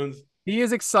Ben Jones. He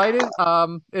is excited. It's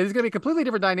going to be a completely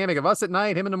different dynamic of us at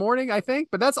night, him in the morning, I think.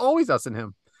 But that's always us and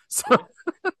him.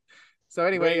 So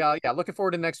anyway, looking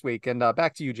forward to next week. And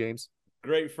back to you, James.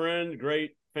 Great friend,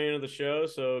 great fan of the show.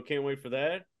 So can't wait for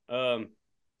that.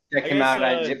 Check him out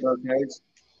at Zippo Codes.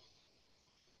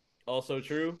 Also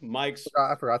true. Mike's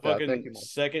I forgot that. Thank you,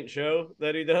 second show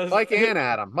that he does. Mike and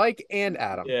Adam.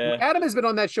 Yeah. Adam has been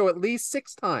on that show at least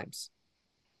 6 times.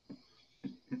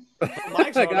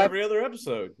 Mike's on every other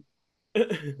episode.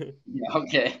 Yeah,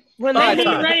 okay. When they need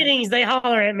ratings, they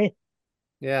holler at me.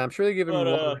 Yeah, I'm sure they give him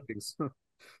more ratings.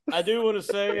 I do want to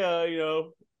say,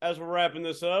 as we're wrapping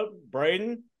this up,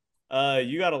 Brayden,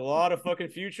 you got a lot of fucking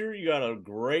future. You got a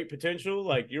great potential.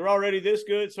 Like, you're already this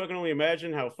good, so I can only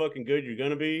imagine how fucking good you're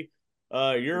gonna be.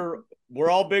 We're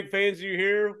all big fans of you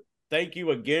here. Thank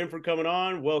you again for coming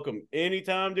on. Welcome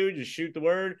anytime, dude. Just shoot the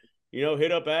word.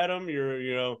 Hit up Adam,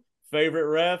 your favorite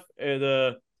ref,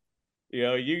 and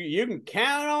you can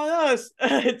count on us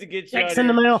to get you checks in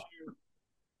the mail.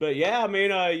 But yeah, I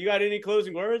mean, you got any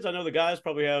closing words? I know the guys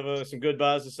probably have some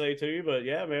goodbyes to say to you, but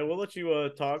yeah, man, we'll let you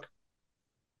talk.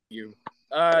 You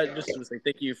just to say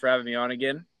thank you for having me on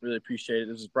again. Really appreciate it.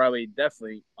 This is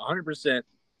definitely 100%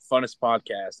 funnest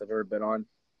podcast I've ever been on.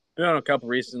 Been on a couple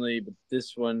recently, but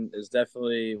this one is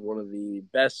definitely one of the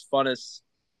best, funnest,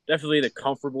 definitely the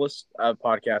comfortablest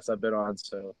podcasts I've been on.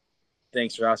 So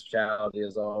thanks for hospitality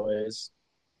as always.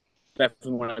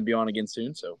 Definitely want to be on again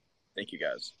soon. So thank you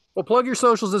guys. Well, plug your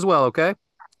socials as well, okay?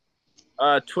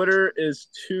 Twitter is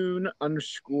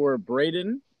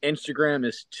Toon_Brayden. Instagram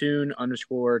is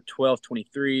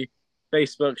Toon_1223.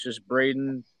 Facebook's just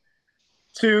Brayden.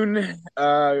 Toon.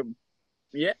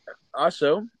 Yeah.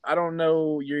 Also, I don't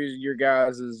know your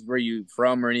guys' where you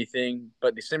from or anything,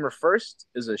 but December 1st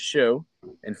is a show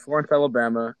in Florence,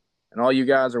 Alabama, and all you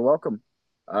guys are welcome.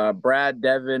 Brad,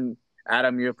 Devin,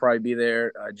 Adam, you'll probably be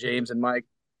there. James and Mike,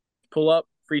 pull up.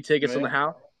 Free tickets on the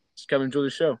house. Just come enjoy the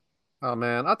show. Oh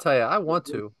man, I'll tell you, I want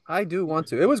to. I do want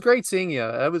to. It was great seeing you.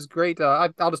 It was great.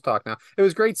 I'll just talk now. It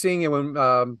was great seeing you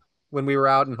when we were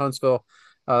out in Huntsville.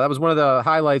 That was one of the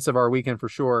highlights of our weekend for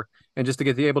sure. And just to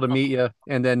get able to meet you,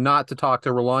 and then not to talk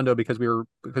to Rolando because I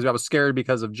was scared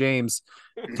because of James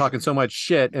talking so much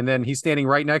shit, and then he's standing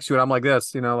right next to it. I'm like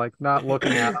this, like not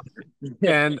looking at him,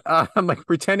 and I'm like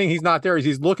pretending he's not there.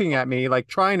 He's looking at me, like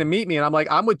trying to meet me, and I'm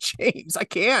like, I'm with James. I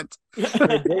can't.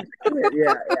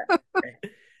 Yeah.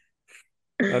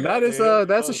 And that is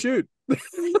that's a shoot.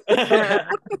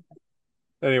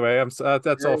 Anyway,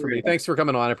 that's all for me. Thanks for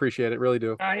coming on. I appreciate it. Really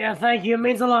do. Yeah, thank you. It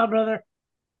means a lot, brother.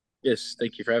 Yes,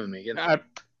 thank you for having me again. I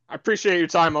appreciate your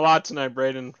time a lot tonight,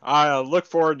 Brayden. I look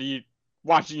forward to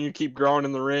watching you keep growing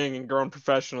in the ring and growing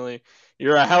professionally.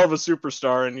 You're a hell of a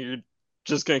superstar, and you're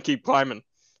just gonna keep climbing.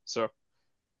 So,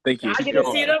 thank you. I get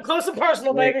to see it up close and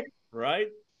personal, baby. Right?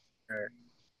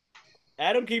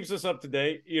 Adam keeps us up to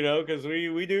date, because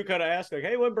we do kind of ask, like,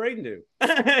 hey, what Brayden do? He's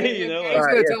going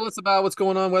to tell us about what's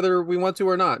going on, whether we want to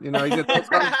or not. He's going to tell us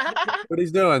about what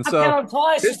he's doing. I tell him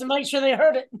twice just to make sure they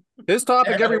heard it. His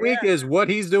topic every week is what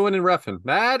he's doing in reffing.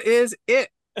 That is it.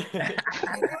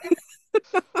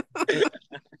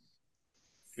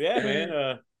 Yeah,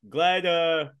 man. Glad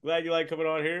you like coming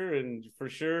on here, and for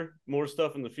sure more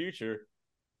stuff in the future.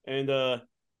 And to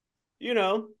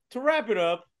wrap it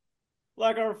up,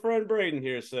 like our friend Brayden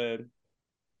here said,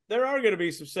 there are going to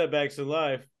be some setbacks in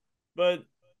life, but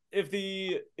if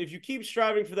you keep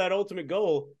striving for that ultimate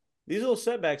goal, these little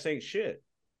setbacks ain't shit.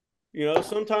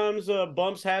 Sometimes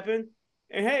bumps happen,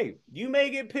 and hey, you may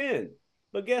get pinned,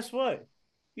 but guess what?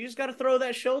 You just got to throw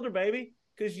that shoulder, baby,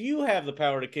 because you have the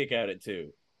power to kick at it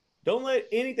too. Don't let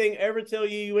anything ever tell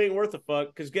you ain't worth a fuck,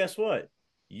 because guess what?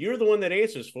 You're the one that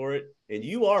answers for it, and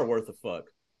you are worth a fuck.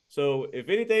 So if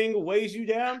anything weighs you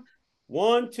down,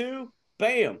 1, 2,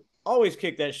 bam, always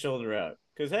kick that shoulder out.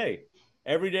 Because, hey,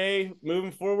 every day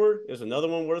moving forward is another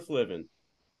one worth living.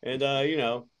 And,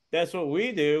 that's what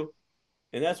we do,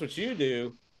 and that's what you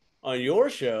do on your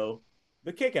show,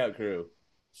 The Kickout Crew.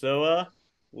 So,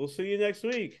 we'll see you next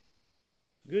week.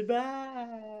 Goodbye.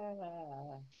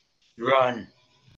 Run.